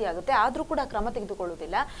ಇದೇ ರೀತಿ ಆಗುತ್ತೆ, ಆದ್ರೂ ಕೂಡ ಕ್ರಮ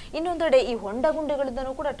ತೆಗೆದುಕೊಳ್ಳುವುದಿಲ್ಲ. ಇನ್ನೊಂದೆಡೆ ಈ ಹೊಂಡ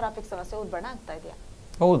ಗುಂಡಿಗಳಿಂದನೂ ಕೂಡ ಟ್ರಾಫಿಕ್ ಸಮಸ್ಯೆ ಉಲ್ಬಣ ಆಗ್ತಾ ಇದೆಯಾ?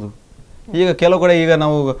 ಹೌದು. ಈಗ ಕೆಲವು ಕಡೆ, ಈಗ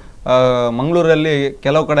ನಾವು ಮಂಗಳೂರಲ್ಲಿ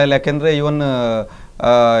ಕೆಲವು ಕಡೆ, ಯಾಕೆಂದ್ರೆ ಇವನ್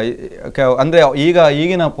ಅಂದರೆ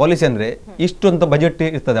ಈಗಿನ ಪಾಲಿಸಿ ಅಂದರೆ ಇಷ್ಟು ಅಂತ ಬಜೆಟ್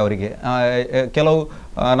ಇರ್ತದೆ ಅವರಿಗೆ. ಕೆಲವು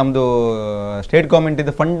ನಮ್ಮದು ಸ್ಟೇಟ್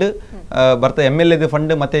ಗೌರ್ಮೆಂಟಿದ್ದು ಫಂಡ್ ಬರ್ತದೆ, MLA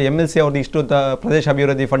ಫಂಡ್ ಮತ್ತು MLC ಅವ್ರದ್ದು ಇಷ್ಟು ಅಂತ ಪ್ರದೇಶ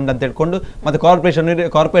ಅಭಿವೃದ್ಧಿ ಫಂಡ್ ಅಂತ ಹೇಳ್ಕೊಂಡು ಮತ್ತು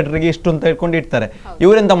ಕಾರ್ಪೊರೇಟರ್ಗೆ ಇಷ್ಟು ಅಂತ ಹೇಳ್ಕೊಂಡು ಇಡ್ತಾರೆ.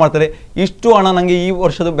 ಇವರೆಂತ ಮಾಡ್ತಾರೆ, ಇಷ್ಟು ಹಣ ನನಗೆ ಈ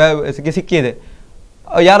ವರ್ಷದ ಸಿಕ್ಕಿದೆ,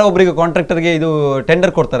 ಯಾರೋ ಒಬ್ಬರಿಗೆ ಕಾಂಟ್ರಾಕ್ಟರ್ಗೆ ಇದು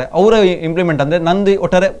ಟೆಂಡರ್ ಕೊಡ್ತಾರೆ, ಅವರ ಇಂಪ್ಲಿಮೆಂಟ್ ಅಂದರೆ ನಂದು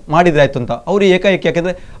ಒಟ್ಟಾರೆ ಮಾಡಿದ್ರೆ ಆಯ್ತು ಅಂತ ಅವರು ಏಕಾಏಕಿ.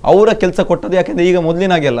 ಯಾಕೆಂದರೆ ಅವರ ಕೆಲಸ ಕೊಟ್ಟದ್ದು, ಯಾಕೆಂದರೆ ಈಗ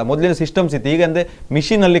ಮೊದಲಿನಾಗೆ ಅಲ್ಲ, ಮೊದಲಿನ ಸಿಸ್ಟಮ್ಸ್ ಇತ್ತು. ಈಗ ಅಂದರೆ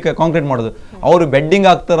ಮಿಷಿನಲ್ಲಿ ಕಾಂಕ್ರೀಟ್ ಮಾಡೋದು, ಅವರು ಬೆಡ್ಡಿಂಗ್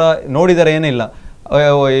ಹಾಕ್ತಾರ ನೋಡಿದರೆ ಏನಿಲ್ಲ.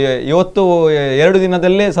 ಇವತ್ತು 2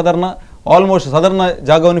 ದಿನದಲ್ಲೇ ಆಲ್ಮೋಸ್ಟ್ ಸಾಧಾರಣ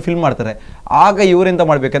ಜಾಗವನ್ನು ಫಿಲ್ ಮಾಡ್ತಾರೆ. ಆಗ ಇವರೆಂತ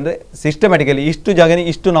ಮಾಡಬೇಕಂದ್ರೆ ಸಿಸ್ಟಮ್ಯಾಟಿಕಲಿ ಇಷ್ಟು ಜಾಗನೇ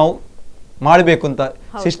ಇಷ್ಟು ನಾವು ಮಾಡಬೇಕು ಅಂತ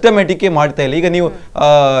ಸಿಸ್ಟಮ್ಯಾಟಿಕ್ ಮಾಡ್ತಾ ಇಲ್ಲ. ಈಗ ನೀವು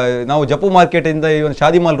ನಾವು ಜಪ್ಪು ಮಾರ್ಕೆಟಿಂದ ಇವನು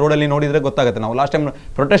ಶಾದಿಮಾಲ್ ರೋಡಲ್ಲಿ ನೋಡಿದರೆ ಗೊತ್ತಾಗುತ್ತೆ. ನಾವು ಲಾಸ್ಟ್ ಟೈಮ್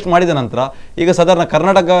ಪ್ರೊಟೆಸ್ಟ್ ಮಾಡಿದ ನಂತರ ಈಗ ಸಾಧಾರಣ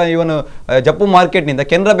ಕರ್ನಾಟಕ ಇವನು ಜಪ್ಪು ಮಾರ್ಕೆಟ್ನಿಂದ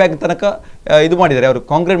ಕೆನರಾ ಬ್ಯಾಂಕ್ ತನಕ ಇದು ಮಾಡಿದ್ದಾರೆ, ಅವರು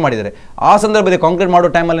ಕಾಂಕ್ರೀಟ್ ಮಾಡಿದ್ದಾರೆ. ಆ ಸಂದರ್ಭದಲ್ಲಿ ಕಾಂಕ್ರೀಟ್ ಮಾಡೋ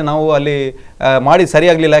ಟೈಮಲ್ಲಿ ನಾವು ಅಲ್ಲಿ ಮಾಡಿ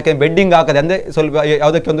ಸರಿಯಾಗಲಿಲ್ಲ. ಯಾಕೆಂದರೆ ಬೆಡ್ಡಿಂಗ್ ಹಾಕದೆ, ಅಂದರೆ ಸ್ವಲ್ಪ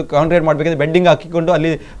ಯಾವುದಕ್ಕೆ ಒಂದು ಕಾಂಕ್ರೀಟ್ ಮಾಡಬೇಕಂದ್ರೆ ಬೆಡ್ಡಿಂಗ್ ಹಾಕಿಕೊಂಡು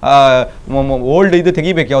ಅಲ್ಲಿ ಓಲ್ಡ್ ಇದು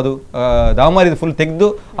ತೆಗಿಬೇಕು, ಯಾವುದು ದಾಮಾರಿದು ಫುಲ್ ತೆಗೆದು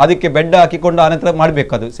ಅದಕ್ಕೆ ಬೆಡ್ ಹಾಕಿಕೊಂಡು ಆನಂತರ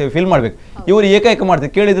ಮಾಡಬೇಕು, ಅದು ಫಿಲ್ ಮಾಡಬೇಕು. ಇವರು ಏಕಾಏಕ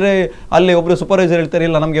ಮಾಡ್ತಾರೆ. ಕೇಳಿದರೆ ಅಲ್ಲಿ ಒಬ್ಬರು ಸೂಪರ್ವೈಸರ್ ಹೇಳ್ತಾರೆ,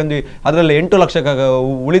 ಇಲ್ಲ ನಮಗೆ ಒಂದು ಅದರಲ್ಲಿ 8 ಲಕ್ಷ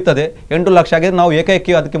ಉಳಿತದೆ, 8 ಲಕ್ಷ ಆಗಿದ್ರೆ ನಾವು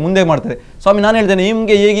ಏಕಾಏಕಿ ಅದಕ್ಕೆ ಮುಂದೆ ಮಾಡ್ತಾರೆ. ಸ್ವಾಮಿ, ನಾನು ಹೇಳ್ತೇನೆ,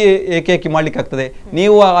 ನಿಮಗೆ ಹೇಗೆ ಏಕಾಏಕಿ ಮಾಡ್ಲಿಕ್ಕೆ ಆಗ್ತದೆ?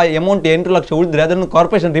 ನೀವು ಆ ಅಮೌಂಟ್ 8 ಲಕ್ಷ ಉಳಿದ್ರೆ ಅದನ್ನು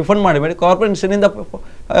ಕಾರ್ಪೊರೇಷನ್ ರಿಫಂಡ್ ಮಾಡಬೇಡಿ, ಕಾರ್ಪೊರೇಷನಿಂದ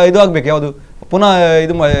ಇದು ಆಗಬೇಕು, ಯಾವುದು ಪುನಃ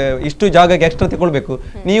ಇದು ಇಷ್ಟು ಜಾಗಕ್ಕೆ ಎಕ್ಸ್ಟ್ರಾ ತಗೊಳ್ಬೇಕು.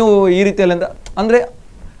 ನೀವು ಈ ರೀತಿಯಲ್ಲಿ ಅಂದರೆ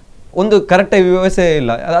ಒಂದು ಕರೆಕ್ಟ್ ವ್ಯವಸ್ಥೆ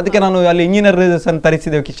ಇಲ್ಲ. ಅದಕ್ಕೆ ನಾನು ಅಲ್ಲಿ ಇಂಜಿನಿಯರ್ಸ್ ಅನ್ನು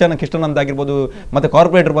ತರಿಸಿದ್ದೇವೆ, ಕಿಶನ್ ಅಂತ ಆಗಿರ್ಬೋದು, ಮತ್ತು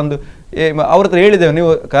ಕಾರ್ಪೊರೇಟರ್ ಬಂದು ಅವ್ರ ಹತ್ರ ಹೇಳಿದ್ದೇವೆ,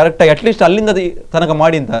 ನೀವು ಕರೆಕ್ಟಾಗಿ ಅಟ್ಲೀಸ್ಟ್ ಅಲ್ಲಿಂದ ತನಕ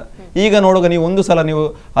ಮಾಡಿ ಅಂತ. ಈಗ ನೋಡುವಾಗ ನೀವು ಒಂದು ಸಲ ನೀವು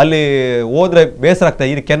ಅಲ್ಲಿ ಹೋದ್ರೆ ಬೇಸರ ಆಗ್ತದೆ.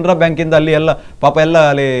 ಈ ಕೆನರಾ ಬ್ಯಾಂಕಿಂದ ಅಲ್ಲಿ ಎಲ್ಲ ಪಾಪ ಎಲ್ಲ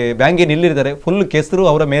ಅಲ್ಲಿ ಬ್ಯಾಂಕಿಗೆ ನಿಲ್ಲಿರ್ತಾರೆ, ಫುಲ್ ಕೆಸರು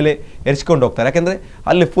ಅವರ ಮೇಲೆ ಎರಿಸ್ಕೊಂಡು ಹೋಗ್ತಾರೆ. ಯಾಕೆಂದರೆ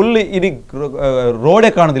ಅಲ್ಲಿ ಫುಲ್ ಇಡೀ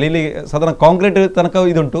ರೋಡೇ ಕಾಣೋದಿಲ್ಲ. ಇಲ್ಲಿ ಸಾಧಾರಣ ಕಾಂಕ್ರೀಟ್ ತನಕ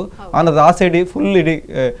ಇದುಂಟು, ಅನ್ನೋದು ಆ ಸೈಡ್ ಫುಲ್ ಇಡೀ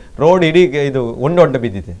ರೋಡ್ ಇಡೀ ಇದು ಹೊಂಡ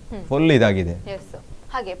ಬಿದ್ದಿದೆ, ಫುಲ್ ಇದಾಗಿದೆ.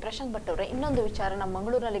 ಹಾಗೆ ಪ್ರಶಾಂತ್ ಭಟ್ ಅವರೇ, ಇನ್ನೊಂದು ವಿಚಾರ ನಮ್ಮ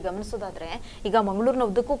ಮಂಗಳೂರಿನಲ್ಲಿ ಗಮನಿಸೋದಾದ್ರೆ, ಈಗ ಮಂಗಳೂರಿನ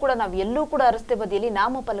ಉದ್ದಕ್ಕೂ ಕೂಡ ನಾವು ಎಲ್ಲೂ ಕೂಡ ರಸ್ತೆ ಬದಿಯಲ್ಲಿ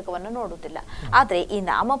ನಾಮಫಲಕವನ್ನು ನೋಡುವುದಿಲ್ಲ. ಆದ್ರೆ ಈ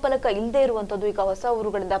ನಾಮಫಲಕ ಇಲ್ಲದೆ ಇರುವಂತದ್ದು, ಈಗ ಹೊಸ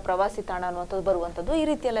ಊರುಗಳಿಂದ ಪ್ರವಾಸಿ ತಾಣ ಅನ್ನುವಂಥದ್ದು ಬರುವಂಥದ್ದು ಈ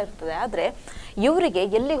ರೀತಿಯೆಲ್ಲ ಇರ್ತದೆ. ಆದ್ರೆ ಇವರಿಗೆ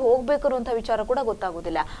ಎಲ್ಲಿ ಹೋಗ್ಬೇಕು ಅನ್ನುವಂಥ ವಿಚಾರ ಕೂಡ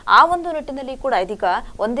ಗೊತ್ತಾಗೋದಿಲ್ಲ. ಆ ಒಂದು ನಿಟ್ಟಿನಲ್ಲಿ ಕೂಡ ಇದೀಗ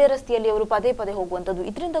ಒಂದೇ ರಸ್ತೆಯಲ್ಲಿ ಅವರು ಪದೇ ಪದೇ ಹೋಗುವಂಥದ್ದು,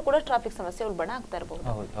 ಇದರಿಂದ ಕೂಡ ಟ್ರಾಫಿಕ್ ಸಮಸ್ಯೆ ಉಲ್ಬಣ ಆಗ್ತಾ ಇರಬಹುದು.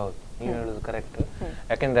 ಹೌದು, ನೀವು ಹೇಳೋದು ಕರೆಕ್ಟ್.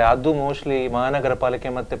 ಯಾಕೆಂದ್ರೆ ಅದು ಮೋಸ್ಟ್ಲಿ ಮಹಾನಗರ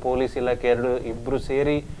ಪಾಲಿಕೆ ಮತ್ತೆ ಪೊಲೀಸ್ ಇಲಾಖೆ ಇಬ್ರು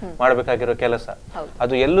ಸೇರಿ ಮಾಡ್ಬೇಕಾಗಿರೋ ಕೆಲಸ.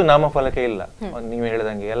 ಅದು ಎಲ್ಲೂ ನಾಮಫಲಕ ಇಲ್ಲ. ನೀವು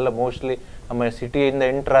ಹೇಳಿದಂಗೆ ಎಲ್ಲ ಮೋಸ್ಟ್ಲಿ ನಮ್ಮ ಸಿಟಿಯಿಂದ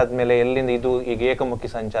ಎಂಟರ್ ಆದ್ಮೇಲೆ ಎಲ್ಲಿಂದ ಇದು ಈಗ ಏಕಮುಖಿ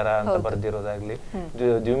ಸಂಚಾರ ಅಂತ ಬರ್ದಿರೋದಾಗ್ಲಿ,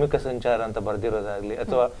 ದ್ವಿಮುಖ ಸಂಚಾರ ಅಂತ ಬರ್ದಿರೋದಾಗ್ಲಿ,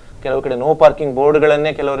 ಅಥವಾ ಕೆಲವು ಕಡೆ ನೋ ಪಾರ್ಕಿಂಗ್ ಬೋರ್ಡ್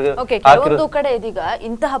ಗಳನ್ನೇ ಕೆಲವರಿಗೆ ಕಡೆ ಇದೀಗ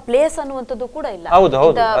ಇಂತಹ ಪ್ಲೇಸ್ ಅನ್ನುವಂಥದ್ದು ಕೂಡ ಇಲ್ಲ. ಹೌದು,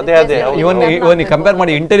 ಅದೇ ಇವನ್ ಕಂಪೇರ್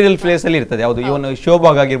ಮಾಡಿ ಇಂಟೀರಿಯಲ್ ಪ್ಲೇಸ್ ಅಲ್ಲಿ ಇರ್ತದೆ. ಯಾವುದು ಇವನ್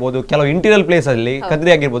ಶೋಭಾಗ್ ಆಗಿರ್ಬೋದು, ಕೆಲವು ಇಂಟೀರಿಯಲ್ ಪ್ಲೇಸ್ ಅಲ್ಲಿ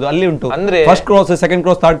ಕದ್ರಿ ಆಗಿರ್ಬೋದು, ಅಲ್ಲಿ ಉಂಟು ಅಂದ್ರೆ first cross, second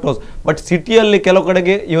cross, third cross. But ಸಿಟಿಯಲ್ಲಿ ಕೆಲವು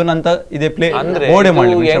ಕಡೆಗೆ ಇವನ್ ಅಂತ ಇದೆ ಪ್ಲೇ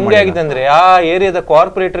ಹೆಂಗೆ ಆಗಿದೆ ಅಂದ್ರೆ ಆ ಏರಿಯಾದ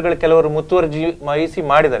ಕಾರ್ಪೊರೇಟರ್ ಗಳು ಕೆಲವರು ಮುತುವರ್ಜಿ ವಹಿಸಿ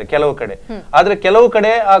ಮಾಡಿದ್ದಾರೆ ಕೆಲವು ಕಡೆ. ಆದ್ರೆ ಕೆಲವು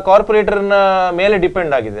ಕಡೆ ಆ ಕಾರ್ಪೊರೇಟರ್ ನ ಮೇಲೆ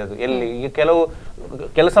ಡಿಪೆಂಡ್ ಆಗಿದೆ ಅದು. ಎಲ್ಲಿ ಈಗ ಕೆಲವು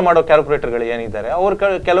ಕೆಲಸ ಮಾಡೋ ಕಾರ್ಪೊರೇಟರ್ ಗಳು ಏನಿದ್ದಾರೆ ಅವ್ರು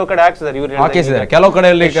ಕೆಲವು ಕಡೆ ಹಾಕ್ಸಿದ್ದಾರೆ. ಇವ್ರು ಕೆಲವು ಕಡೆ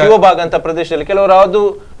ಶಿವಭಾಗ ಅಂತ ಪ್ರದೇಶದಲ್ಲಿ ಕೆಲವರು ಅದು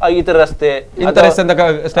ಈ ತರ ರಸ್ತೆ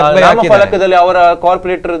ನಾಮಫಲಕದಲ್ಲಿ ಅವರ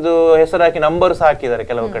ಕಾರ್ಪೊರೇಟರ್ ಹೆಸರು ಹಾಕಿ ನಂಬರ್ಸ್ ಹಾಕಿದ್ದಾರೆ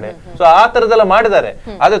ಕೆಲವು ಕಡೆ. ಸೊ ಆ ತರದೆಲ್ಲ ಮಾಡಿದ್ದಾರೆ.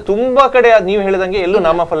 ಆದ್ರೆ ತುಂಬಾ ಕಡೆ ನೀವು ಹೇಳಿದಂಗೆ ಎಲ್ಲೂ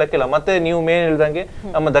ನಾಮಫಲಕ ಇಲ್ಲ. ಮತ್ತೆ ನೀವು ಮೇನ್ ಹೇಳಿದಂಗೆ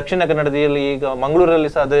ನಮ್ಮ ದಕ್ಷಿಣ ಕನ್ನಡದಲ್ಲಿ ಈಗ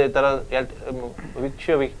ಮಂಗಳೂರಲ್ಲಿ ಸಹ ಅದೇ ತರ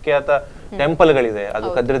ವಿಖ್ಯಾತ ಟೆಂಪಲ್ ಗಳಿದೆ. ಅದು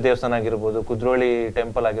ಕದ್ರಿ ದೇವಸ್ಥಾನ ಆಗಿರ್ಬೋದು, ಕುದ್ರೋಳಿ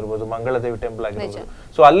ಟೆಂಪಲ್ ಆಗಿರ್ಬೋದು, ಮಂಗಳದೇವಿ ಟೆಂಪಲ್ ಆಗಿರ್ಬೋದು.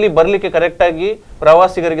 ಸೊ ಅಲ್ಲಿ ಬರ್ಲಿಕ್ಕೆ ಕರೆಕ್ಟ್ ಆಗಿ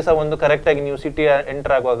ಪ್ರವಾಸಿಗರಿಗೆ ಸಹ ಒಂದು ಕರೆಕ್ಟ್ ಆಗಿ ನೀವು ಸಿಟಿ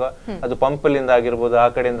ಎಂಟರ್ ಆಗುವಾಗ ಅದು ಪಂಪಲ್ಲಿಂದ ಆಗಿರ್ಬೋದು, ಆ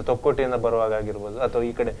ಕಡೆಯಿಂದ ತೊಕ್ಕೋಟೆಯಿಂದ ಬರುವಾಗ ಆಗಿರ್ಬೋದು, ಅಥವಾ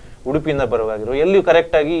ಈ ಕಡೆ ಉಡುಪಿಯಿಂದ ಬರುವಾಗಿರ್ಬೋದು, ಎಲ್ಲಿಯೂ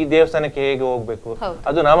ಕರೆಕ್ಟ್ ಆಗಿ ಈ ದೇವಸ್ಥಾನಕ್ಕೆ ಹೇಗೆ ಹೋಗ್ಬೇಕು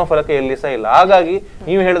ಅದು ನಾಮಫಲಕ ಎಲ್ಲಿ ಸಹ ಇಲ್ಲ. ಹಾಗಾಗಿ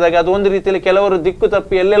ನೀವು ಹೇಳಿದಾಗೆ ಅದು ಒಂದು ರೀತಿಯಲ್ಲಿ ಕೆಲವರು ದಿಕ್ಕು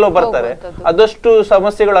ತಪ್ಪಿ ಎಲ್ಲೆಲ್ಲೋ ಬರ್ತಾರೆ. ಅದಷ್ಟು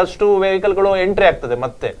ಸಮಸ್ಯೆಗಳು, ಅಷ್ಟು ವೆಹಿಕಲ್ ಗಳು ಎಂಟ್ರಿ ಆಗ್ತದೆ,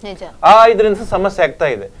 ಮತ್ತೆ ಆ ಇದರಿಂದ ಸಮಸ್ಯೆ ಆಗ್ತಾ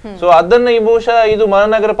ಇದೆ. ಸೊ ಅದನ್ನ ಈ ಬಹುಶಃ ಇದು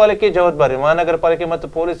ಮಹಾನಗರ ಪಾಲಿಕೆ ಜವಾಬ್ದಾರಿ. ಮಹಾನಗರ ಪಾಲಿಕೆ ಮತ್ತು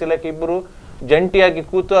ಪೊಲೀಸ್ ಇಲಾಖೆ ಇಬ್ಬರು ಜಂಟಿಯಾಗಿ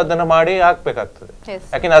ಕೂತು ಅದನ್ನ ಮಾಡಿ ಹಾಕ್ಬೇಕಾಗ್ತದೆ.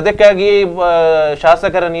 ಯಾಕೆಂದ್ರೆ ಅದಕ್ಕಾಗಿ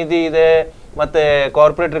ಶಾಸಕರ ನಿಧಿ ಇದೆ, ಮತ್ತೆ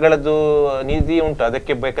ಕಾರ್ಪೊರೇಟರ್ ಗಳದ್ದು ನಿಧಿ ಉಂಟು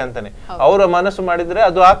ಅದಕ್ಕೆ ಬೇಕಂತಾನೆ. ಅವರ ಮನಸ್ಸು ಮಾಡಿದ್ರೆ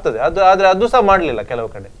ಅದು ಆಗ್ತದೆ. ಆದ್ರೆ ಅದು ಸಹ ಮಾಡ್ಲಿಲ್ಲ ಕೆಲವು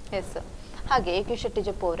ಕಡೆ. ಹಾಗೆ ಕೆ ಶೆಟ್ಟಿ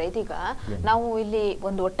ಜಪ್ಪು ಅವರೇ, ಇದೀಗ ನಾವು ಇಲ್ಲಿ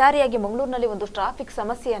ಒಂದು ಒಟ್ಟಾರೆಯಾಗಿ ಮಂಗಳೂರಿನಲ್ಲಿ ಒಂದು ಟ್ರಾಫಿಕ್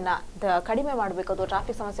ಸಮಸ್ಯೆಯನ್ನ ಕಡಿಮೆ ಮಾಡಬೇಕು, ಅದು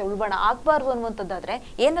ಟ್ರಾಫಿಕ್ ಸಮಸ್ಯೆ ಉಲ್ಬಣ ಆಗಬಾರ್ದು ಅನ್ನುವಂಥದ್ದಾದ್ರೆ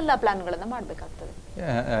ಏನೆಲ್ಲ ಪ್ಲಾನ್ಗಳನ್ನ ಮಾಡಬೇಕಾಗ್ತದೆ?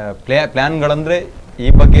 ಪ್ಲಾನ್ಗಳಂದ್ರೆ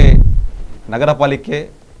ಈ ಬಗ್ಗೆ ನಗರ ಪಾಲಿಕೆ,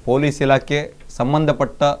 ಪೊಲೀಸ್ ಇಲಾಖೆ,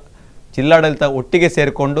 ಸಂಬಂಧಪಟ್ಟ ಜಿಲ್ಲಾಡಳಿತ ಒಟ್ಟಿಗೆ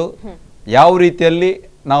ಸೇರಿಕೊಂಡು ಯಾವ ರೀತಿಯಲ್ಲಿ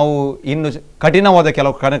ನಾವು ಇನ್ನು ಕಠಿಣವಾದ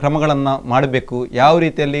ಕೆಲವು ಕ್ರಮಗಳನ್ನು ಮಾಡಬೇಕು, ಯಾವ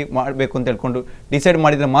ರೀತಿಯಲ್ಲಿ ಮಾಡಬೇಕು ಅಂತ ಹೇಳ್ಕೊಂಡು ಡಿಸೈಡ್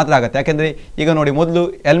ಮಾಡಿದರೆ ಮಾತ್ರ ಆಗುತ್ತೆ. ಯಾಕೆಂದರೆ ಈಗ ನೋಡಿ, ಮೊದಲು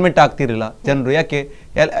ಹೆಲ್ಮೆಟ್ ಆಗ್ತಿರಲಿಲ್ಲ ಜನರು, ಯಾಕೆ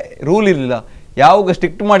ರೂಲ್ ಇರಲಿಲ್ಲ. ಯಾವಾಗ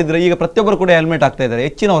ಸ್ಟ್ರಿಕ್ಟ್ ಮಾಡಿದ್ರೆ ಈಗ ಪ್ರತಿಯೊಬ್ಬರು ಕೂಡ ಹೆಲ್ಮೆಟ್ ಆಗ್ತಾ ಇದ್ದಾರೆ.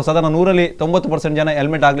 ಹೆಚ್ಚಿನ ಸಾಧಾರಣ 100ರಲ್ಲಿ 90% ಜನ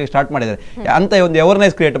ಹೆಲ್ಮೆಟ್ ಆಗ್ಲಿಕ್ಕೆ ಸ್ಟಾರ್ಟ್ ಮಾಡಿದ್ದಾರೆ. ಅಂತ ಒಂದು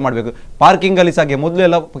ಅವೇರ್ನೆಸ್ ಕ್ರಿಯೇಟ್ ಮಾಡಬೇಕು. ಪಾರ್ಕಿಂಗ್ ಅಲ್ಲಿ ಸಾಗೆ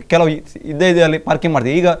ಮೊದಲೆಲ್ಲ ಕೆಲವು ಇದೇ ಅಲ್ಲಿ ಪಾರ್ಕಿಂಗ್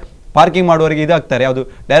ಮಾಡಿದೆ. ಈಗ ಪಾರ್ಕಿಂಗ್ ಮಾಡುವವರಿಗೆ ಇದಾಗ್ತಾರೆ, ಯಾವುದು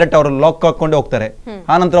ಡೈರೆಕ್ಟ್ ಅವರು ಲಾಕ್ ಹಾಕೊಂಡು ಹೋಗ್ತಾರೆ.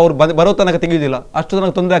 ಆನಂತರ ಅವ್ರು ಬರೋ ತನಕ ತೆಗೆಯುವುದಿಲ್ಲ, ಅಷ್ಟು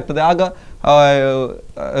ತನಕ ತೊಂದರೆ ಆಗ್ತದೆ. ಆಗ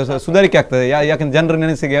ಸುಧಾರಿಕೆ ಆಗ್ತದೆ. ಯಾಕಂದ್ರೆ ಜನರ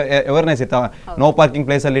ನೆನಸಿಗೆ ಅವೇರ್ನೆಸ್ ಇರ್ತಾವೆ, ನೋ ಪಾರ್ಕಿಂಗ್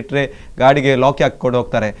ಪ್ಲೇಸ್ ಅಲ್ಲಿ ಇಟ್ಟರೆ ಗಾಡಿಗೆ ಲಾಕ್ ಹಾಕೊಂಡು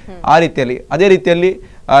ಹೋಗ್ತಾರೆ. ಆ ರೀತಿಯಲ್ಲಿ ಅದೇ ರೀತಿಯಲ್ಲಿ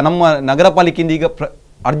ನಮ್ಮ ನಗರ ಪಾಲಿಕೆಯಿಂದ ಈಗ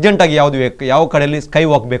ಅರ್ಜೆಂಟ್ ಆಗಿ ಯಾವುದು ಬೇಕು, ಯಾವ ಕಡೆಯಲ್ಲಿ ಸ್ಕೈ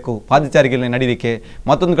ವಾಕ್ ಬೇಕು ಪಾದಚಾರಿಗಳಿಗೆ ನಡೀಲಿಕ್ಕೆ,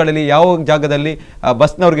 ಮತ್ತೊಂದು ಕಡೆಯಲ್ಲಿ ಯಾವ ಜಾಗದಲ್ಲಿ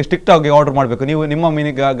ಬಸ್ನವ್ರಿಗೆ ಸ್ಟ್ರಿಕ್ಟ್ ಆಗಿ ಆರ್ಡರ್ ಮಾಡಬೇಕು. ನೀವು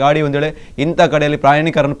ನಿಮ್ಮ ಗಾಡಿ ಒಂದು ವೇಳೆ ಇಂಥ ಕಡೆಯಲ್ಲಿ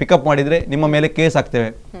ಪ್ರಯಾಣಿಕರನ್ನು ಪಿಕಪ್ ಮಾಡಿದರೆ ನಿಮ್ಮ ಮೇಲೆ ಕೇಸ್ ಆಗ್ತೇವೆ,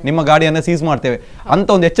 ನಿಮ್ಮ ಗಾಡಿಯನ್ನು ಸೀಸ್ ಮಾಡ್ತೇವೆ ಅಂತ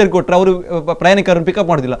ಒಂದು ಎಚ್ಚರಿಕೆ ಕೊಟ್ಟರೆ ಅವರು ಪ್ರಯಾಣಿಕರನ್ನು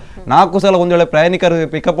ಪಿಕಪ್ ಮಾಡೋದಿಲ್ಲ. 4 ಸಲ ಒಂದು ವೇಳೆ ಪ್ರಯಾಣಿಕರು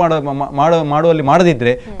ಪಿಕಪ್ ಮಾಡುವಲ್ಲಿ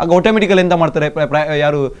ಮಾಡದಿದ್ದರೆ ಆಗ ಆಟೋಮೆಟಿಕಲಿ ಎಂತ ಮಾಡ್ತಾರೆ,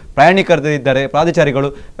 ಯಾರು ಪ್ರಯಾಣಿಕರು ಇದ್ದಾರೆ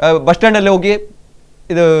ಪಾದಚಾರಿಗಳು ಬಸ್ ಸ್ಟ್ಯಾಂಡಲ್ಲಿ ಹೋಗಿ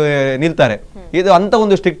ಇದು ನಿಲ್ತಾರೆ. ಇದು ಅಂತ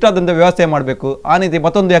ಒಂದು ಸ್ಟ್ರಿಕ್ಟ್ ಆದಂಥ ವ್ಯವಸ್ಥೆ ಮಾಡಬೇಕು. ಆ ರೀತಿ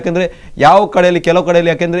ಮತ್ತೊಂದು ಯಾಕೆಂದರೆ ಯಾವ ಕಡೆಯಲ್ಲಿ ಕೆಲವು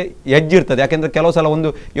ಕಡೆಯಲ್ಲಿ ಯಾಕೆಂದರೆ ಎಡ್ಜ್ ಇರ್ತದೆ. ಯಾಕೆಂದರೆ ಕೆಲವು ಸಲ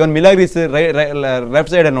ಒಂದು ಇವನ್ ಮಿಲಾಗ್ರೀಸ್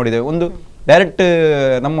ಲೆಫ್ಟ್ ಸೈಡಲ್ಲಿ ನೋಡಿದ್ದೇವೆ, ಒಂದು ಡೈರೆಕ್ಟ್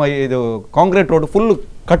ನಮ್ಮ ಇದು ಕಾಂಕ್ರೀಟ್ ರೋಡ್ ಫುಲ್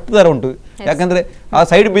ಕಟ್ಟುತ್ತಾರೆ ಉಂಟು. ಯಾಕಂದರೆ ಆ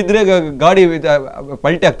ಸೈಡ್ ಬಿದ್ದರೆ ಗಾಡಿ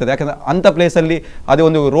ಪಲ್ಟಿ ಆಗ್ತದೆ. ಯಾಕಂದರೆ ಅಂಥ ಪ್ಲೇಸಲ್ಲಿ ಅದೇ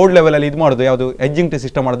ಒಂದು ರೋಡ್ ಲೆವೆಲಲ್ಲಿ ಇದು ಮಾಡೋದು, ಯಾವುದು ಎಡ್ಜಿಂಗ್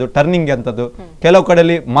ಸಿಸ್ಟಮ್ ಮಾಡೋದು, ಟರ್ನಿಂಗ್ ಅಂತದ್ದು. ಕೆಲವು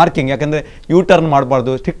ಕಡೆಯಲ್ಲಿ ಮಾರ್ಕಿಂಗ್, ಯಾಕಂದರೆ ಯೂ ಟರ್ನ್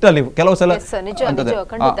ಮಾಡಬಾರ್ದು ಸ್ಟ್ರಿಕ್ಟಲ್ಲಿ ಕೆಲವು ಸಲ.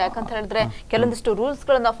 ಯಾಕಂತ ಹೇಳಿದ್ರೆ ಕೆಲವೊಂದಿಷ್ಟು ರೂಲ್ಸ್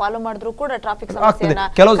ಗಳನ್ನ ಫಾಲೋ ಮಾಡಿದ್ರು ಕೂಡ ಟ್ರಾಫಿಕ್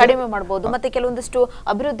ಸಮಸ್ಯೆಯನ್ನ ಕಡಿಮೆ ಮಾಡಬಹುದು. ಮತ್ತೆ ಕೆಲವೊಂದಿಷ್ಟು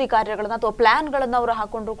ಅಭಿವೃದ್ಧಿ ಕಾರ್ಯಗಳನ್ನ ಅಥವಾ ಪ್ಲಾನ್ ಗಳನ್ನ ಅವರು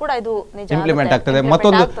ಹಾಕೊಂಡ್ರು ಕೂಡ ಇದು ಇಂಪ್ಲಿಮೆಂಟ್ ಆಗ್ತದೆ.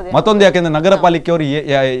 ಮತ್ತೊಂದು ಯಾಕೆಂದ್ರೆ ನಗರ ಪಾಲಿಕೆಯವರು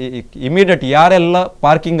ಇಮಿಡಿಯೇಟ್ ಯಾರೆಲ್ಲ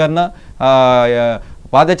ಪಾರ್ಕಿಂಗ್ ಅನ್ನ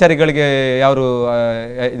ಪಾದಚಾರಿಗಳಿಗೆ ಯಾರು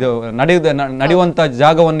ಇದು ನಡೆಯುವಂಥ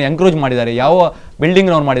ಜಾಗವನ್ನು ಎಂಕ್ರೋಚ್ ಮಾಡಿದ್ದಾರೆ, ಯಾವ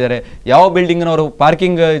ಬಿಲ್ಡಿಂಗ್ನವ್ರು ಮಾಡಿದ್ದಾರೆ, ಯಾವ ಬಿಲ್ಡಿಂಗ್ನವರು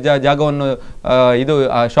ಪಾರ್ಕಿಂಗ್ ಜಾಗವನ್ನು ಇದು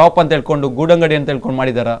ಶಾಪ್ ಅಂತ ಹೇಳ್ಕೊಂಡು ಗೂಡಂಗಡಿ ಅಂತ ಹೇಳ್ಕೊಂಡು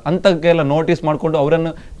ಮಾಡಿದಾರ ಅಂತಕ್ಕೆಲ್ಲ ನೋಟಿಸ್ ಮಾಡಿಕೊಂಡು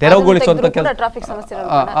ಅವರನ್ನು ತೆರವುಗೊಳಿಸುವಂತ ಕೆಲಸ,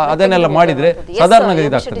 ಅದನ್ನೆಲ್ಲ ಮಾಡಿದ್ರೆ ಸಾಧಾರಣ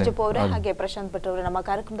ಇದಾಗ್ತದೆ. ಹಾಗೆ ಪ್ರಶಾಂತ್ ಭಟ್ ಅವರು ನಮ್ಮ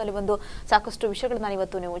ಕಾರ್ಯಕ್ರಮದಲ್ಲಿ ಒಂದು ಸಾಕಷ್ಟು ವಿಷಯಗಳನ್ನ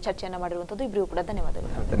ಇವತ್ತು ನೀವು ಚರ್ಚೆಯನ್ನ ಮಾಡಿರುವಂತದ್ದು. ಇಬ್ಬರಿಗೂ ಕೂಡ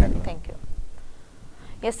ಧನ್ಯವಾದಗಳು. Thank you.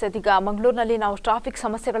 ಎಸ್, ಇದೀಗ ಮಂಗಳೂರಿನಲ್ಲಿ ನಾವು ಟ್ರಾಫಿಕ್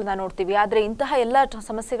ಸಮಸ್ಯೆಗಳನ್ನ ನೋಡ್ತೀವಿ. ಆದರೆ ಇಂತಹ ಎಲ್ಲ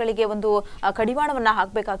ಸಮಸ್ಯೆಗಳಿಗೆ ಒಂದು ಕಡಿವಾಣವನ್ನ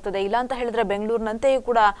ಹಾಕಬೇಕಾಗ್ತದೆ. ಇಲ್ಲ ಅಂತ ಹೇಳಿದ್ರೆ ಬೆಂಗಳೂರಿನಂತೆಯೂ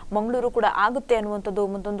ಕೂಡ ಮಂಗಳೂರು ಕೂಡ ಆಗುತ್ತೆ ಅನ್ನುವಂಥದ್ದು,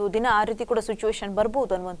 ಮುಂದೊಂದು ದಿನ ಆ ರೀತಿ ಕೂಡ ಸಿಚುವೇಶನ್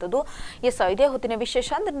ಬರ್ಬೋದು ಅನ್ನುವಂಥದ್ದು. ಎಸ್, ಇದೇ ಹೊತ್ತಿನ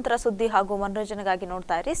ವಿಶೇಷ. ನಂತರ ಸುದ್ದಿ ಹಾಗೂ ಮನೋರಂಜನೆಗಾಗಿ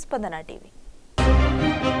ನೋಡ್ತಾ ಇರಿ ಸ್ಪಂದನ ಟಿವಿ.